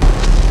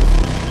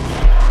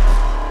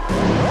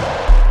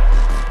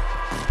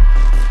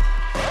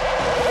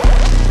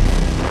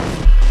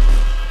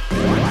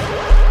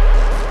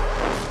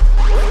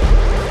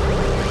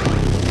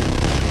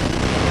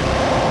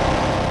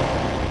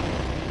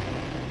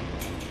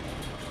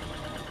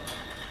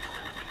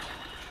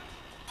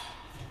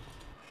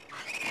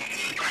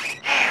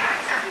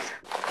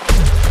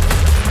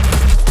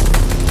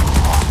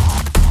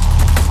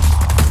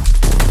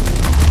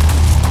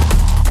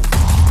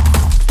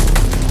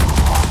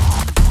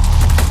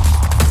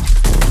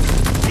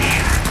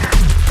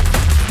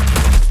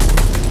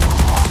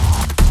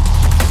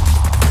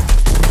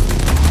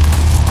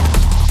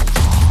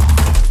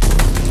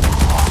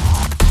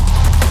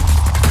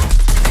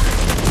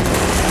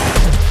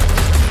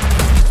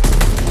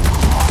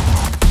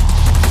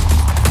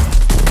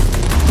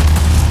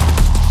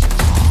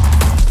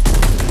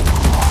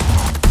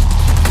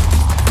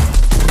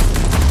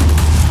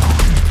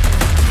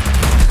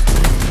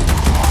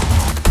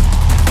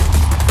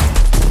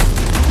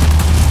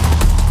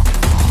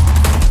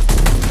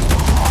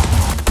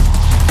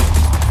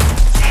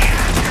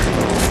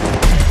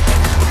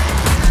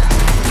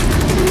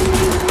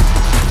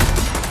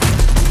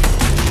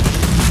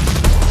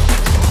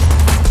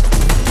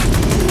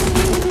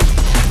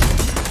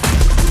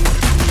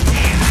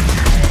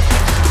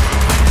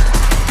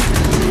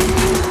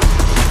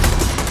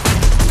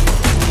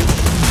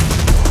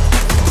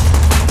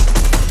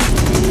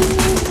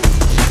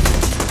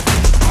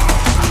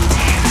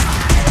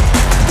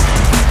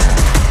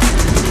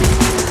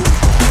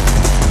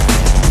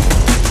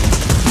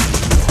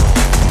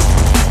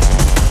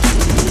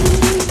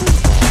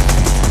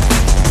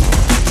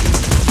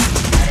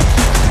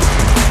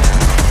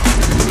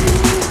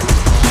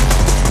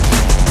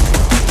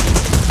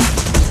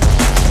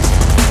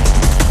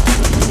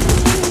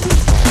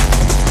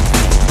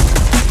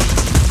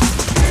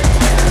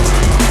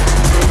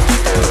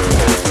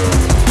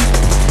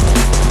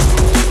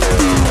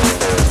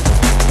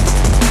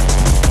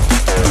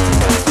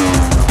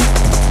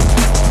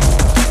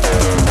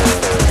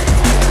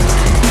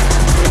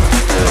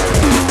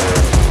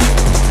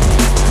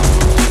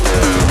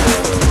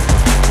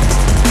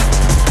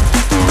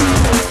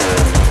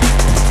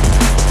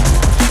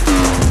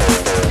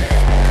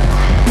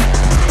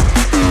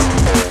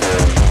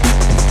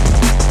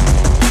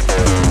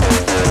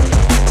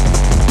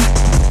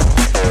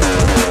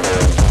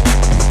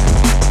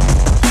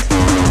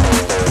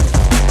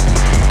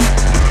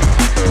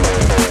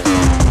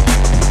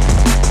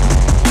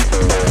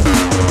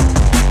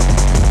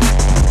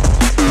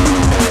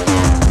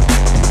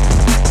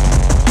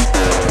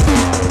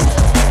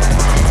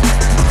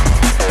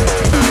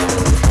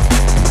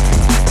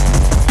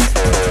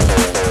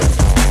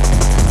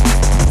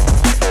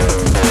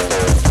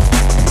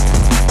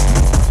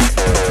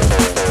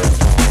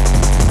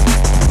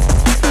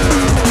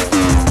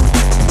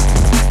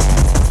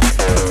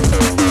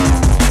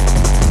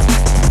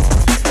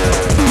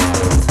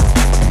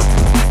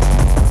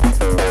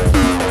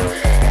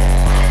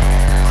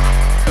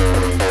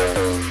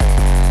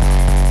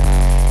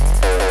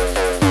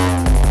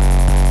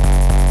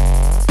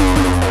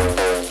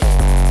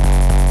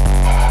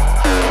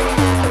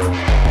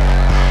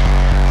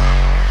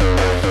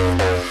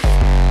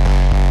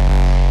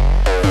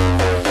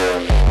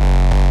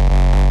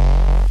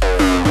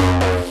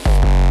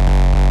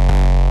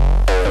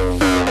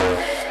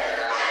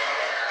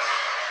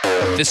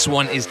 This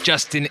one is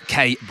Justin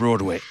K.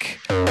 Broadwick,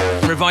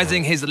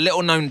 revising his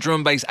little-known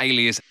drum bass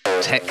alias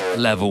Tech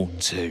Level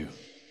 2.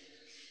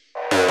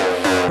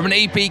 From an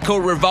EP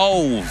called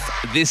Revolve,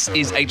 this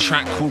is a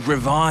track called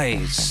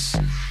Revise.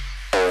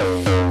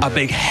 A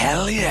big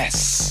hell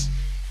yes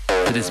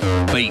to this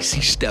bassy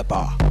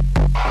stepper.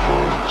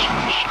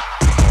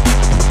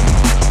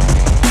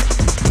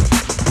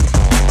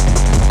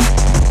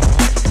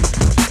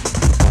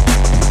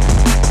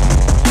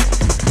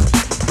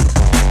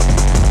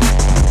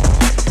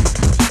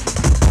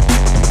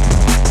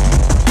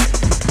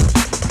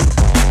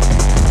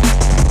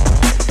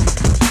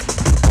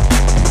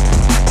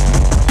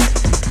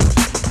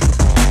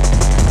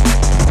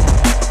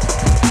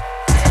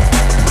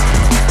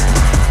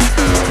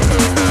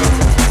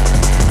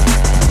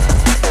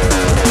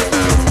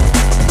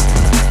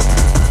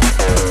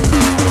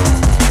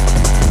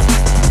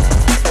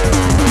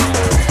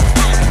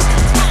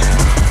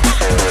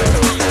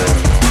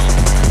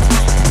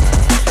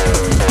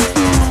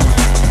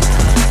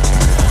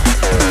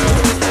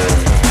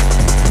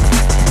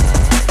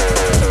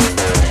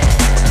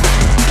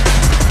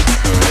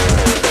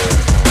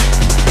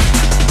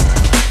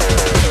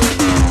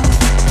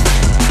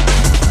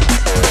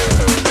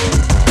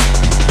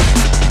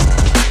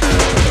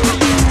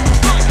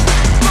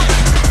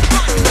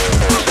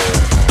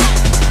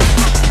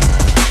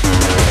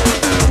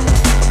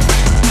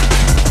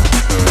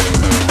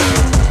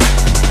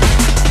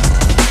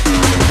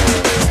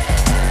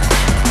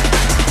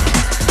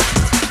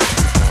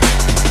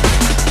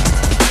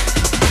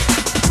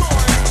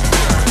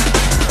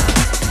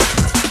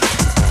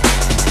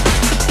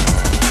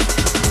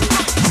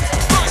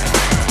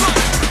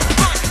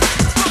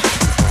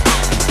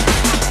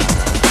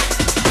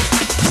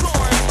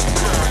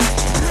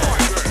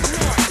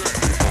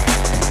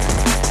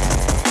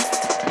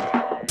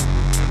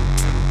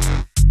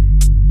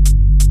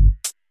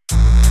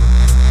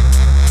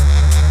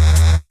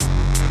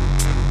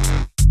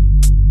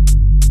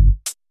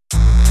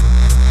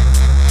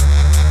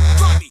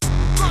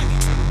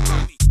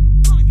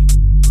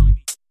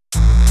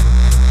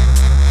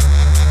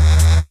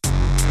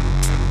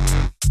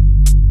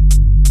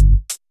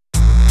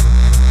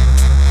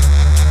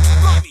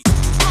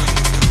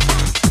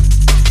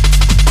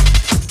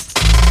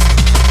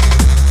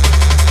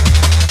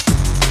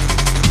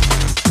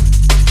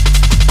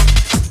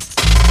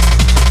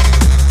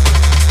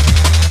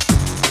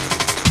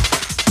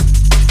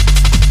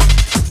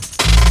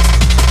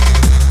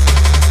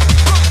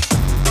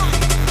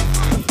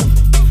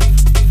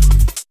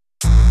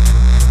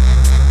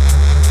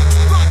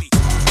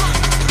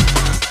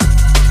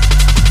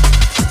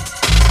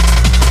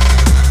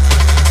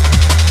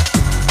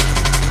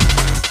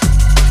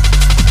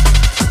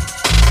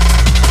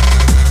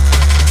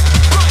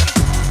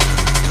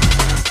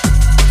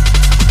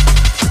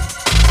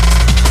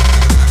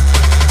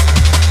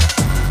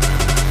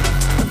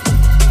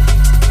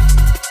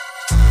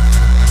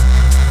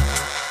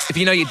 If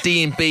you know your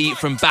D&B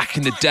from back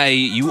in the day,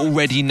 you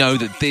already know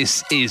that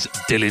this is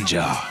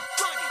Dillinger.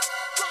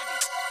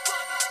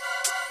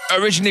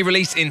 Originally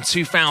released in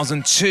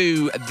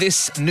 2002,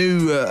 this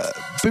new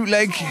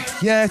bootleg,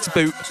 yeah, it's a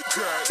boot.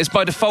 It's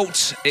by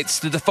default, it's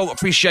the Default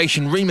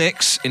Appreciation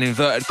remix, in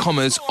inverted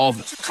commas,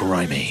 of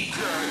Grimy.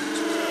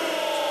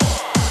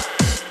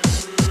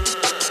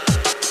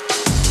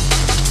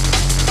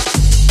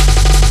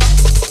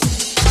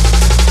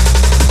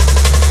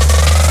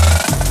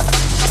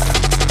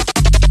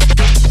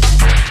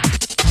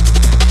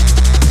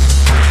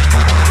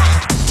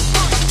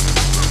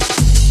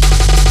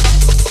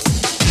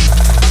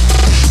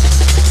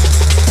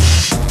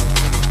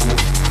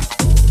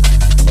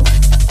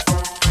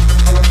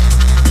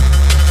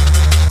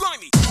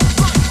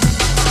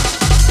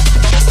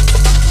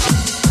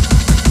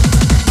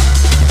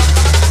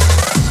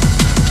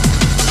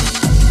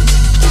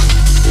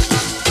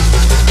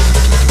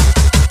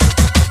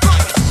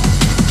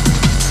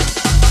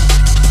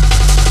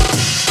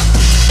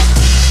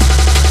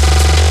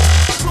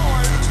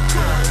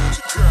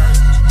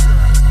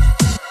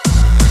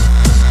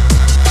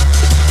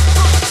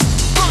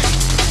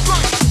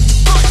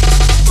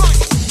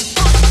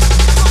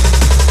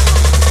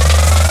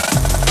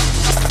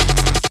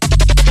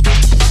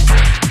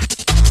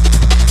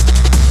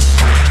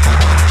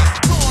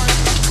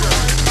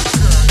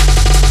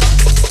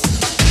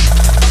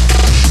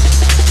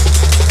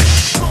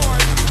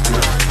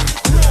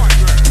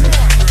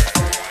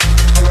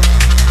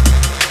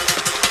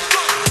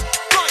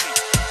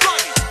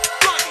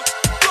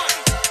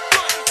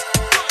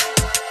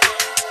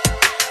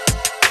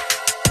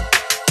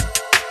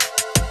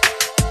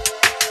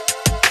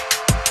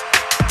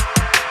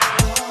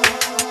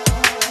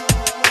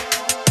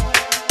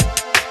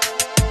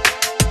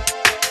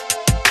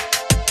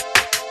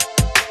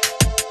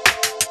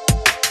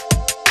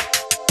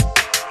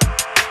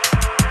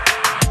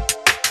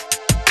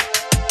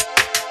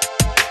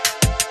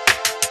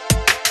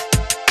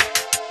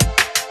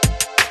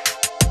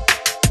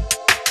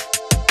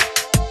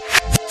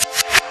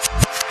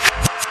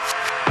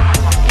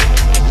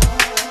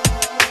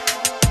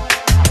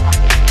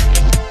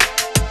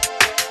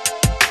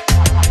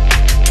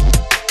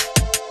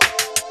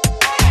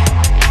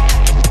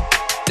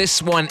 This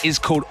one is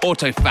called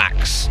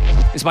Autofax.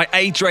 It's by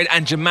A-Dread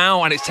and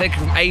Jamal, and it's taken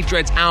from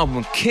A-Dread's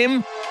album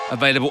Kim,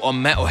 available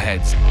on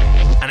Metalheads.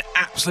 And it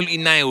absolutely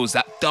nails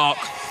that dark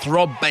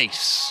throb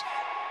bass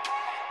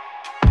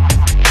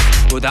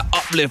with that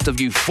uplift of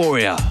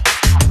euphoria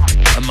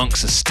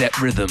amongst a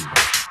step rhythm.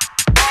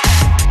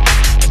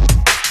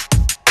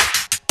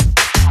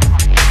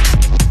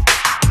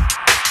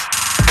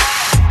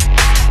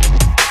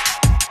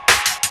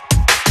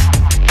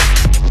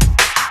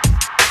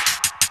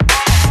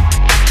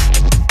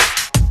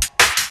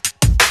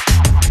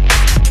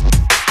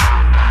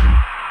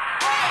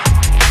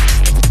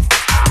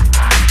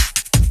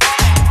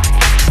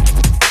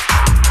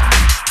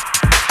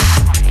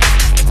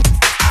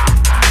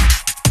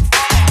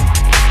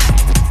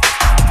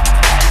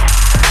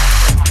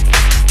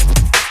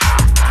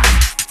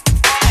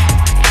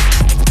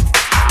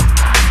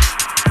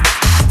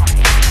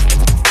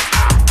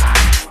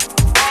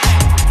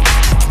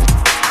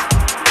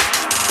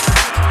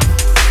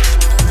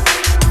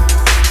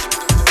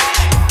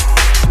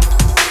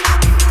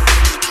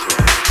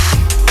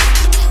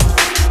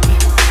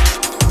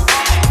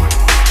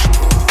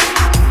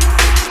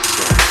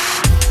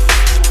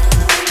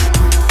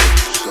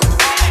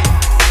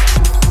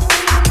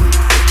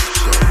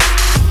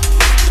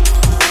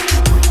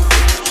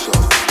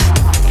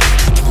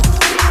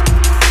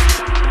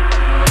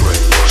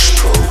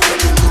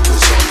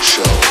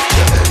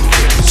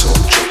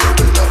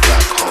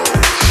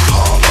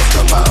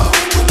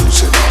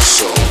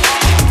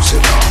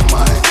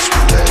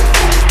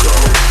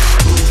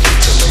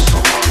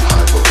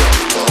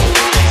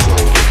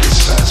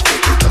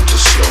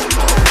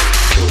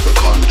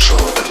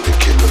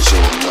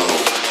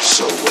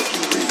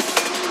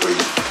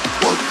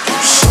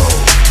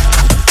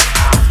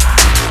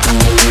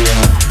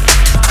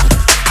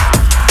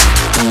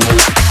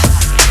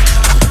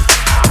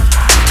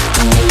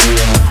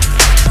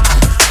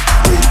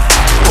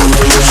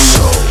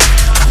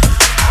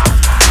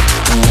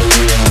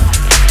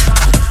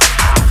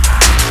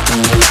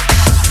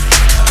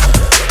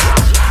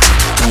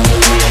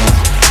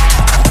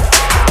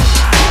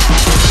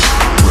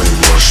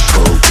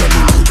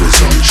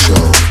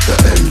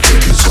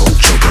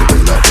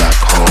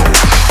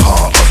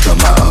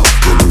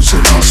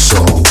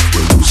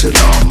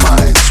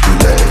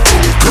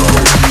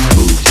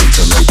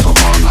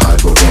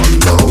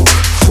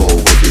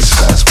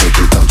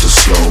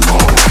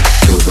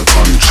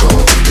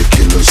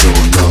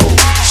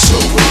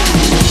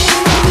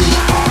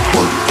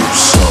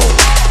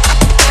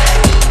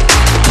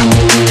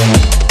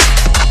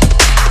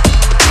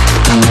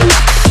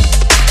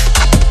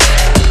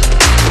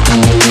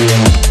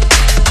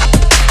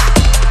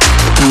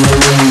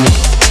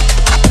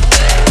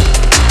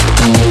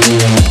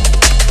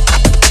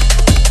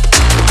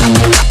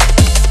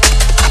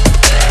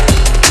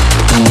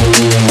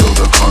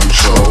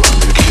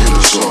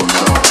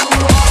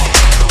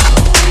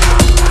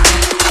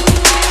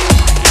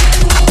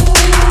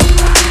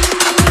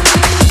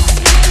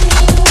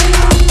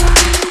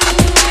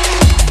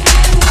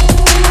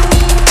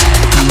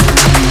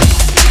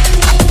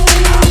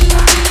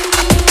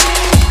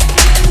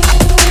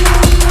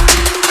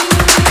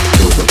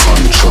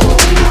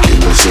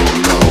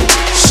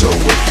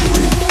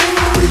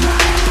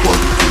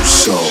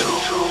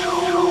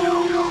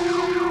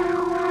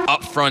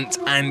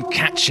 And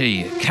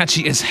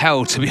catchy as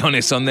hell, to be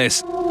honest, on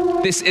this.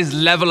 This is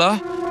Leveler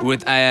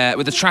with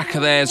a track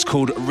of theirs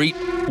called Reap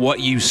What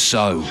You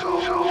Sow,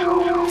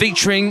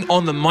 featuring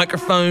on the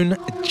microphone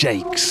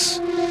Jakes.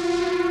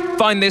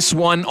 Find this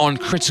one on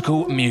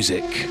Critical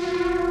Music.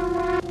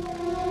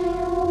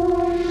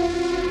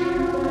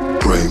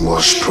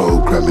 Brainwash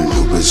programming,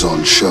 who is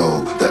on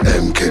show? The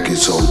MK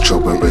is ultra,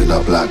 we're in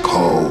a black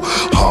hole.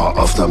 Heart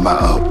of the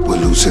matter, we're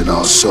losing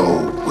our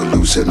soul. We're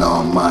losing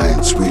our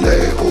minds, we let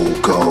it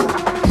all go.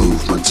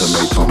 Movement to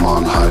make from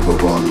on high,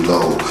 we're on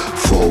low.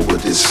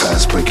 Forward is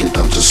fast, break it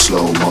down to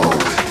slow-mo.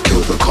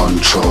 Kill the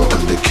control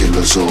and the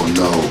killers all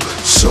know.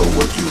 So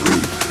what you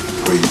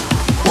reap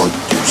what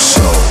you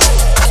sow.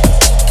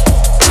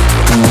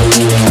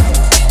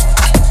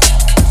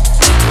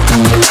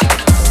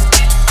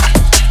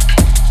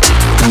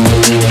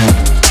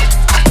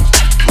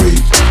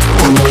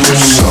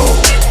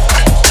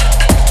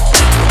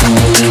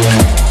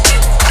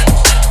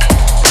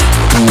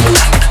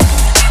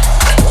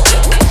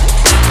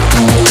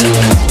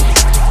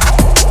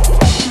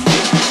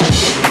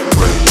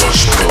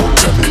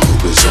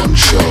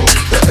 Show.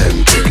 The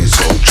MK is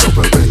ultra,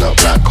 we're in a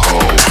black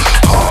hole.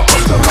 Heart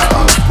of the matter.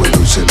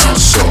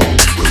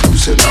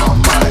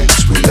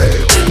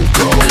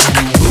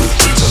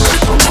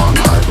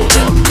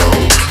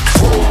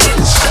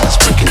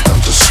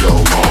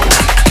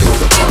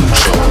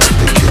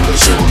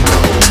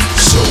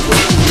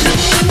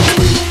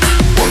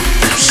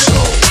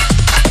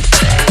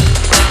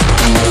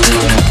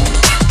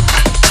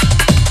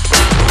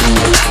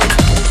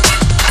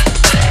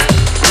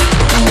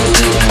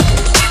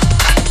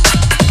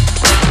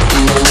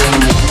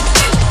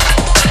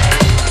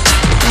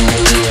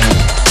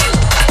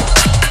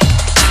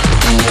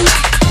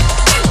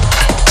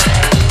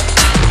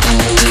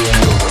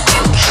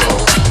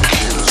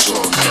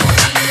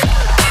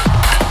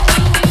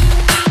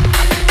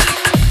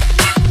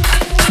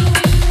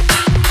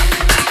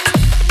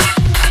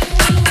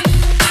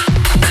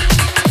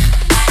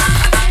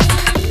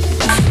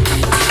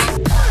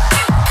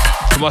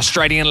 from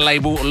Australian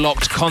label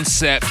Locked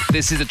Concept.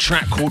 This is a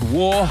track called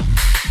War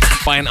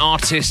by an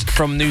artist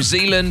from New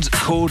Zealand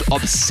called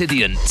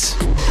Obsidian.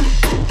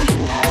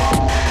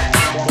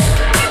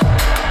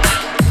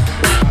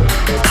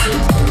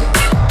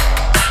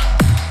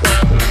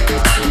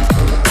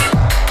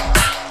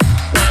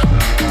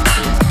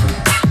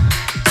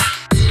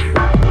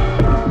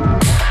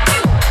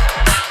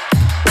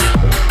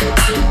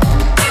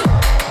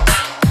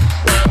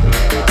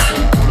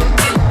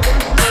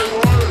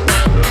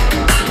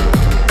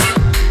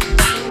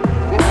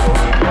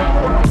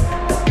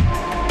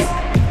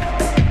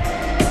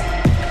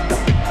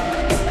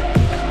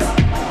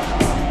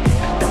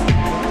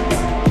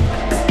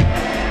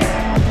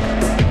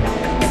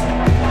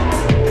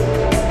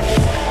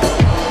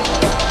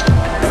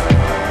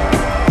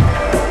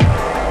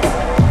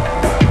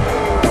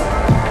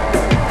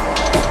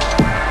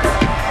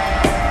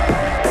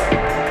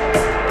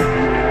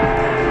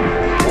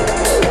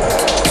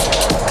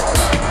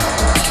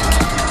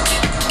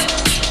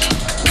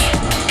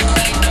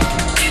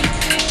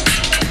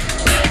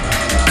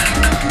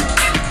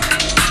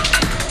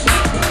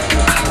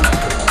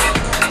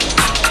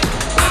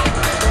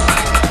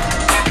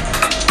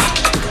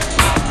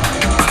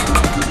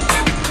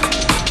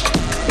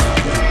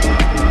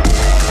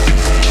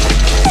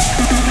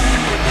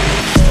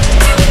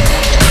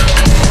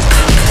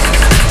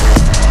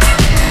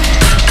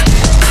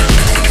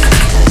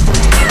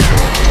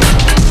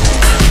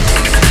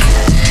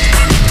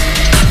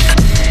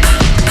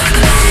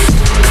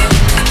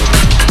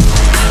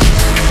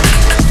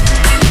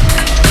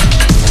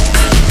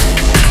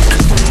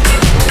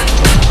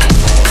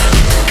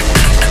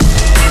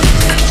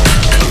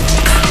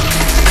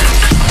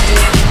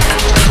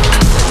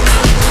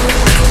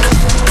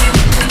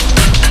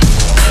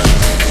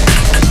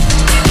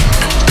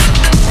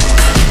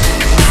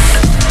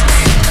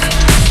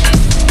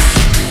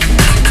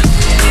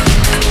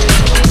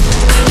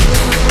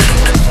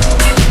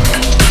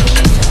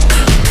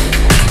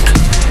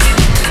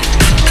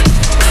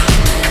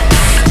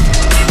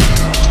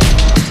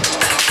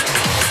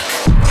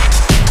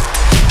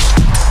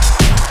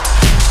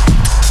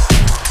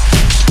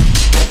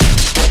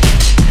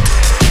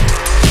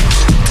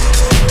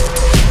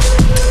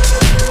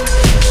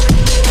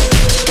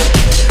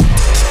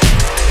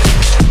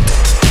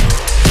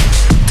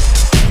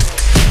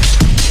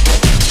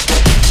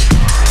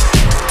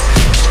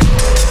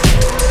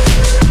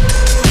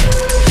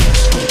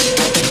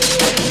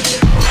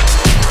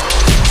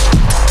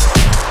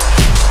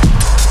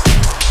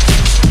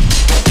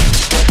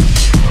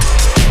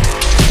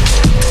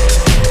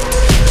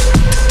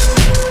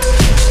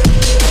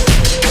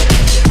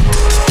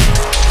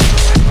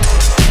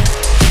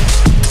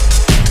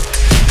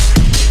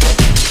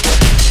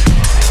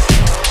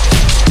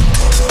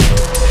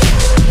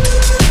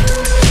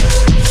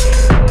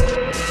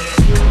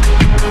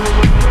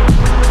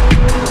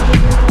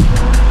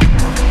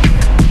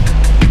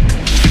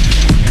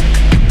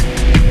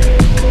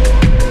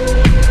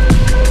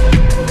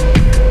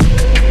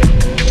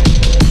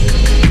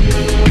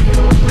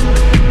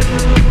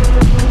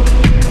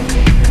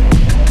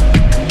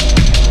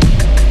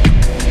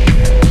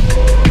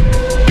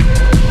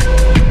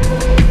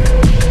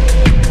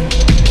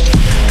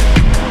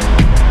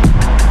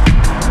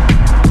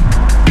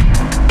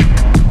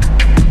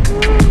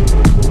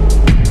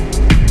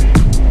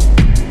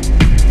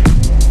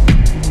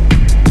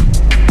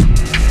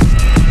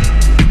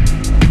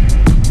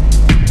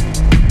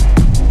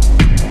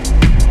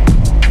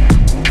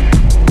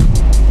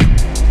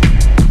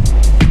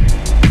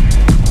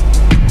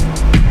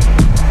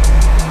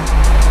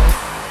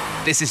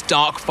 This is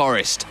Dark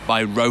Forest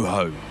by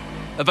Roho,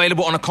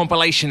 available on a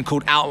compilation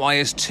called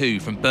Outliers 2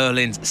 from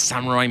Berlin's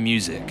Samurai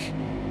Music.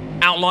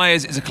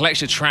 Outliers is a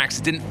collection of tracks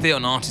that didn't fit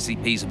on artist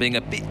EPs for being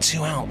a bit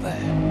too out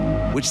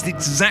there, which is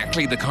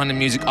exactly the kind of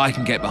music I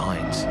can get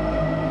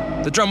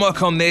behind. The drum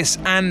work on this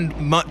and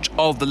much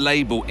of the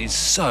label is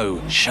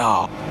so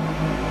sharp.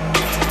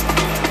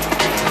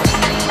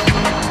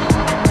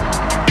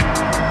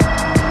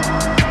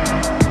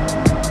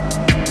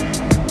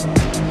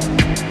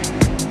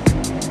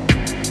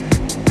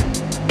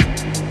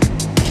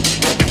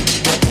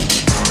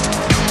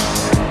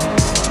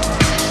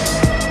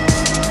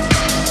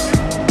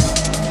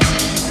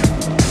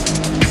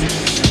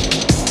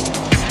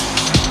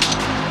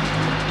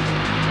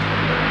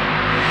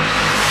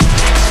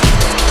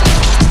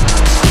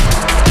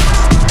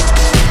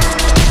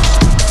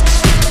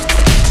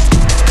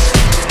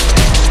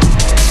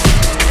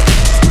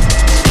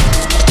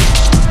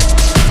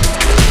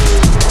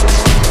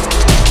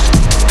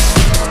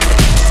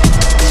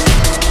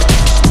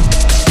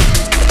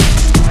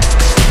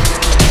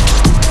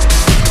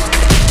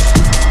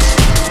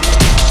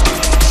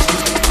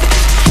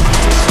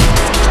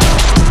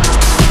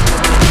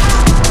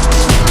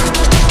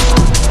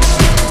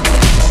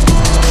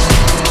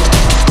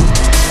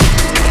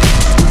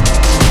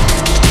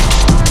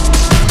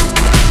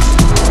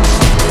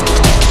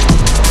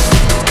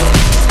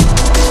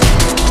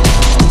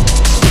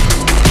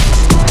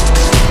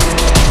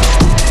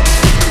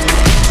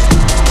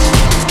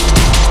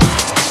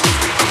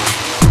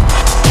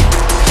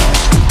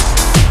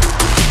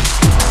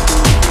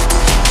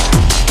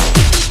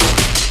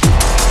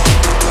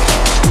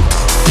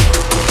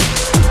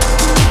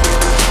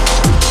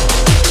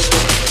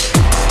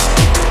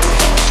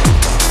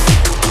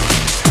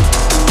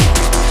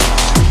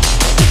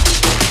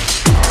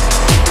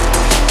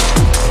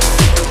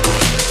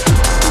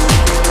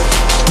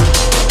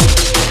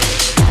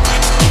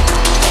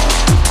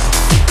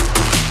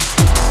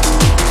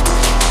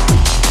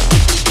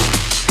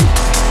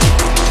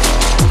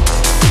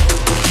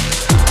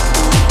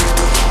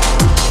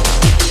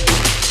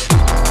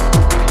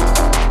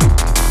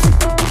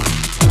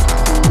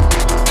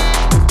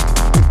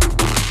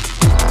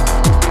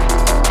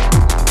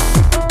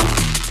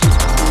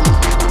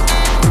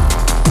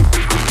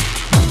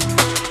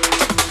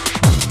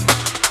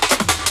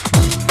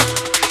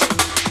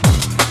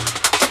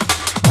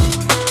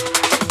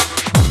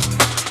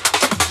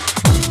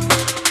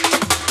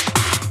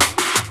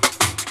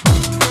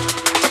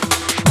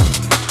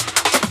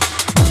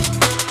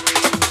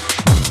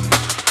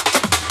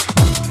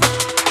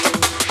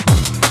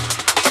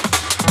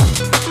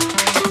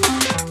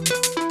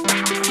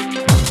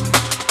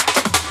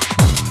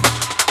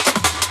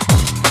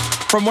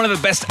 from one of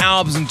the best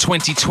albums in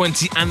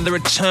 2020 and the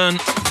return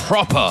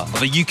proper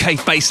of a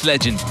UK-based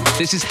legend.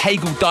 This is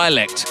Hegel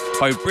Dialect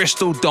by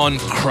Bristol Don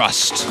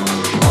Crust.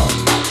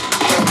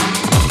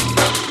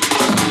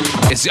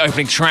 It's the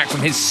opening track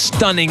from his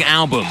stunning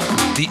album,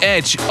 The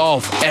Edge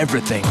of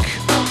Everything.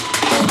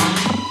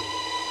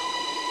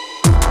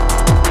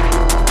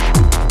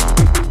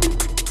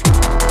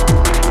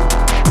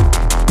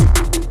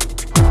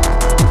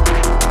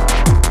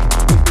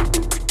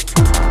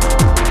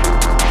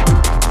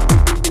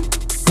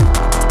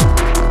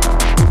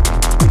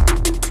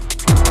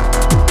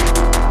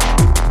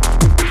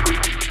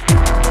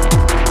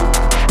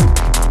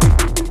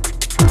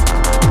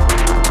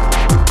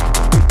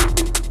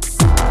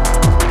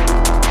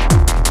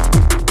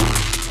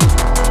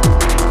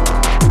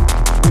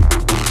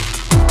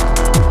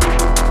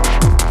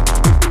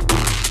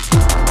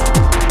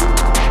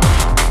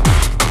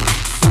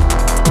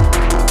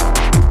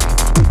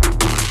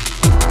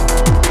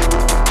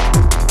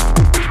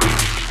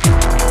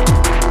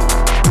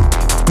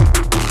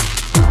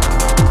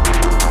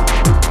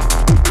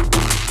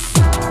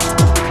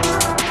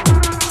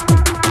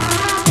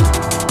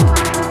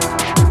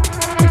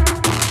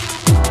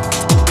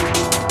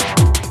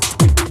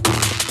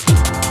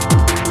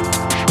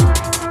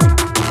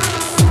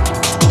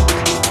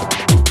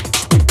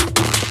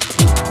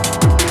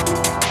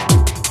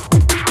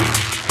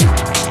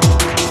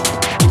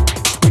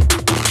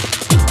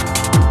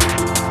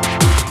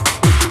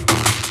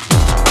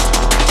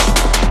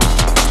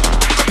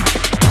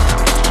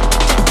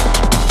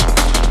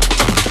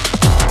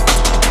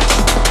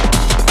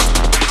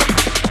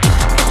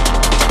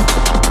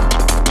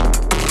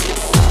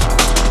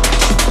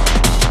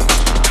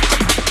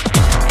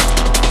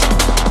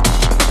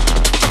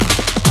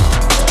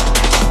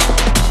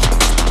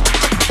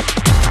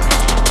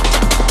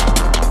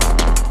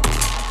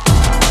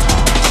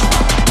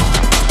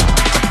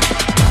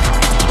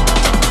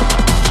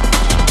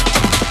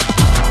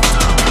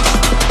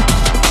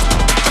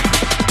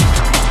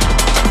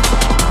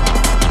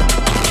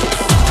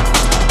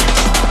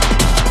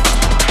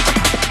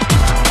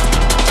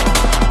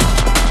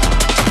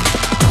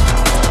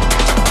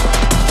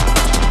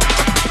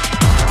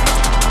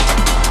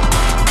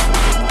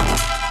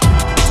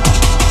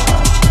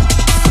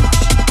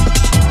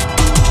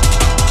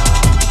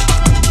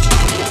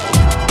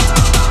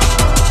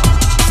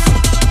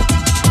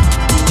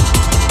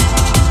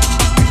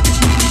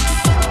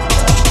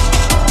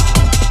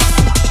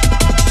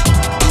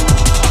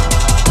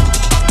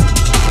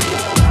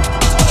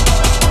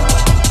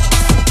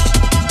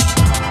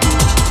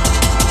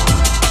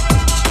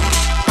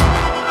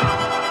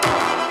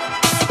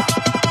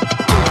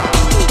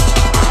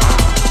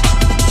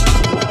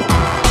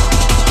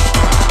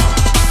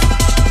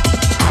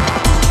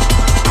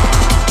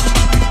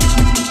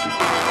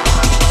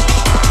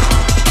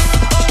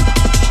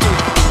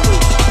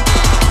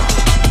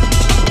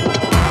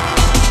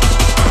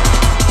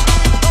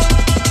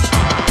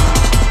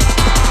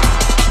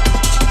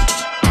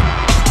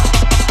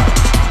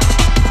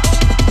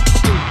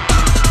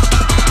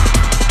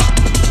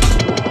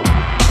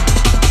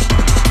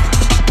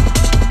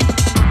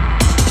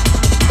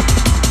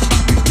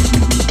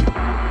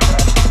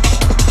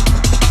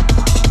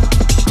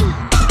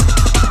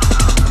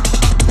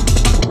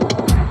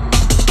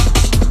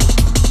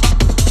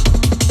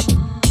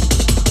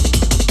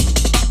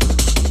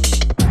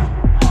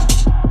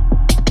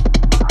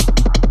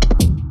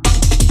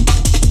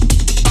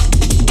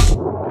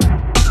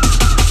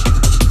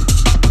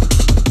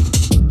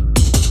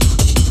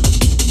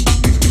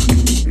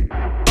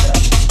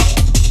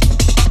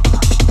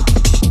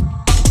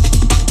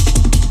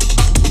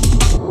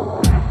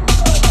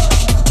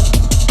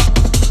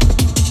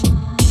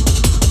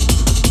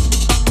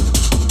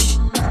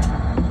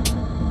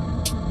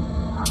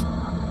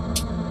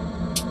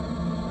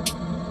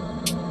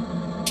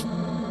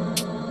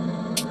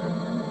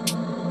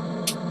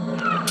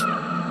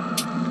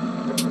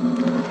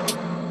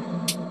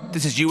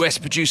 This is US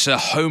producer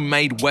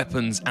Homemade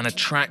Weapons and a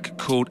track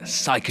called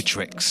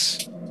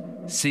Cicatrix.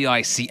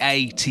 Cicatrix.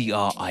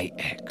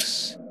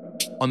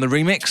 On the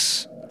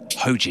remix,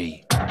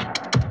 Hoji.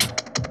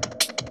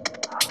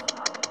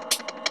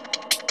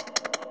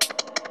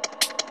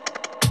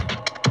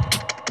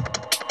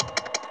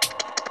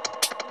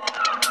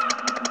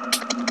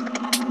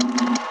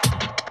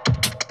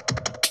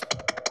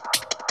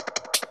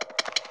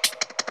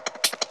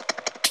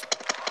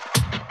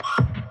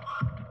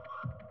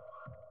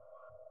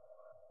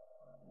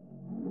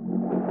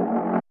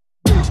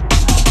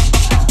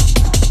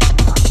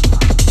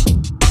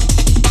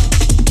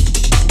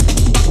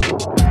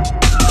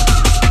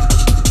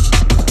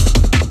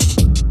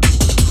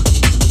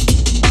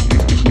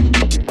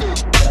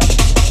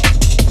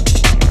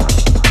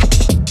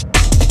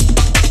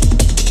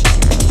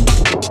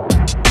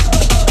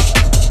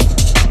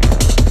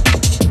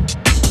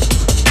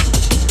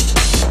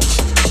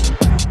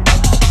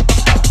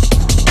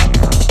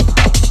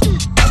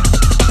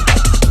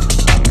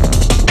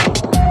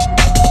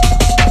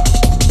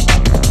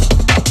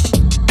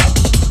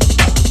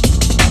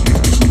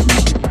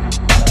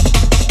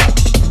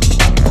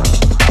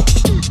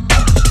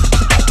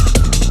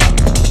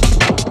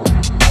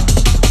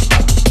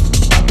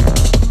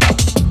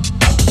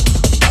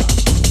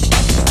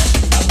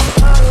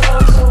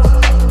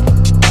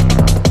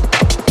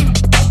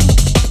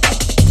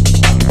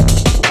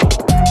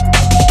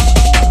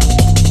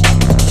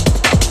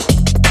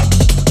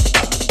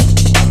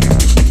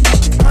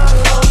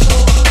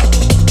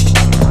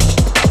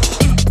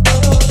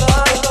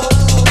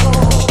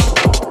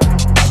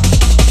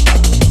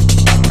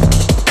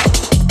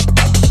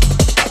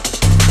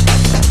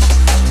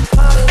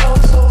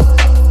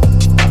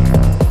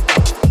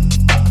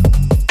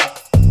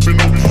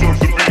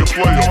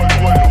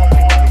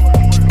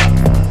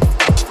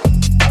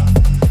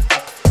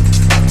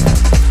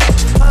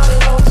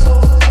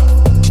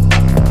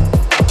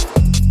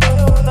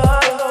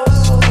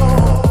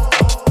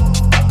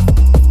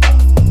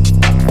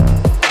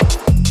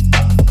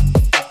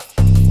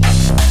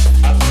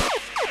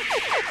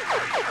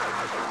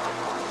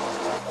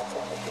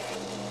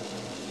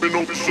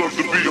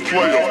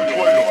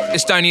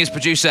 Estonia's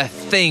producer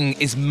Thing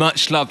is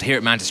much loved here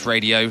at Mantis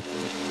Radio.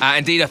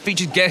 Indeed, a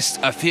featured guest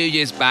a few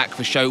years back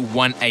for show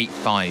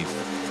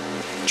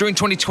 185. During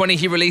 2020,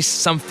 he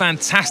released some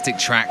fantastic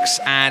tracks,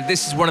 and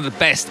this is one of the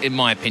best in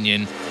my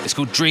opinion. It's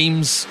called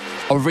Dreams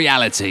of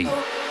Reality.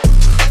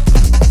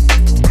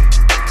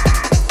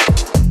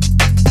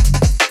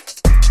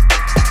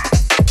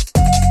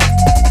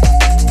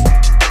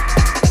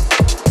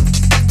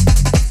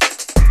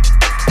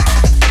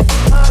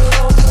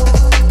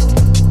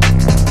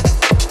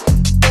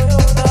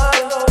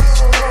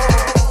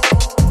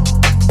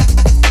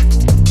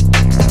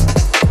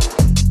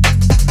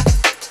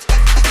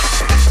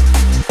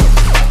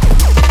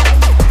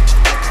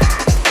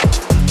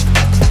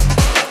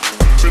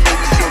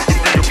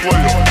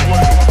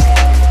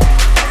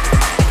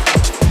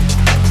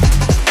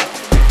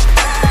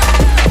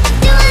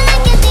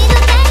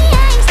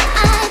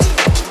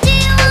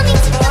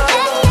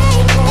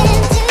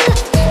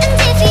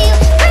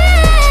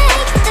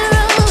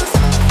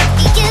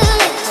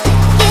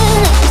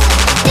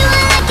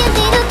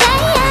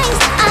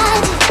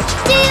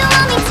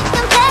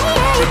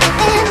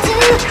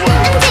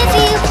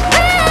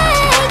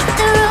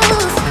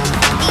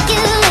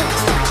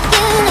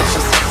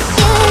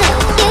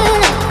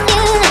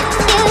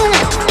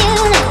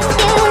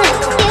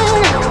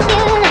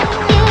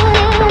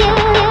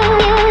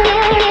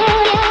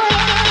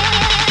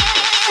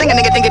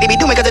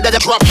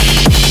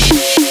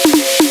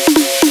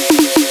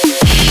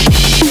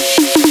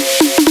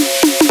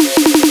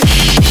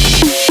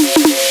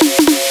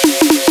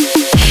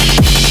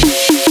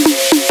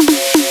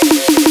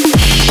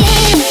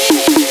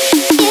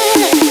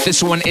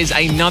 This one is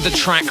another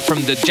track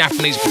from the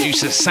Japanese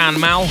producer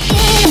Sanmao.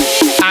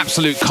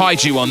 Absolute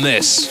kaiju on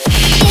this.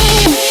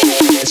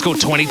 It's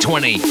called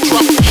 2020.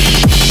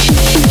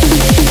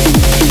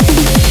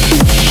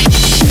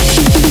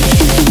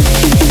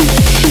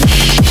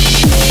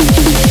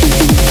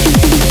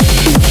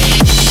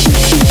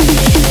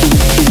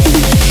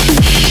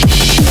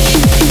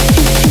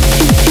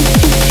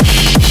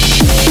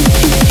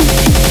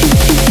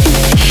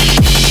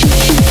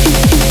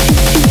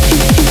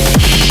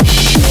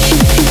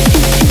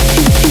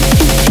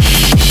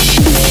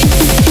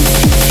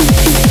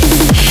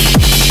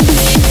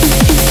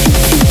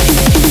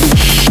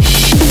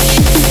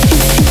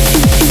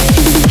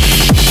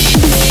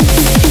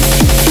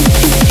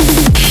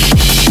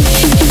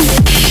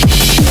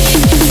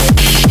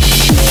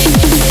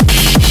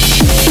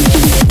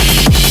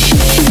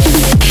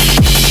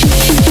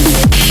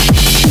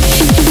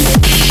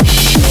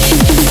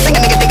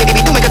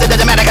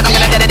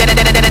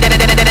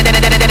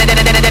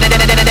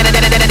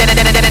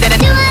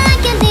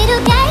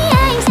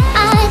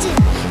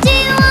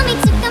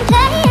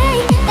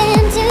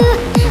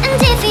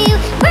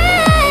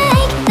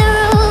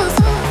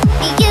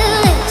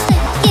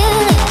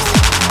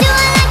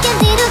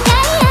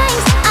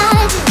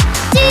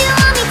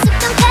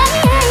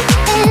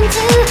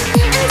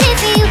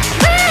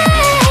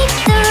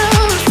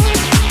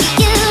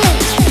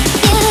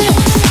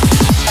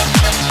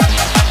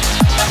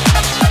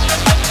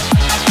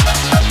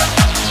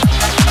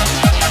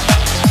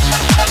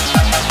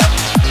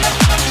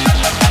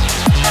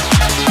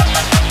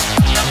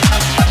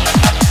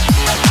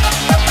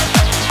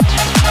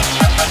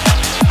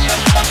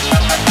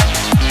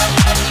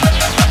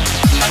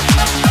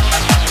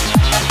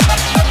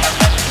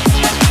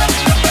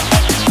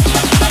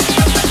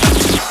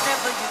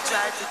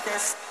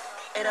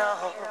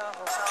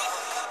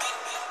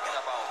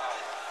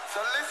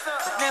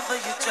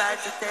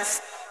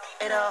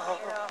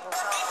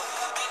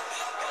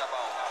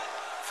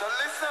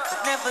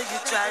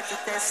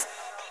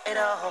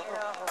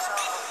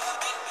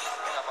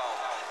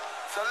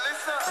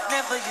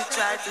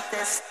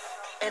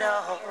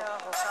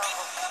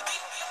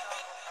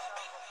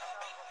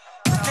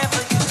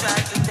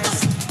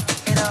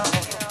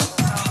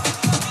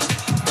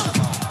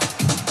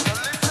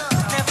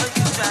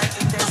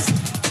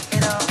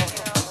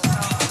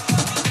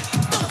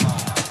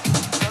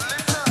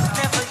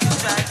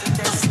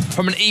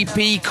 From an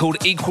EP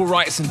called Equal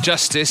Rights and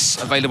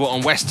Justice, available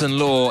on Western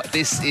Law,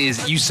 this is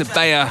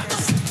Yusabea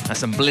and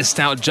some blissed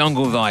out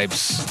jungle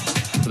vibes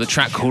for the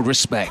track called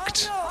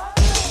Respect.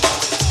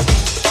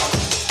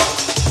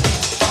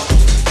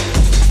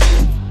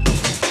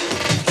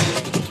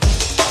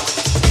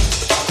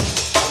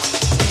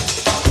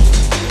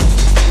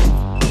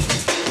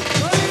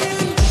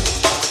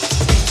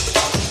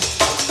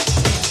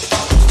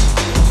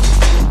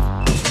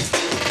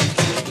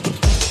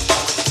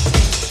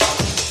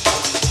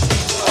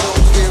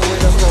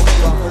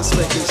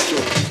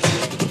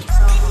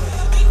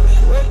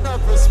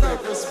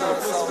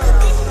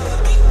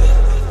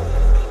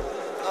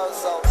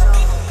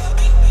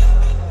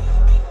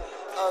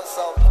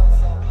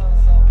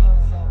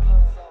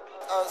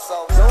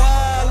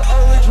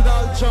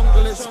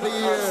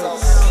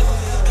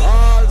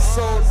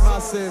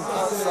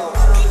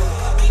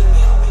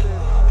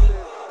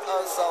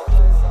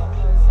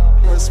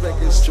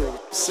 Respect is true.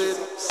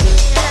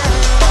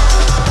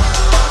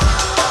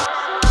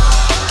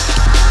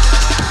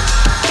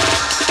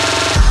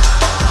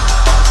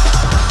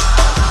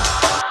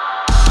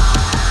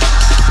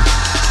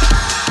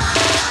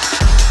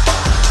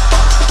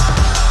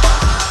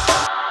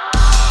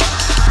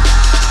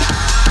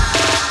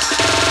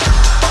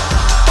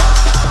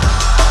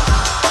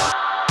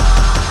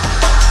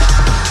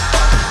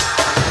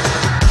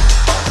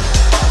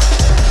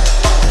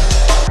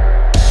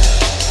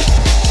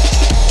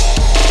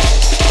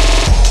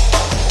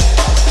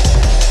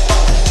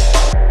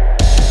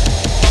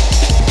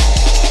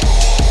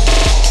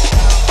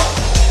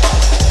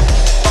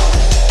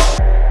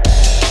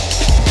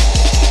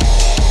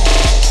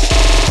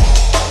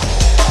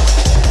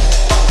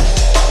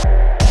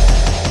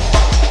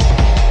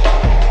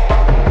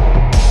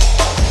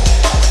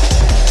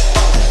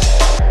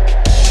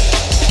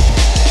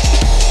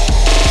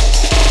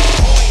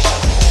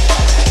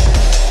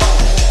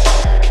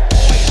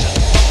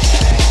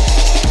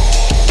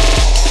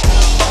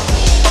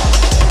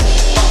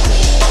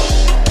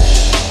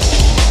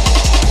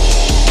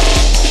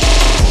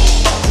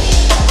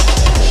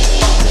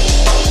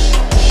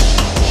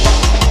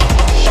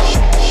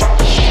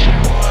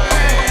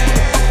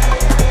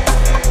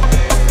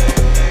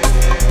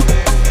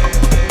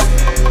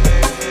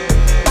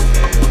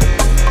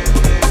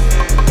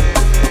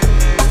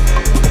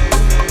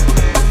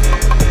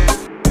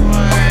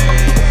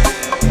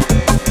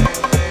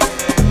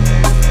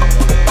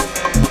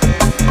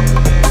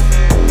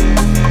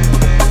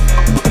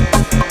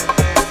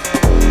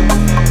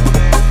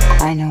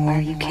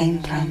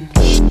 from.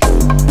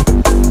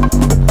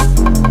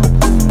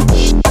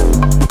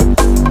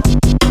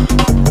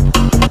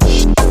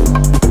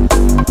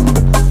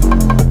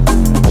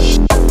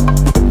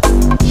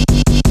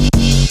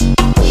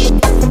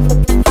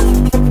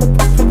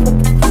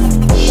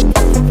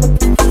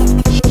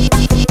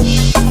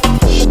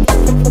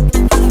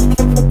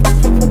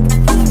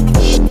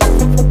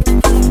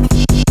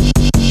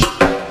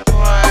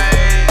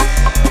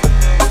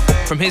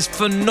 His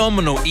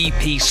phenomenal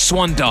EP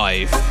Swan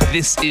Dive,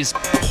 this is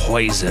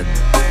Poison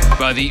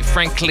by the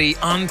frankly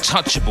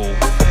untouchable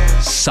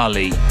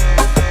Sully.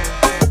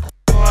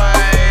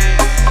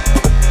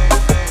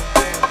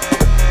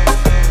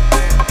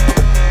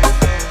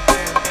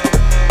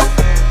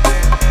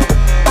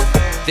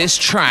 This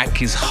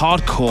track is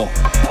hardcore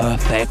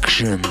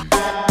perfection.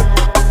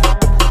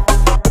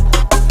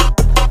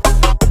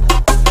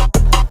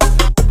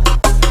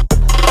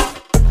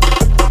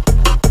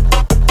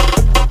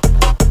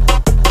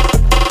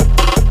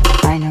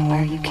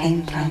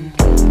 Came from.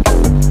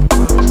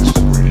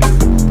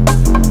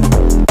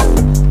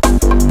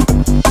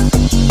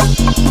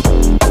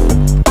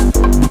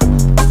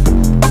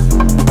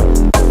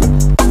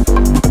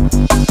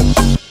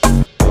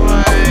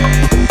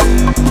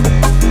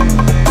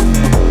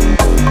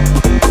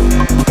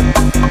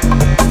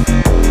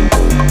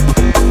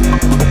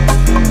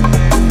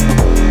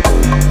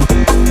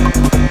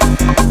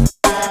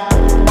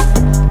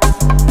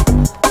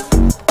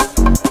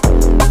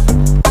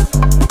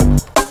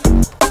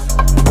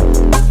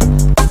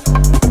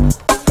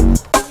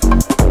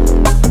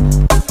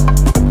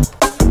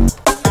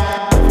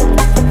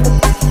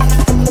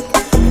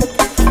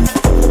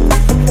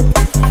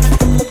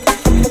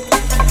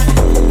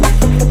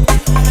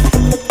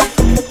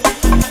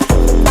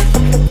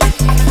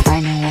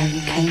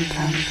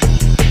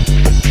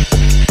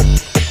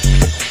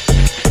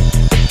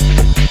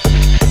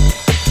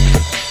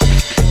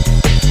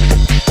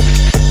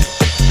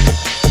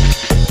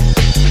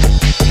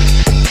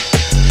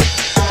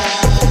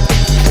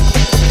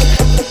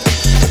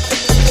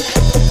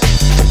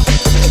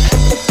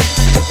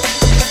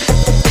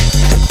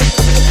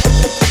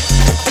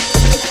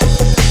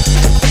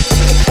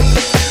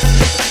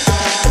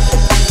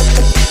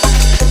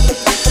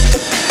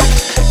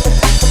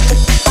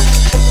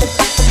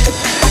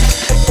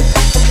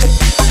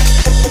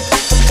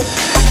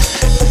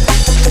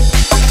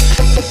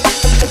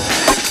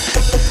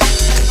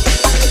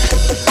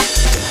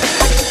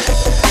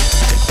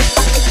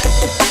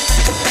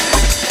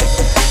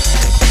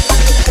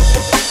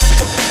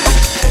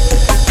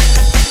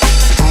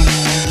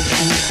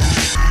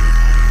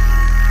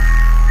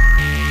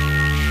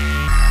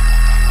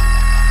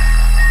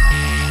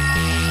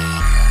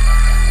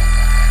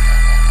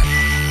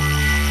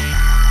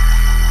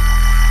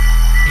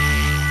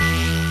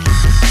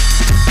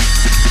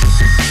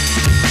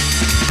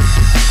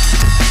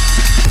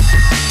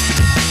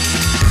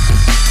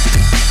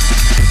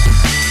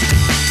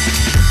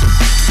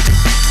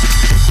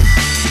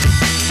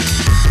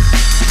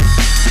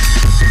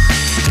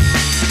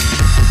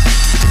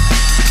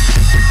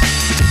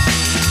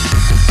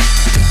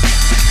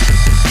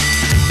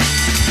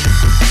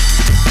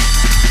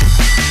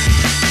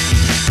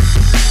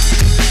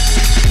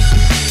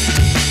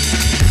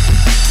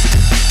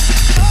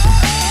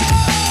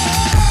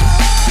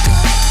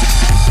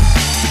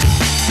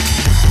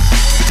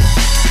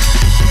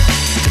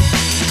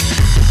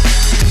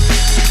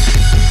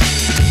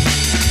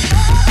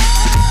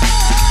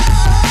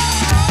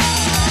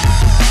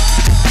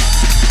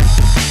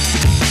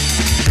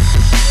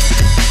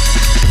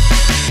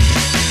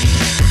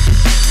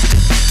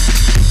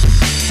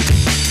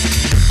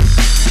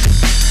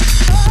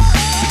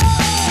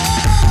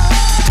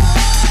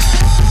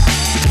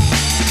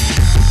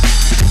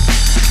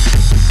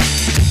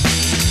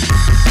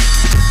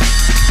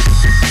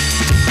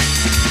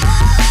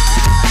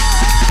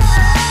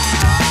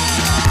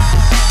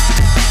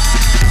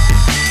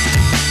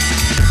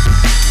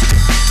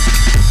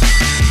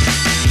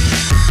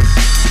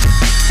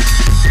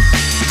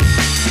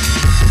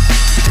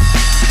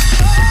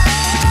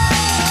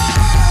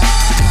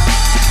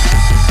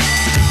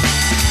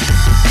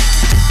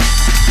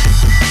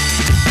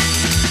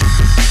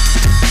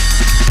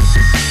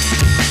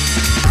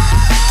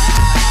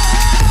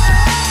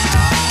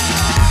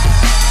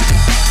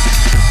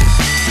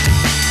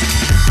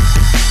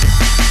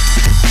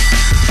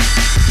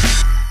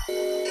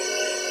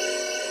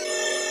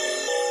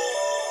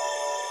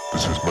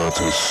 This is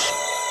Mantis.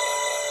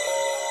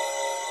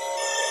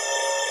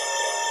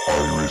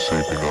 Are you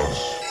receiving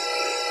us?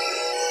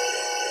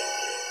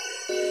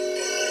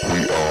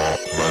 We are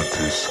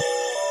Mantis.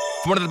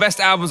 One of the best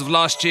albums of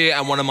last year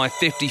and one of my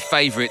 50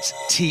 favourites,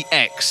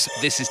 TX.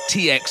 This is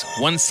TX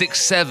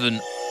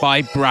 167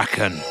 by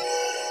Bracken.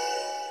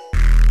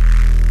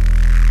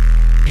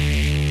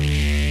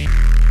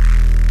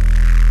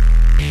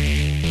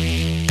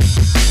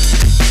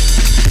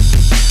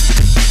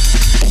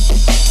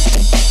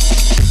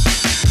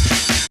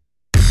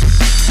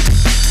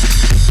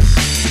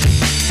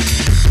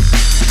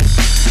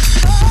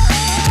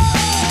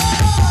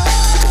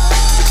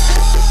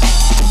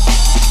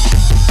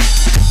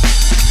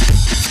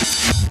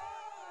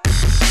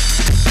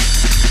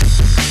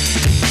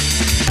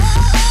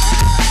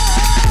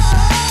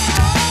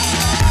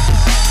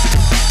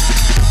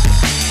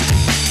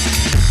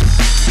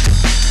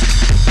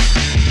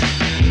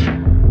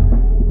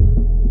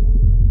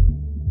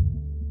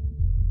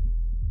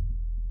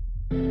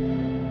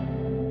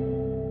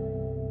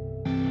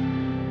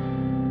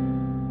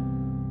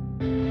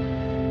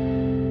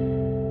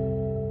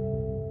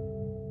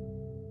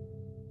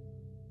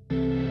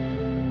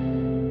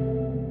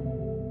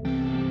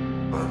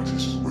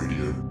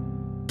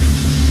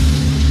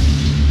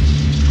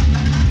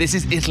 This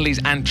is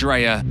Italy's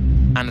Andrea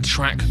and a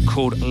track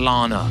called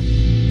Lana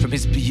from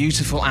his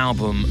beautiful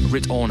album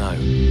Ritorno.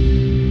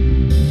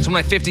 It's one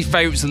of my 50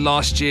 favourites of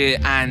last year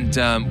and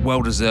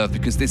well deserved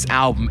because this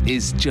album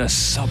is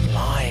just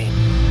sublime.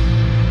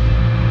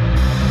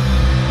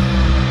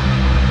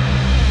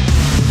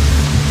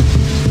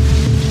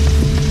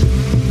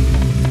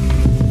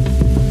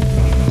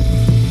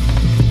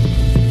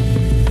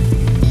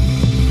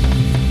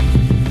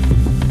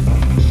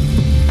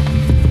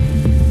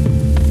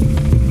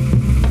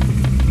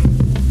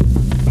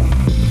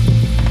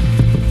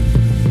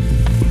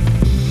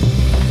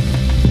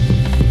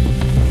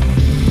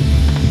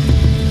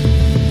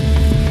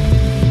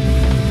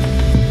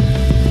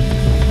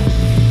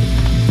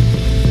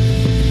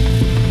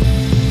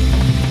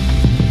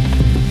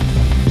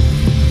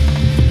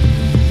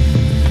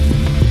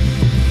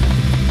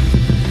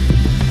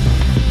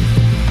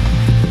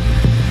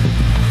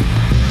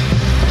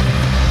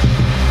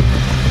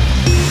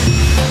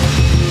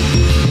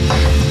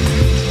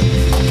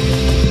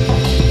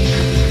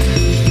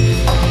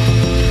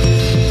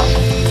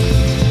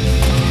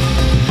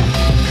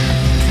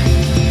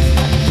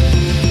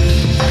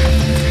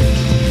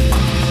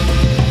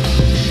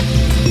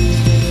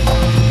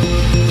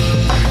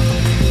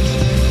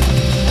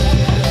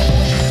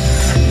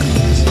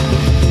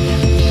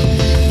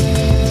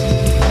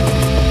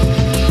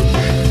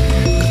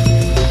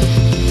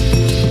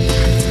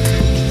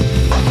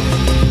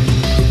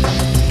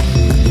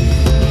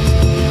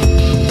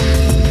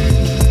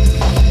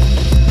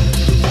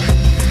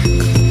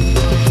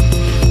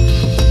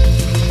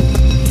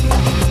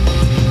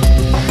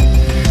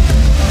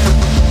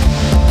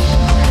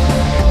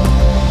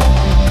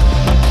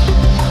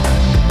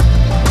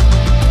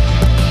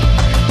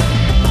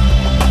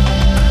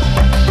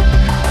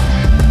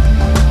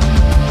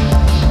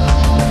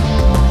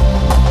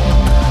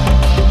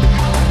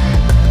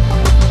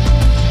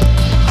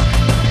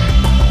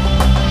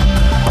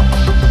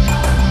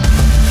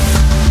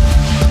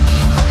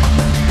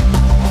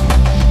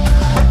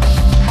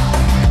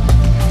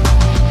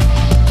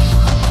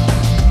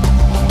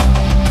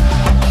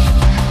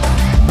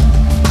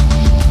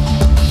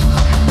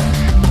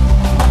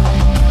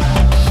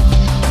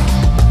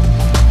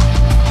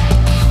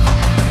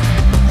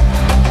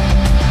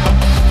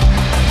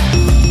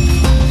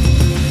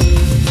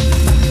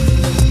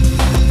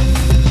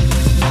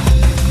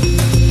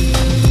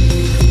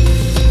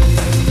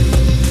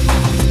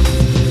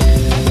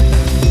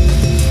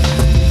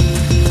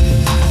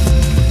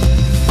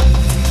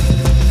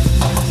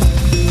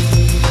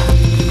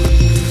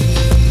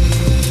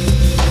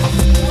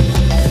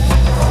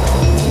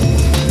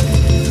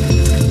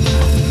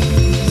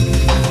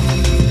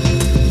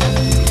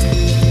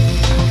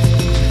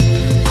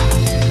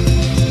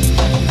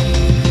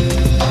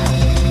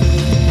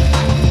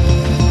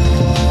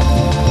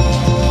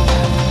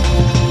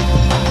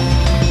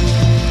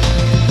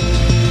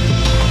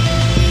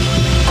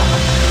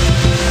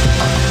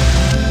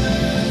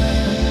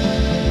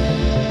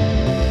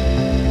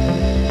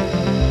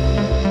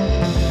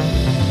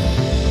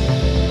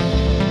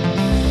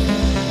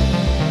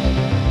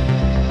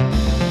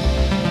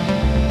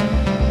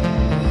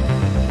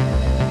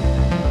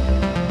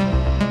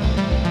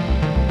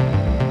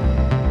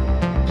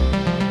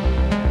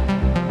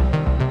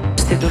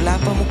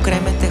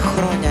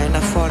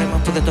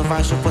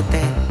 βάζω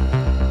ποτέ.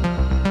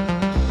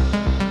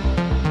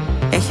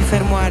 Έχει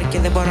φερμουάρ και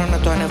δεν μπορώ να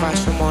το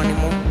ανεβάσω μόνη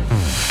μου.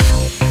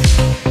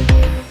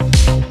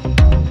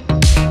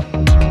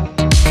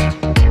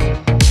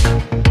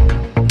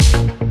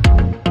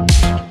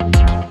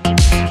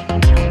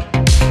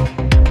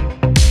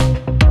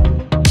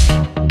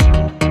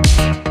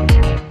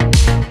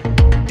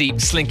 Deep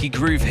slinky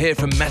groove here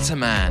from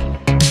Metaman.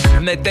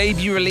 From their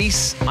debut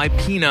release,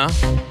 Ipina,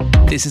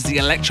 this is the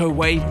electro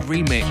wave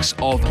remix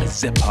of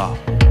Zipper.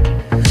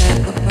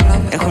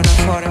 Έχω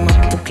ένα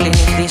φόρεμα που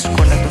κλείνει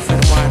δύσκολα το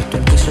φερμουάρ του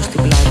πίσω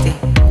στην πλάτη.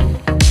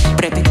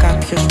 Πρέπει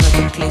κάποιος να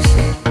το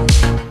κλείσει.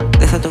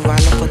 Δεν θα το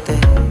βάλω ποτέ.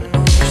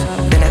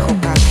 Δεν έχω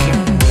κάποιον.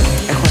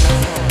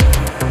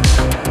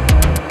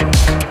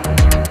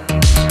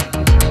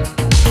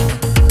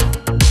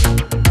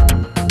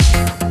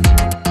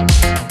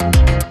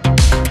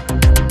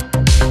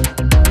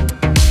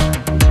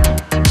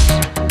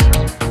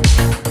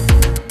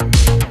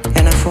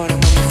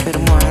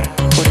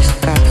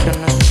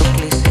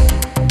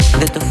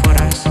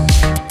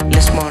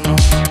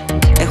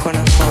 Έχω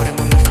ένα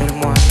φόρεμα με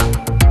φερμουάρ.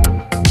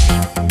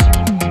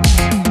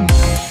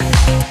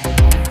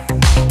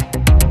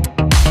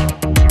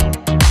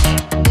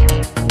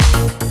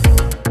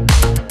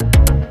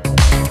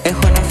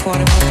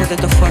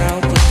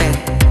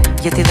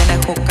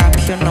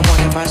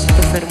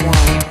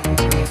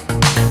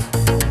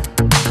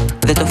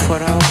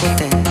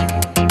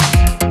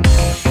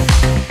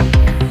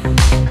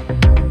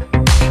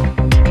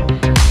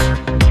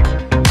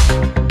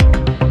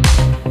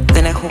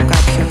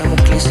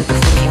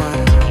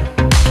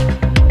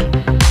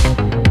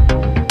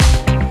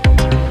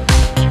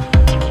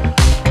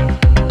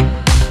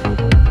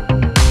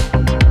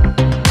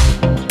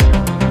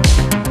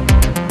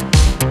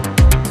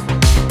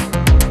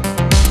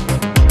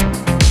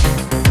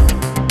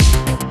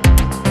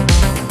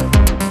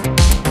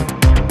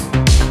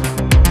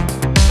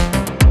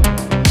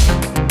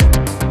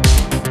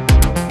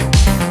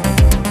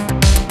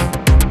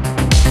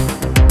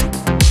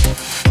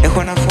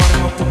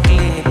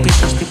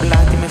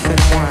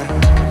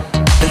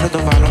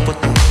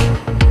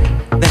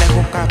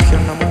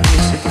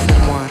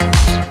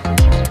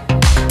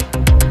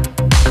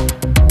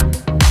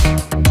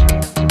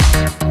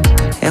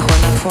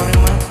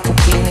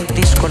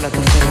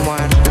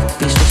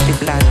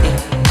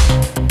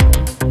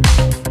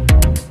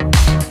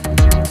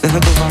 θα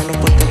το βάλω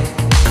ποτέ.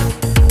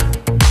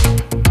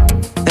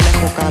 Δεν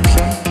έχω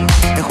κάποιον,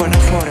 έχω ένα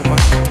φόρεμα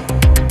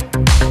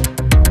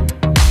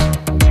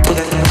που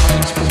δεν θα το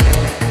βάλεις ποτέ.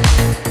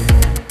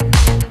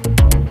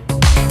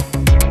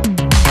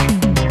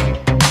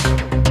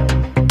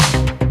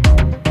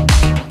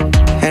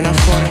 Ένα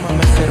φόρεμα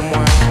με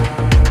φερμουάρ.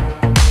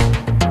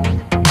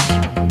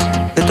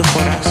 Δεν το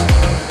φοράς.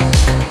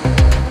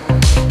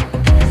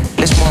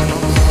 Λες μόνο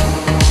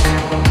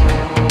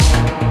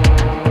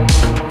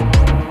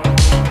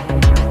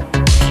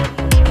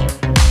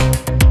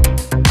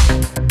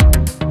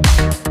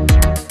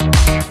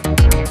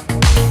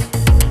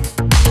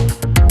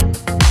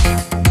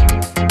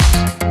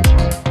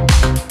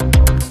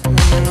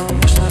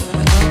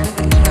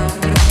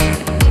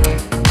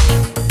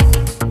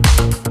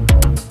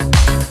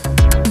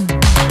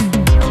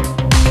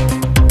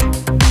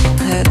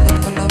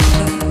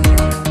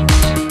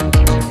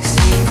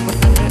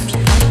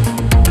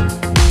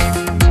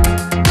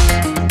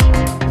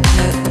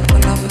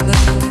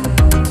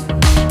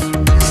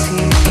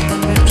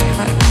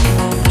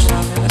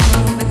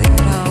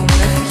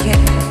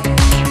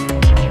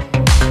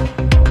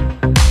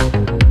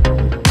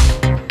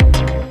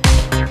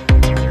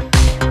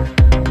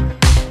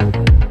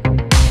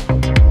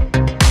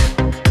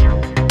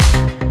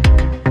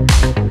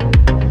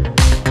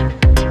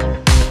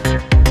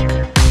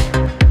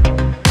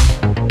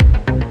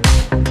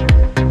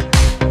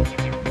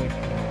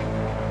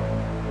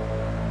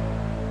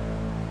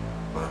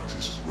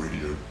Mantis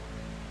Radio.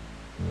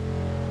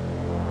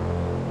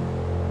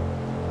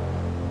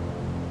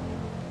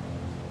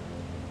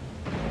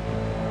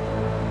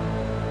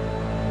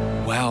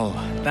 Well,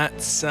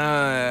 that's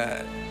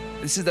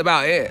this is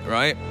about it,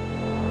 right?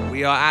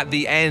 We are at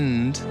the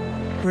end,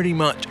 pretty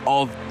much,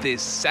 of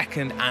this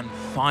second and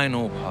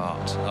final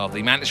part of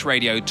the Mantis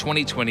Radio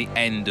 2020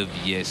 End of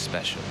Year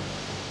Special.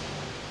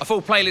 A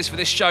full playlist for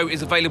this show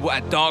is available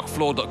at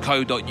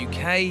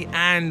darkfloor.co.uk,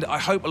 and I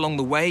hope along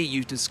the way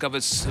you've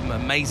discovered some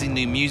amazing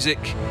new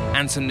music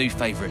and some new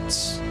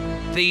favourites.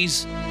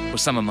 These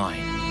were some of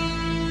mine.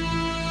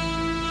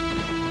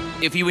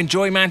 If you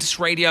enjoy Mantis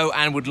Radio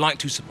and would like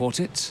to support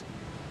it,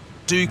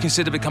 do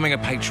consider becoming a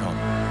patron.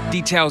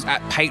 Details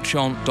at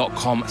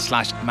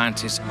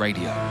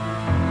patreon.com/mantisradio.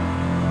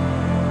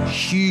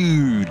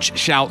 Huge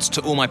shouts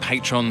to all my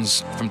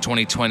patrons from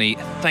 2020.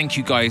 Thank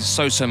you guys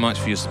so much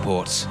for your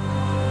support.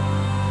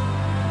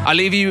 I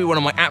leave you with one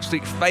of my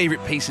absolute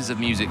favourite pieces of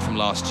music from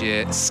last year,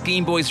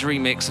 Scheme Boys'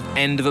 remix of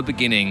End of a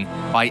Beginning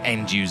by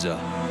End User.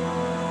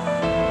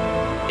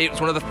 It was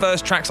one of the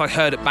first tracks I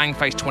heard at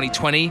Bangface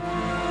 2020,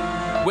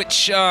 which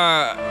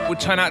would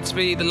turn out to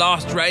be the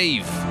last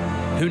rave.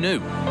 Who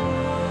knew?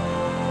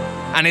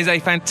 And is a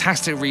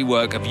fantastic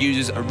rework of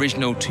User's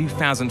original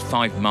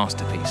 2005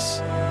 masterpiece.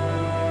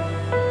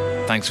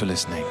 Thanks for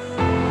listening.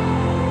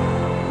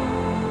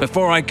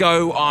 Before I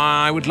go,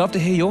 I would love to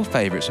hear your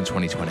favourites in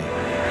 2020.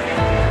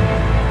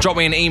 Drop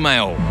me an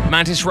email,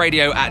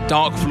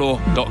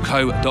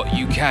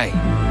 mantisradio@darkfloor.co.uk.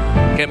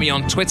 Get me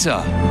on Twitter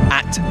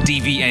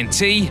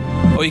 @DVNT,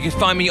 or you can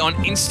find me on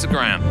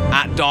Instagram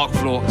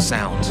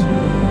 @DarkFloorSound.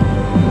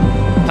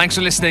 Thanks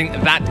for listening.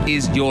 That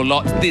is your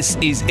lot. This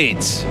is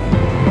it.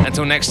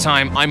 Until next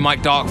time, I'm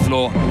Mike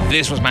Darkfloor.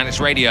 This was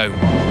Mantis Radio.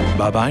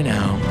 Bye-bye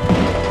now.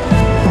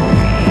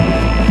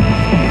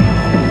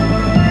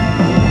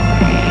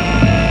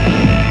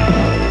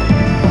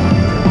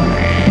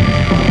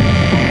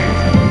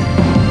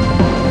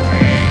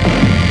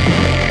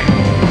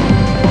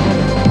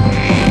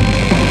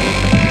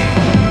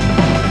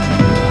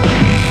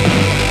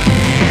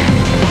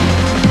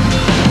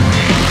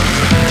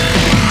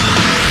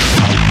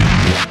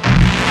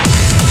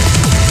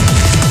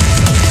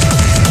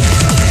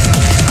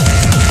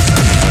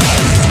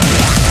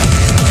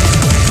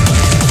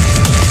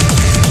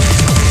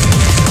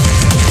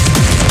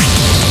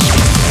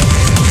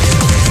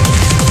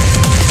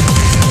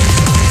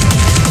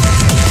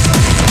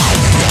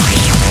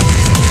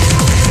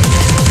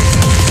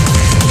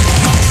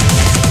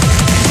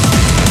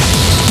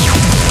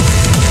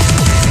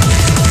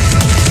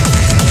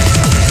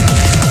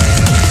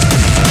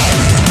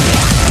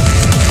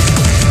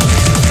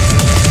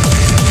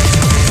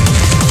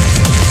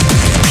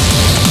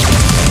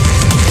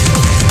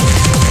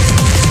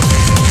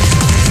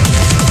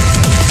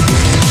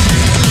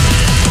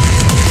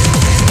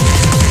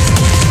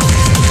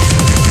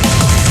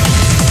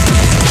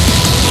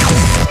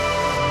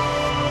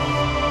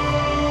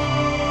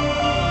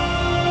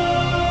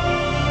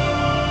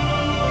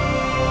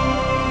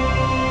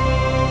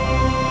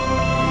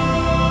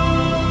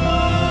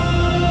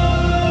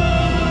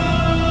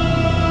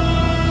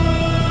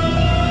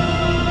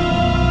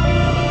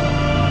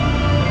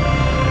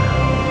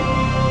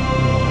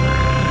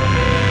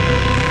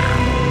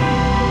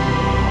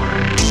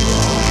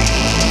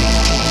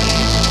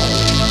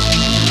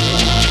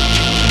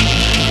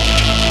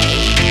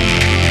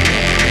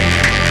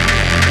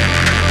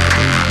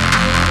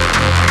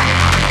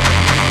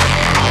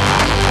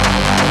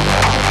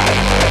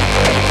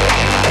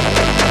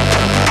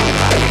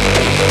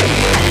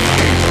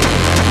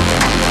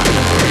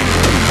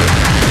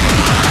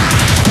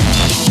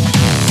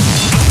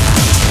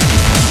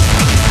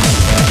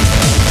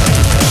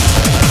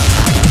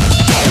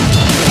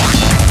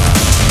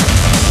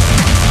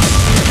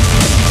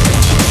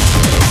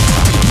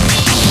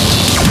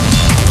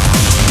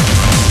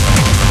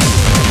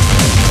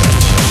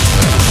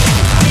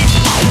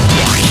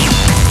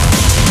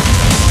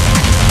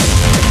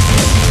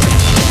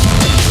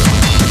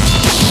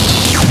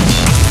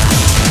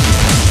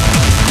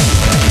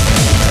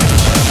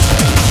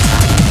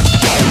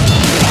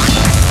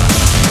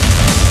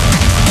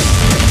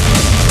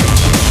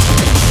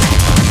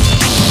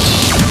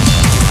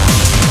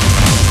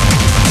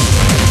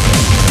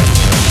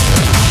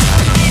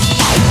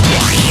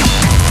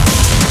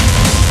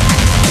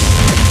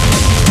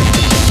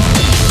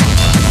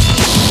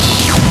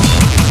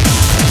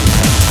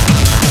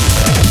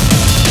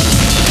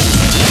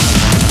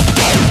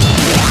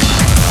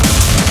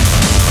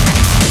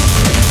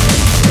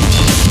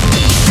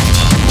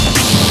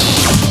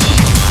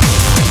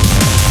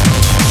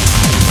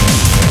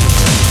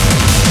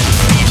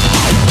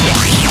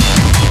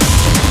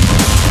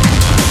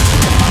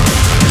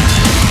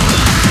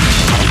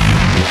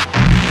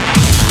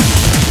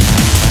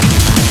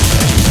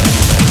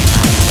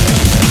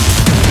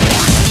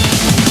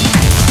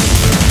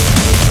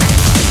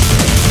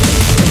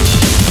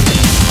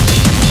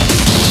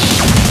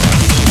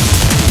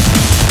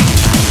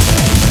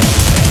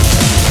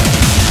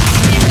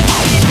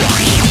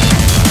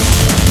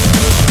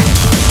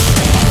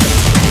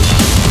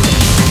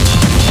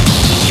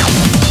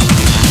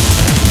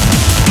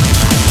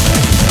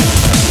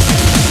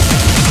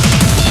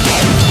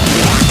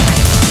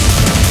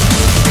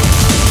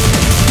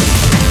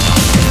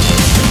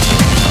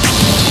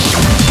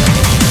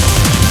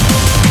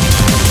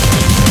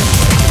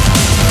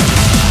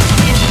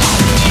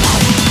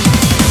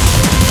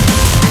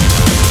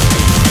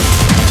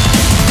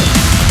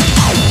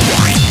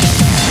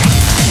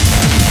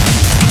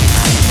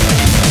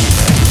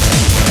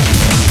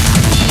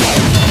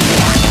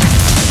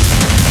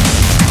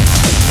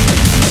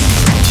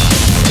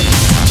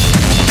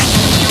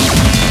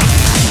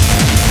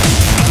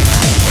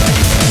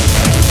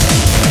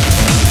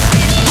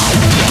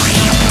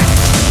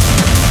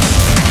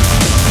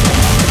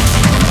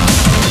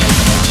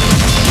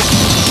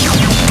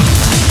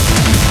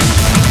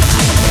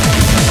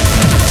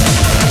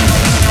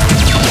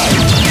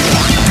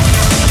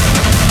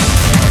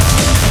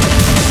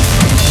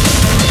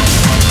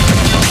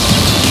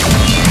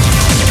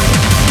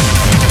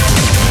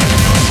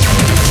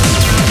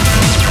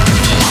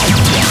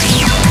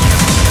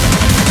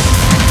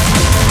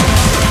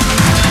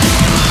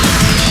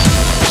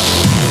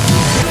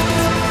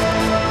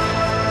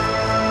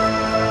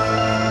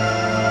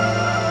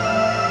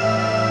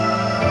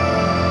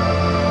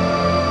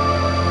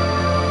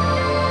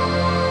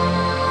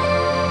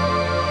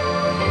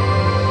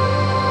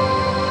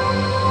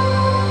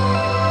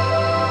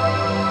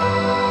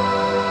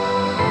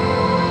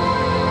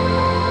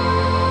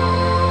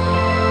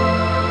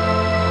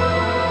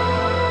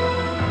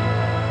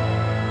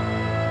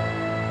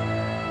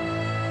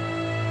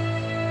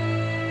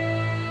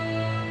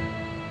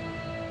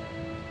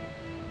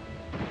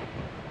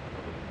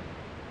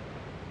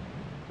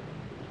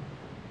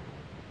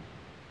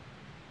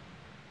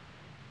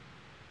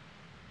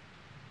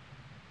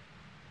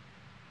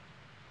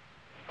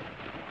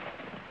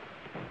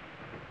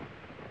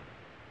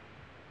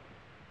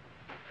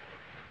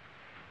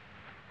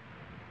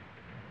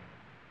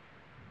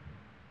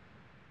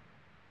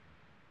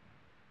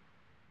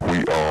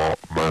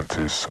 Mantis.